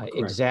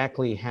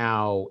exactly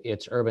how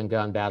its urban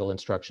gun battle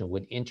instruction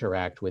would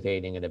interact with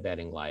aiding and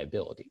abetting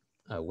liability,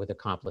 with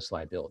accomplice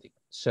liability.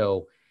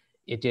 So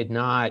it did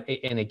not,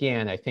 and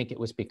again, I think it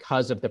was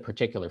because of the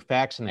particular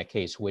facts in that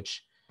case,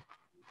 which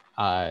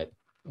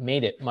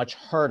made it much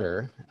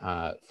harder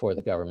for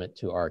the government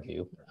to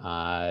argue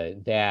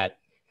that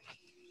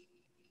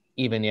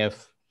even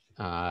if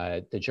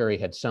the jury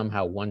had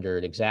somehow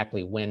wondered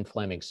exactly when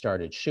Fleming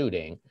started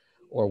shooting,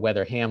 or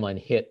whether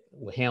Hamlin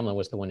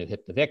was the one who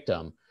hit the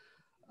victim,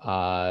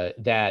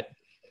 that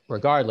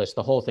regardless,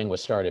 the whole thing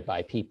was started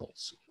by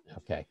Peoples.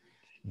 Okay,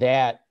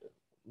 that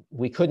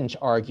we couldn't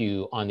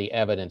argue on the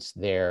evidence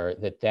there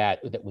that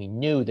we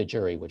knew the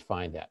jury would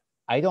find that.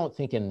 I don't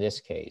think in this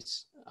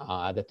case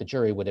that the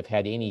jury would have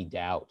had any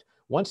doubt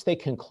once they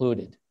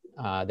concluded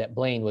that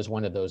Blaine was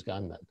one of those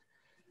gunmen.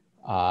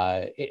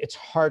 It's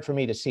hard for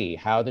me to see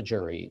how the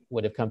jury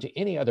would have come to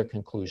any other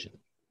conclusion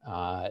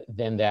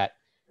than that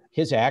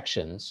his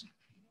actions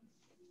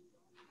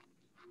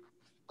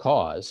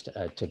caused,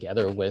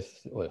 together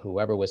with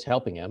whoever was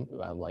helping him,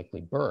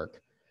 likely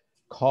Burke,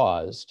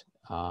 caused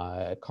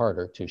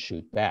Carter to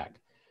shoot back.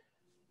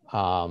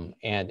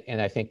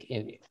 And I think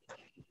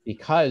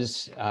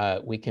because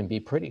we can be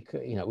pretty,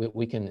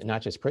 we can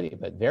not just pretty,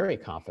 but very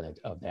confident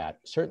of that,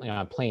 certainly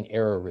on plain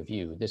error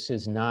review, this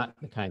is not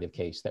the kind of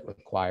case that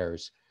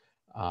requires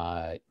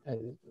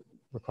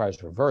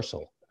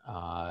reversal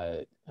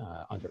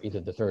under either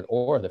the 3rd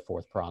or the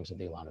 4th prongs of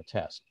the Ilano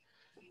test.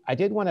 I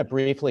did want to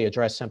briefly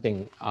address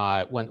something,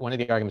 one of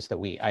the arguments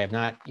that I have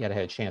not yet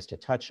had a chance to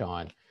touch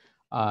on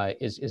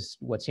is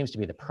what seems to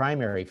be the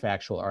primary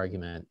factual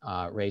argument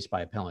raised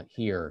by appellant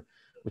here,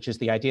 which is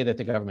the idea that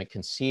the government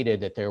conceded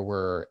that there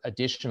were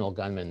additional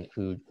gunmen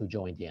who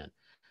joined in.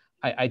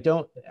 I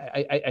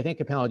think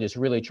appellant is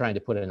really trying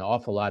to put an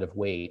awful lot of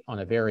weight on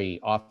a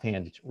very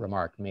offhand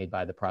remark made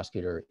by the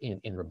prosecutor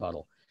in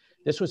rebuttal.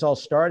 This was all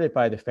started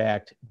by the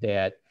fact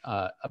that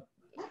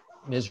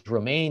Ms.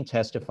 Romaine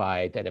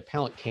testified that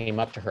appellant came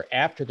up to her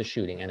after the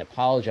shooting and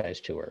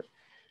apologized to her,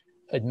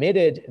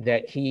 admitted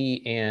that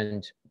he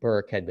and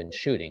Burke had been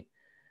shooting,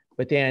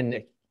 but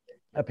then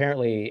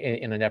apparently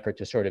in an effort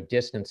to sort of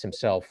distance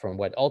himself from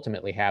what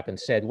ultimately happened,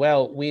 said,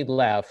 well, we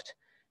left.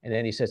 And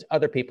then he says,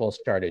 other people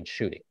started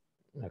shooting.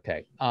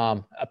 Okay.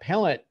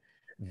 Appellant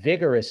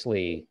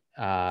vigorously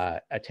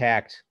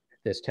attacked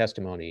this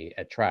testimony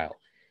at trial.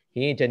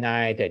 He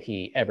denied that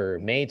he ever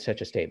made such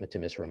a statement to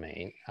Ms.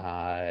 Romaine.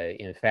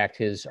 In fact,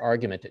 his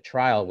argument at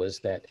trial was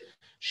that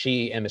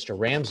she and Mr.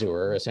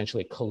 Ramseur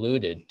essentially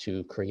colluded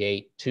to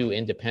create 2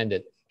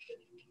 independent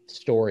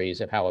stories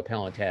of how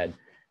appellant had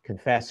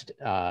confessed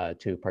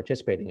to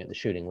participating in the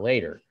shooting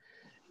later.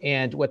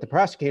 And what the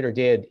prosecutor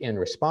did in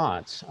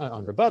response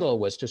on rebuttal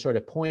was to sort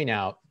of point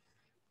out,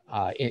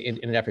 in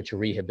an effort to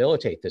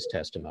rehabilitate this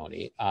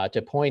testimony,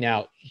 to point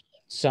out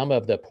some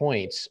of the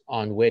points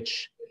on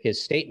which his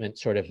statement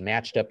sort of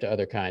matched up to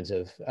other kinds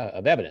of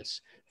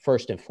evidence.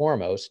 First and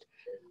foremost,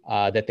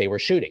 that they were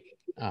shooting.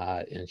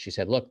 And she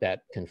said, look,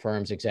 that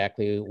confirms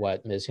exactly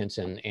what Ms.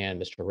 Hinson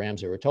and Mr.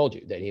 Ramseur told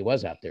you, that he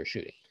was out there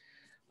shooting.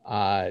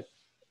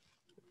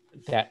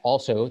 That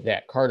also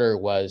that Carter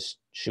was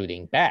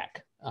shooting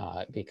back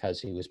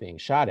because he was being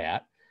shot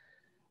at.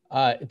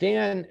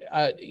 Then,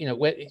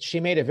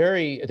 she made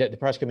the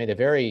prosecutor made a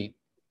very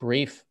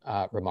brief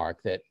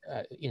remark that,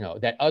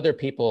 that other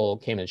people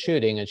came in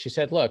shooting. And she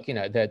said, look,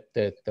 that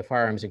the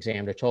firearms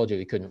examiner told you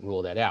he couldn't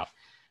rule that out.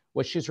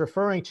 What she's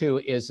referring to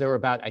is there were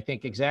about, I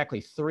think,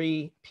 exactly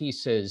 3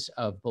 pieces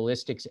of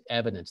ballistics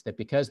evidence that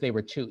because they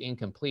were too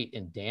incomplete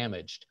and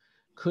damaged,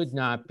 could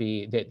not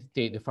be, that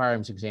the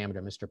firearms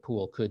examiner, Mr.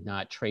 Poole, could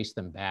not trace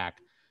them back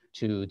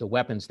to the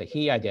weapons that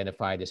he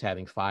identified as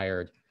having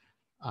fired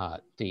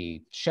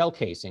the shell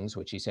casings,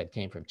 which he said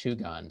came from 2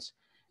 guns,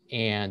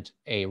 and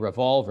a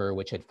revolver,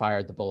 which had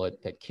fired the bullet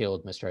that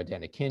killed Mr.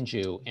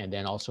 Adenekinju, and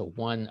then also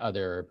 1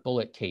 other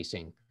bullet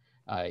casing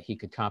he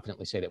could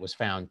confidently say that was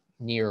found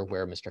near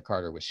where Mr.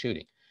 Carter was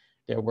shooting.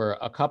 There were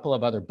a couple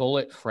of other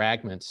bullet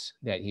fragments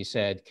that he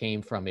said came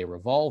from a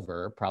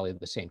revolver, probably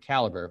the same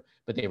caliber,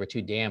 but they were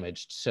too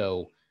damaged.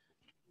 So,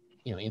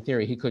 you know, in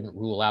theory, he couldn't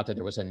rule out that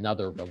there was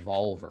another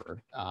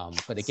revolver.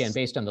 But again,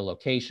 based on the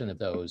location of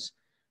those,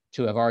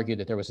 to have argued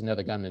that there was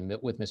another gunman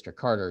with Mr.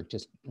 Carter,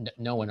 just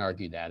no one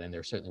argued that, and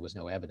there certainly was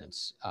no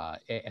evidence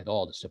at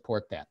all to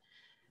support that.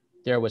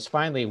 There was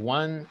finally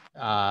one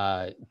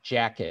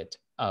jacket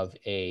of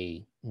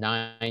a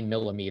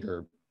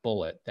 9mm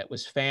bullet that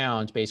was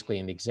found basically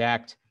in the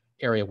exact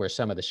area where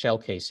some of the shell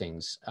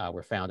casings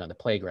were found on the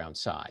playground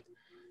side.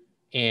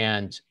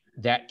 And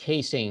that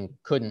casing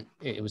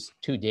it was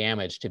too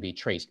damaged to be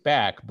traced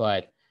back,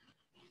 but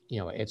you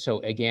know, and so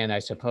again, I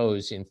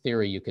suppose in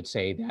theory, you could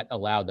say that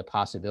allowed the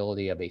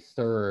possibility of a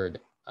third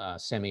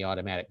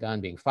semi-automatic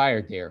gun being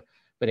fired there.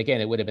 But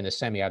again, it would have been a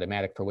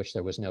semi-automatic for which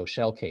there was no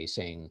shell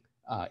casing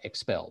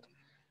expelled.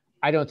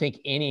 I don't think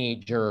any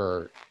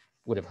juror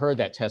would have heard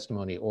that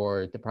testimony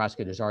or the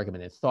prosecutor's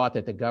argument and thought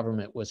that the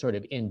government was sort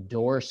of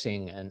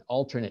endorsing an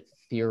alternate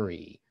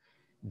theory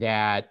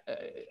that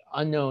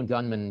unknown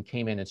gunmen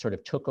came in and sort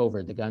of took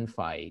over the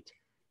gunfight.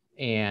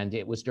 And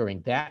it was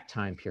during that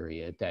time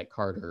period that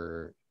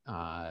Carter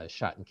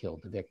shot and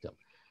killed the victim.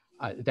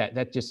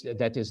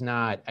 That is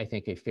not, I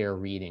think, a fair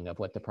reading of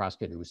what the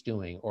prosecutor was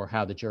doing or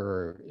how the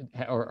juror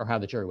or how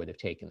the jury would have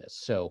taken this.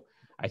 So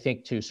I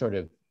think to sort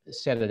of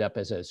set it up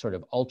as a sort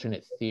of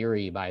alternate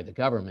theory by the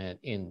government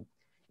in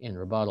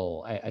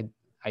rebuttal,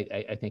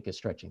 I think is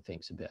stretching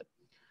things a bit.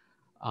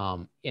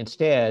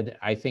 Instead,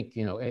 I think,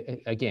 you know,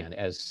 again,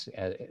 as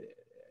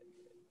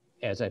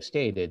I've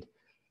stated,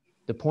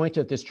 the point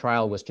of this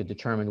trial was to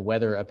determine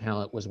whether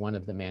appellant was one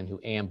of the men who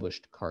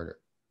ambushed Carter.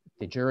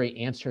 The jury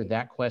answered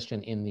that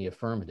question in the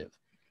affirmative.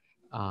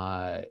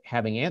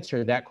 Having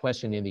answered that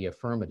question in the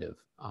affirmative,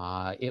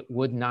 it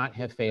would not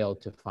have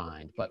failed to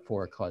find, but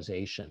for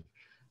causation,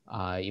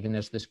 even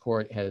as this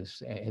court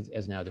has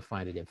now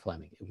defined it in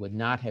Fleming. It would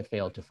not have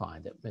failed to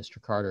find that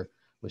Mr. Carter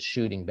was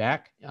shooting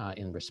back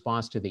in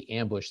response to the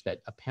ambush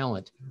that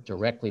appellant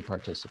directly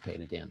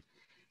participated in.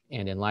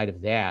 And in light of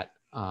that,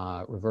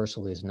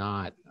 reversal is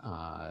not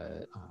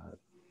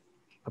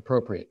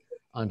appropriate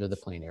under the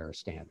plain error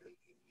standard.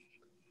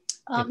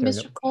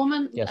 Mr.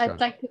 Coleman, yes, I'd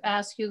like to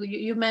ask you,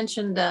 you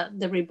mentioned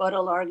the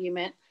rebuttal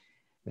argument,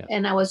 yes.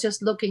 And I was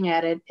just looking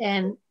at it.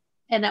 And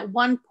at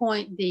one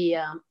point, the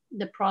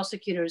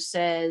prosecutor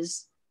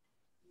says,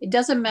 it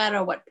doesn't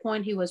matter what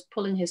point he was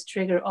pulling his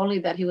trigger, only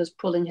that he was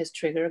pulling his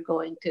trigger,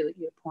 going to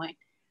your point.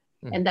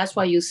 Mm-hmm. And that's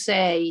why you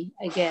say,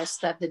 I guess,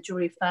 that the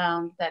jury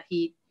found that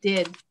he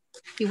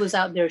was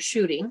out there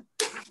shooting,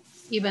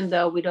 even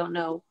though we don't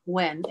know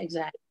when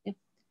exactly.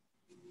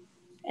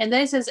 And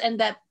then it says, and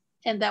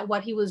that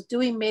what he was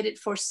doing made it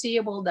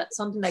foreseeable that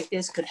something like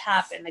this could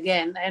happen.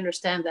 Again, I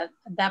understand that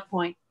at that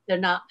point, they're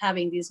not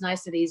having these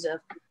niceties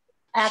of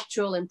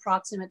actual and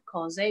proximate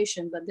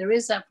causation, but there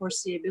is that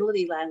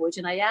foreseeability language.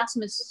 And I asked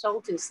Ms.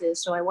 Soltis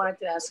this, so I wanted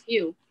to ask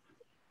you,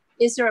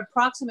 is there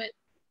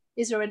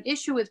an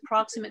issue with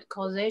proximate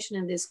causation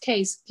in this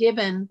case,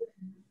 given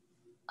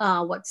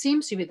what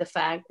seems to be the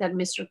fact that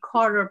Mr.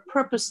 Carter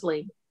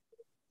purposely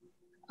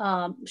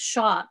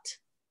shot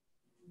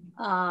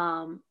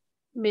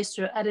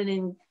Mr.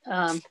 Adenin,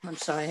 I'm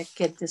sorry, I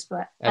get this,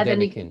 but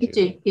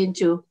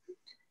Adenikintu,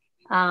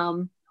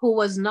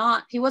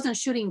 he wasn't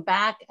shooting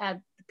back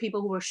at the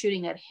people who were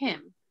shooting at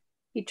him.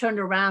 He turned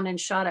around and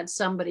shot at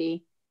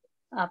somebody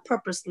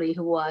purposely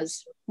who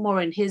was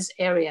more in his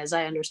area, as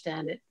I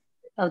understand it,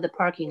 of the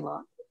parking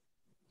lot.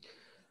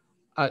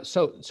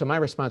 So my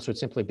response would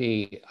simply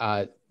be,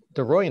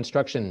 the Roy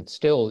instruction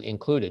still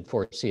included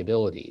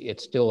foreseeability.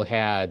 It still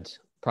had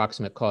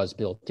proximate cause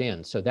built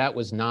in. So that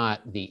was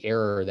not the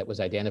error that was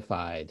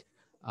identified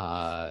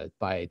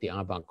by the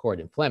en banc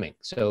court in Fleming.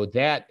 So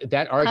that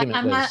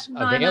argument was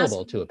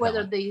available to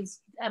appellant.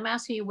 I'm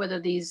asking you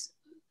whether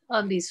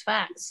on these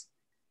facts,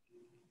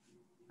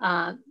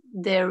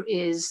 there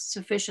is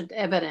sufficient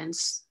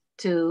evidence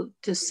to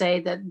say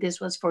that this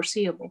was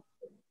foreseeable.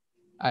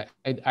 I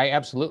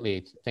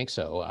absolutely think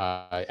so.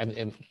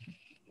 And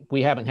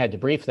we haven't had to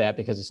brief that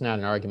because it's not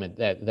an argument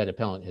that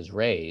appellant has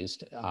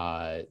raised.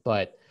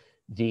 But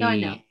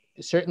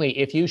certainly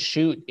if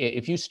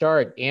you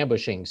start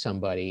ambushing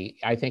somebody,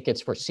 I think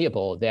it's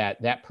foreseeable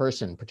that that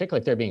person, particularly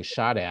if they're being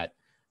shot at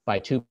by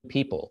two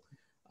people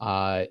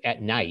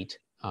at night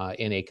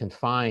in a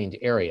confined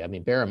area. I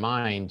mean, bear in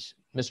mind,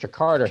 Mr.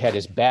 Carter had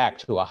his back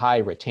to a high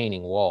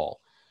retaining wall.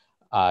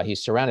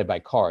 He's surrounded by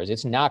cars.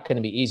 It's not going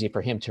to be easy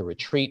for him to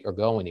retreat or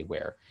go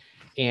anywhere.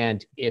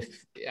 And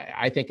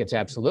I think it's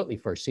absolutely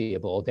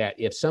foreseeable that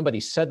if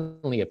somebody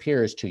suddenly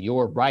appears to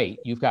your right,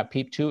 you've got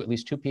at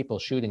least two people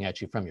shooting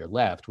at you from your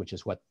left, which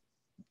is what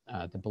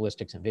the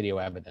ballistics and video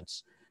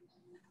evidence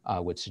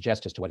would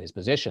suggest as to what his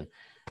position.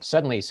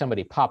 Suddenly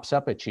somebody pops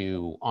up at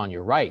you on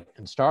your right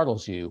and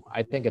startles you.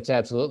 I think it's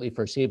absolutely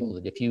foreseeable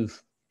that if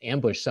you've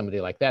ambushed somebody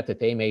like that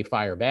they may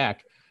fire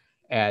back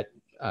at,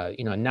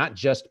 not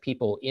just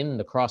people in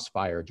the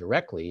crossfire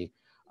directly,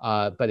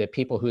 but at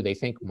people who they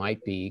think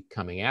might be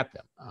coming at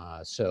them.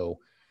 So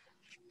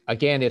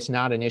Again, it's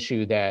not an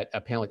issue that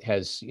appellant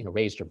has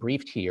raised or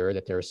briefed here,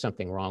 that there is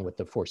something wrong with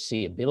the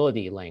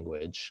foreseeability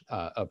language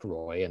of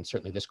Roy, and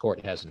certainly this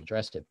court hasn't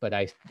addressed it. But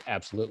I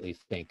absolutely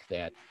think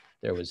that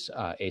there was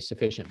a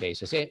sufficient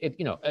basis.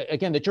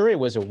 Again, the jury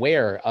was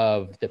aware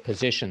of the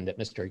position that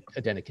Mr.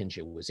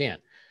 Adenekinjia was in,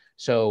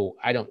 so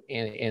I don't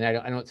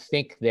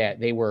think that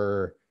they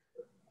were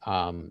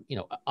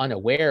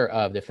unaware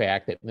of the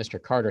fact that Mr.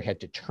 Carter had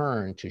to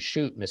turn to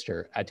shoot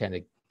Mr.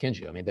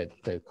 Adenekinjia. I mean,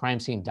 the crime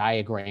scene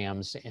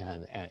diagrams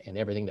and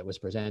everything that was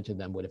presented to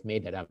them would have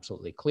made that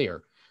absolutely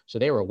clear. So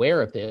they were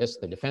aware of this,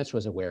 the defense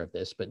was aware of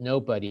this, but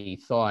nobody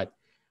thought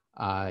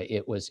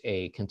it was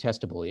a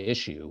contestable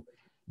issue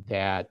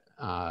that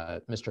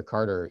Mr.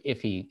 Carter,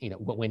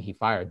 when he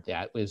fired,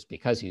 that was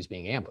because he was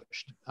being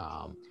ambushed.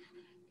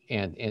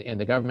 And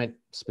the government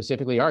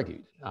specifically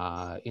argued,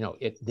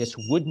 this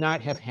would not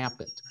have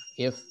happened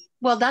if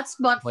that's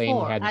but Blaine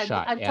for. hadn't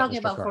shot I'm at talking Mr.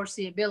 about Carter.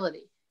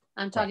 foreseeability.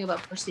 I'm talking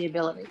about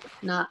foreseeability,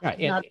 not. Right.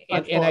 not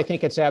and I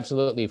think it's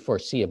absolutely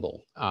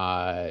foreseeable.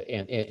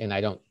 And I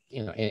don't,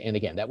 and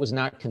again, that was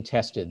not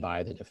contested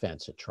by the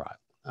defense at trial,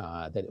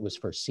 that it was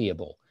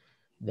foreseeable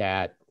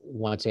that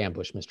once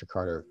ambushed, Mr.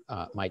 Carter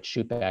might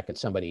shoot back at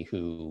somebody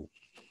who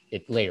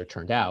it later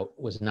turned out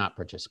was not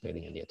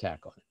participating in the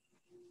attack on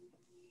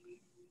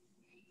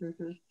him.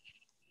 Mm-hmm.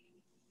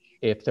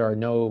 If there are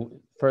no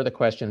further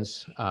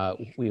questions,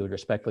 we would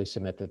respectfully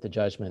submit that the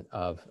judgment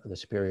of the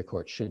Superior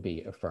Court should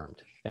be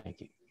affirmed.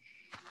 Thank you.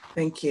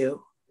 Thank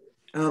you.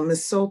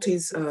 Ms.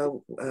 Soltis,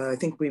 I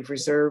think we've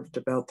reserved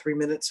about 3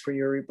 minutes for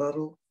your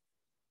rebuttal.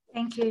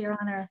 Thank you, Your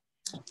Honor.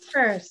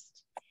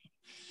 First,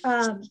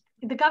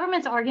 the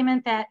government's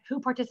argument that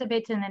who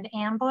participates in an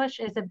ambush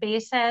is a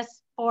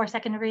basis for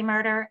second-degree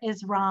murder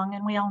is wrong,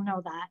 and we all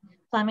know that.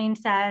 Fleming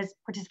says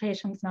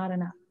participation is not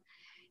enough.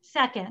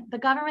 Second, the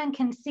government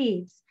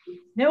concedes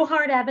no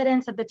hard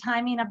evidence of the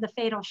timing of the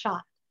fatal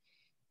shot,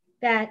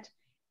 that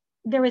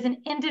there was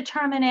an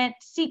indeterminate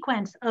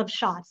sequence of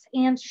shots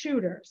and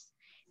shooters,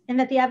 and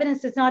that the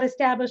evidence does not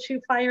establish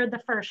who fired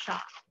the first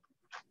shot.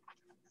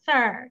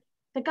 Third,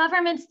 the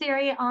government's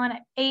theory on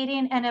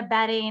aiding and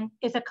abetting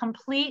is a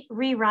complete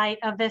rewrite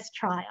of this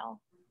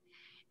trial.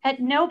 At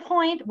no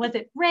point was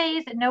it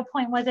raised, at no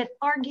point was it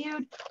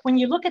argued. When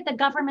you look at the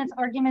government's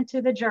argument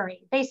to the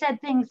jury, they said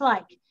things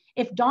like,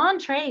 if Don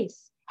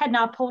Trace had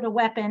not pulled a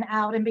weapon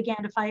out and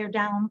began to fire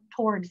down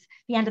towards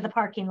the end of the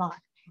parking lot,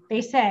 they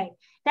say,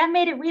 that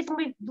made it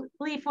reasonably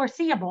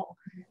foreseeable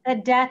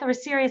that death or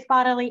serious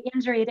bodily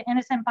injury to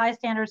innocent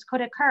bystanders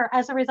could occur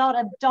as a result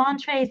of Don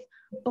Trace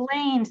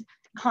Blaine's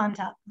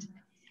conduct.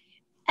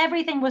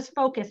 Everything was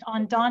focused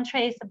on Don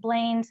Trace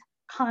Blaine's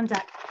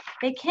conduct.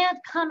 They can't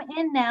come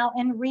in now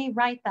and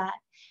rewrite that.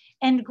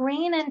 And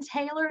Green and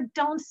Taylor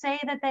don't say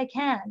that they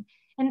can.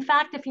 In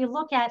fact, if you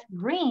look at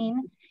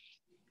Green,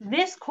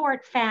 this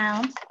court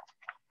found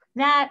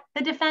that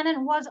the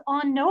defendant was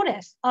on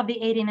notice of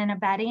the aiding and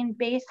abetting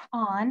based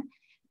on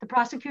the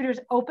prosecutor's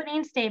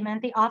opening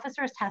statement, the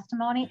officer's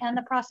testimony, and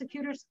the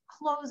prosecutor's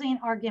closing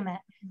argument,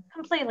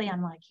 completely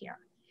unlike here.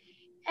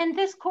 And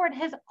this court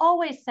has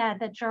always said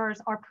that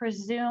jurors are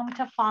presumed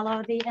to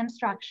follow the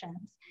instructions.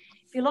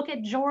 If you look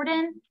at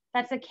Jordan,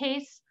 that's a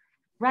case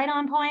right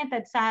on point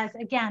that says,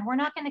 again, we're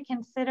not going to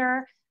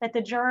consider that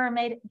the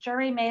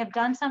jury may have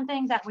done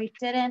something that we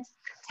didn't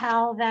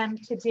tell them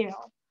to do.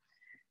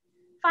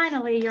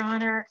 Finally, Your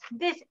Honor,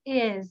 this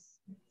is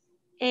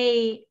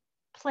a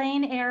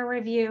plain error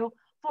review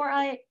for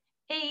a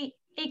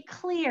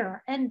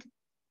clear and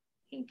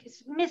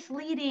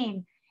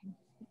misleading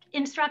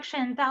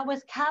instruction that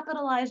was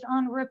capitalized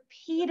on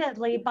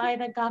repeatedly by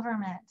the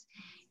government.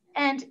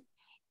 And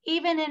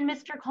even in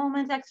Mr.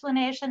 Coleman's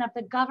explanation of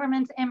the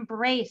government's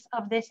embrace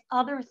of this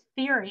other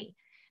theory,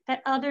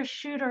 that other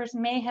shooters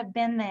may have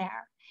been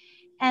there,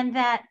 and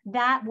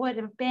that would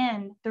have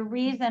been the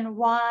reason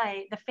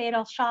why the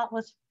fatal shot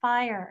was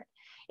fired.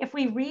 If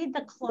we read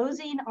the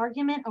closing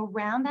argument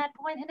around that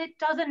point, and it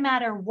doesn't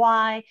matter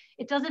why,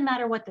 it doesn't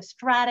matter what the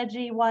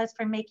strategy was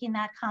for making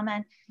that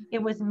comment,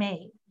 it was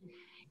made.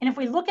 And if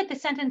we look at the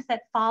sentence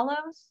that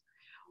follows,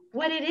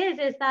 what it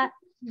is that,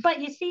 but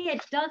you see,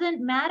 it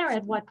doesn't matter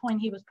at what point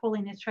he was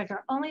pulling his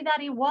trigger, only that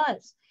he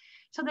was.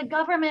 So the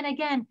government,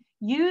 again,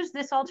 used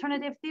this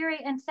alternative theory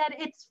and said,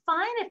 it's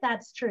fine if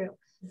that's true.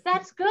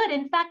 That's good.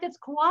 In fact, it's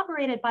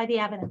corroborated by the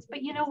evidence.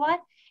 But you know what?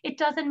 It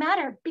doesn't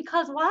matter.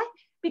 Because why?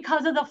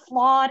 Because of the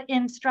flawed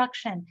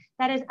instruction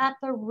that is at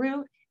the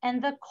root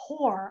and the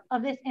core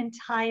of this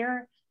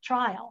entire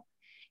trial.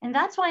 And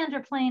that's why under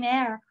plain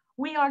error,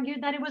 we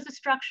argued that it was a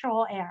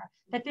structural error,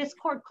 that this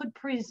court could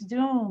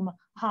presume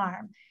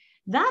harm.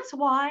 That's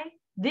why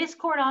this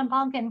court en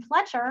banc in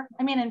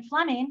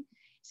Fleming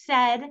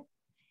said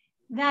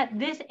that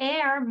this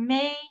error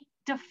may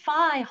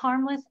defy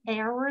harmless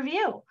error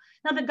review.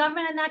 Now, the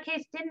government in that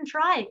case didn't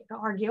try to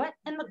argue it,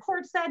 and the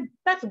court said,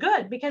 that's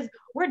good, because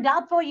we're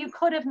doubtful you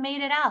could have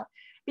made it out.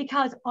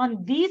 Because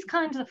on these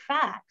kinds of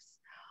facts,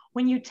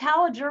 when you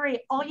tell a jury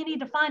all you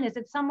need to find is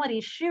that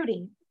somebody's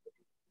shooting,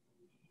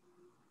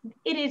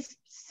 it is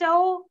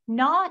so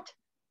not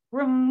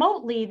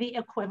remotely the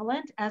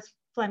equivalent, as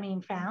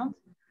Fleming found,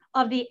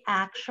 of the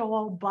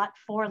actual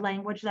but-for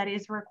language that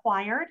is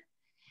required,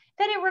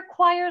 then it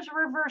requires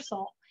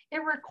reversal.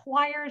 It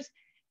requires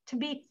to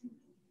be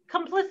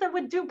complicit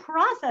with due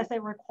process.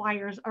 It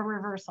requires a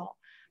reversal,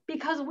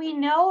 because we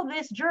know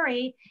this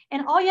jury,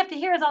 and all you have to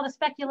hear is all the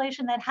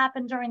speculation that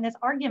happened during this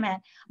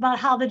argument about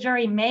how the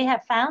jury may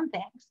have found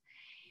things.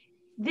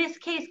 This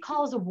case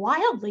calls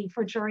wildly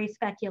for jury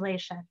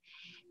speculation.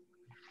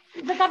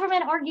 The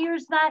government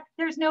argues that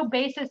there's no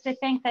basis to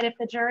think that if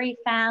the jury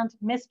found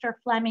Mr.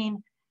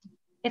 Fleming,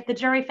 if the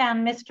jury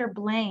found Mr.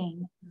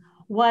 Blaine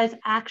was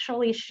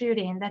actually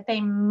shooting, that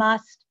they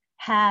must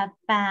have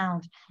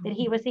found that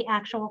he was the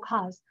actual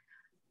cause.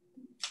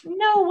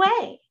 No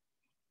way.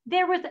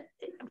 There was,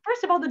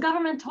 first of all, the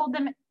government told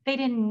them they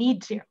didn't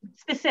need to,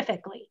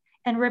 specifically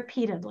and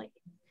repeatedly.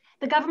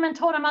 The government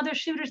told them other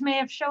shooters may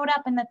have showed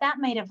up and that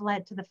may have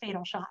led to the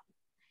fatal shot.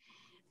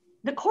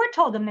 The court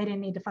told them they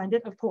didn't need to find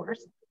it, of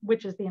course,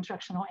 which is the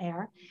instructional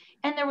error.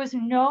 And there was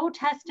no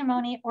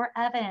testimony or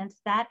evidence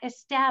that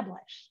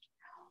established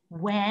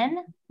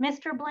when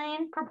Mr.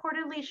 Blaine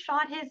purportedly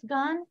shot his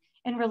gun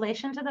in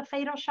relation to the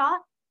fatal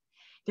shot.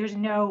 There's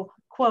no,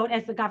 quote,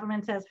 as the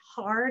government says,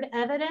 hard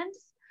evidence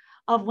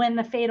of when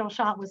the fatal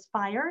shot was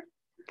fired.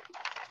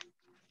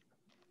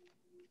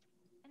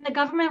 And the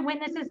government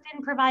witnesses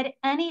didn't provide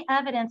any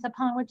evidence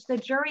upon which the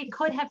jury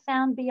could have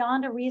found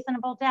beyond a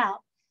reasonable doubt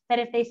that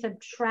if they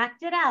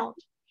subtracted out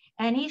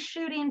any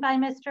shooting by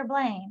Mr.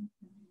 Blaine,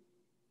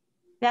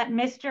 that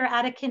Mr.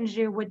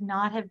 Adekunju would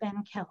not have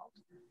been killed.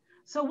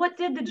 So what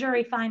did the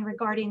jury find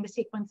regarding the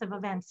sequence of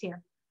events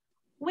here?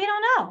 We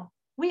don't know.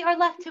 We are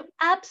left to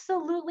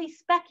absolutely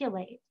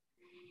speculate.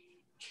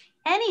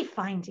 Any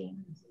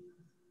finding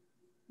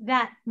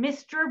that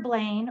Mr.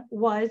 Blaine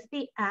was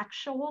the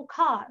actual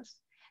cause,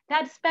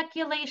 that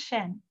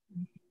speculation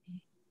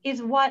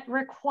is what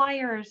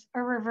requires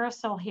a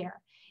reversal here.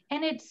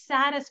 And it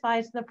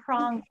satisfies the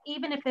prongs,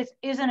 even if this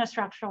isn't a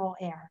structural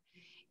error,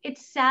 it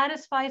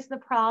satisfies the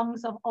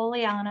prongs of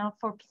Oleano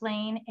for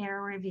plain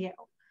error review.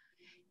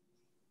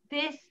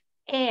 This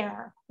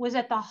error was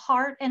at the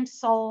heart and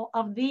soul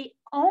of the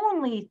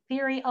only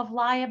theory of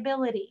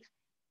liability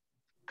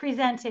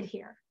presented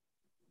here.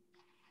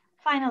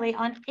 Finally,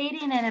 on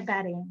aiding and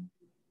abetting,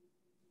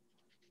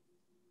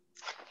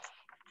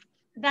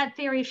 that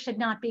theory should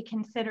not be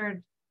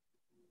considered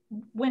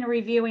when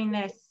reviewing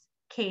this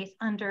case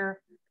under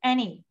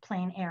any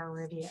plain error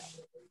review.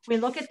 We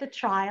look at the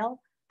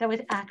trial that was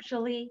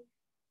actually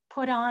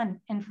put on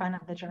in front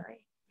of the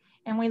jury,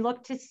 and we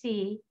look to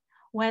see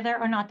whether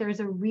or not there's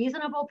a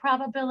reasonable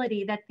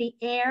probability that the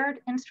erred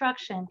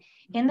instruction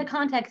in the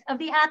context of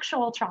the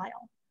actual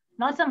trial,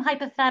 not some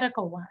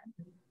hypothetical one,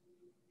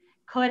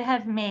 could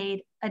have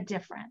made a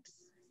difference.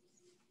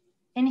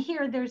 And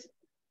here there's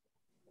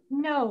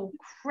no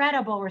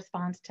credible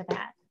response to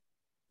that,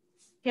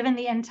 given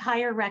the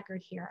entire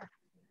record here,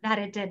 that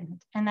it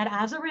didn't. And that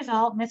as a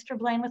result, Mr.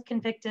 Blaine was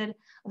convicted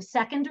of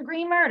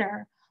second-degree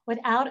murder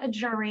without a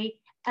jury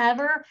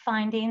ever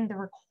finding the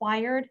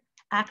required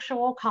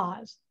actual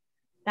cause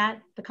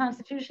that the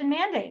Constitution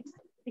mandates,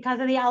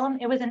 because of the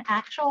element, it was an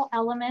actual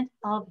element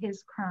of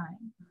his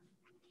crime.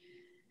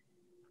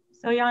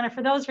 So, Your Honor,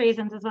 for those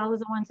reasons, as well as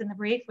the ones in the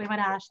brief, we would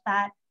ask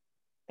that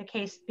the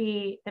case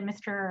be, that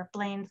Mr.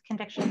 Blaine's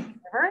conviction be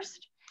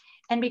reversed.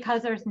 And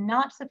because there's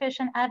not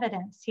sufficient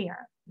evidence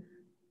here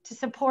to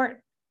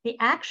support the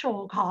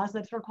actual cause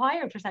that's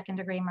required for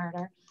second-degree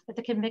murder, that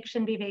the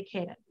conviction be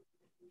vacated.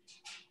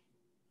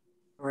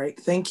 All right,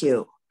 thank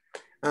you.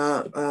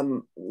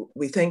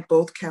 We thank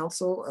both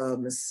counsel,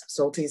 Ms.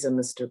 Soltis and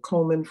Mr.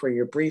 Coleman, for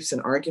your briefs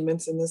and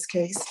arguments in this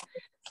case,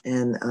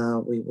 and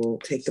we will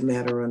take the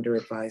matter under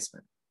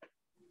advisement.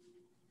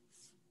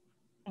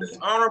 This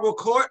honorable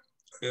court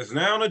is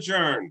now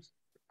adjourned.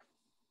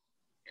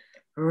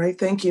 All right,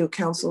 thank you,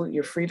 counsel.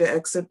 You're free to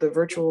exit the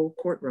virtual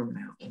courtroom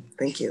now.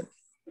 Thank you.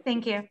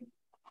 Thank you.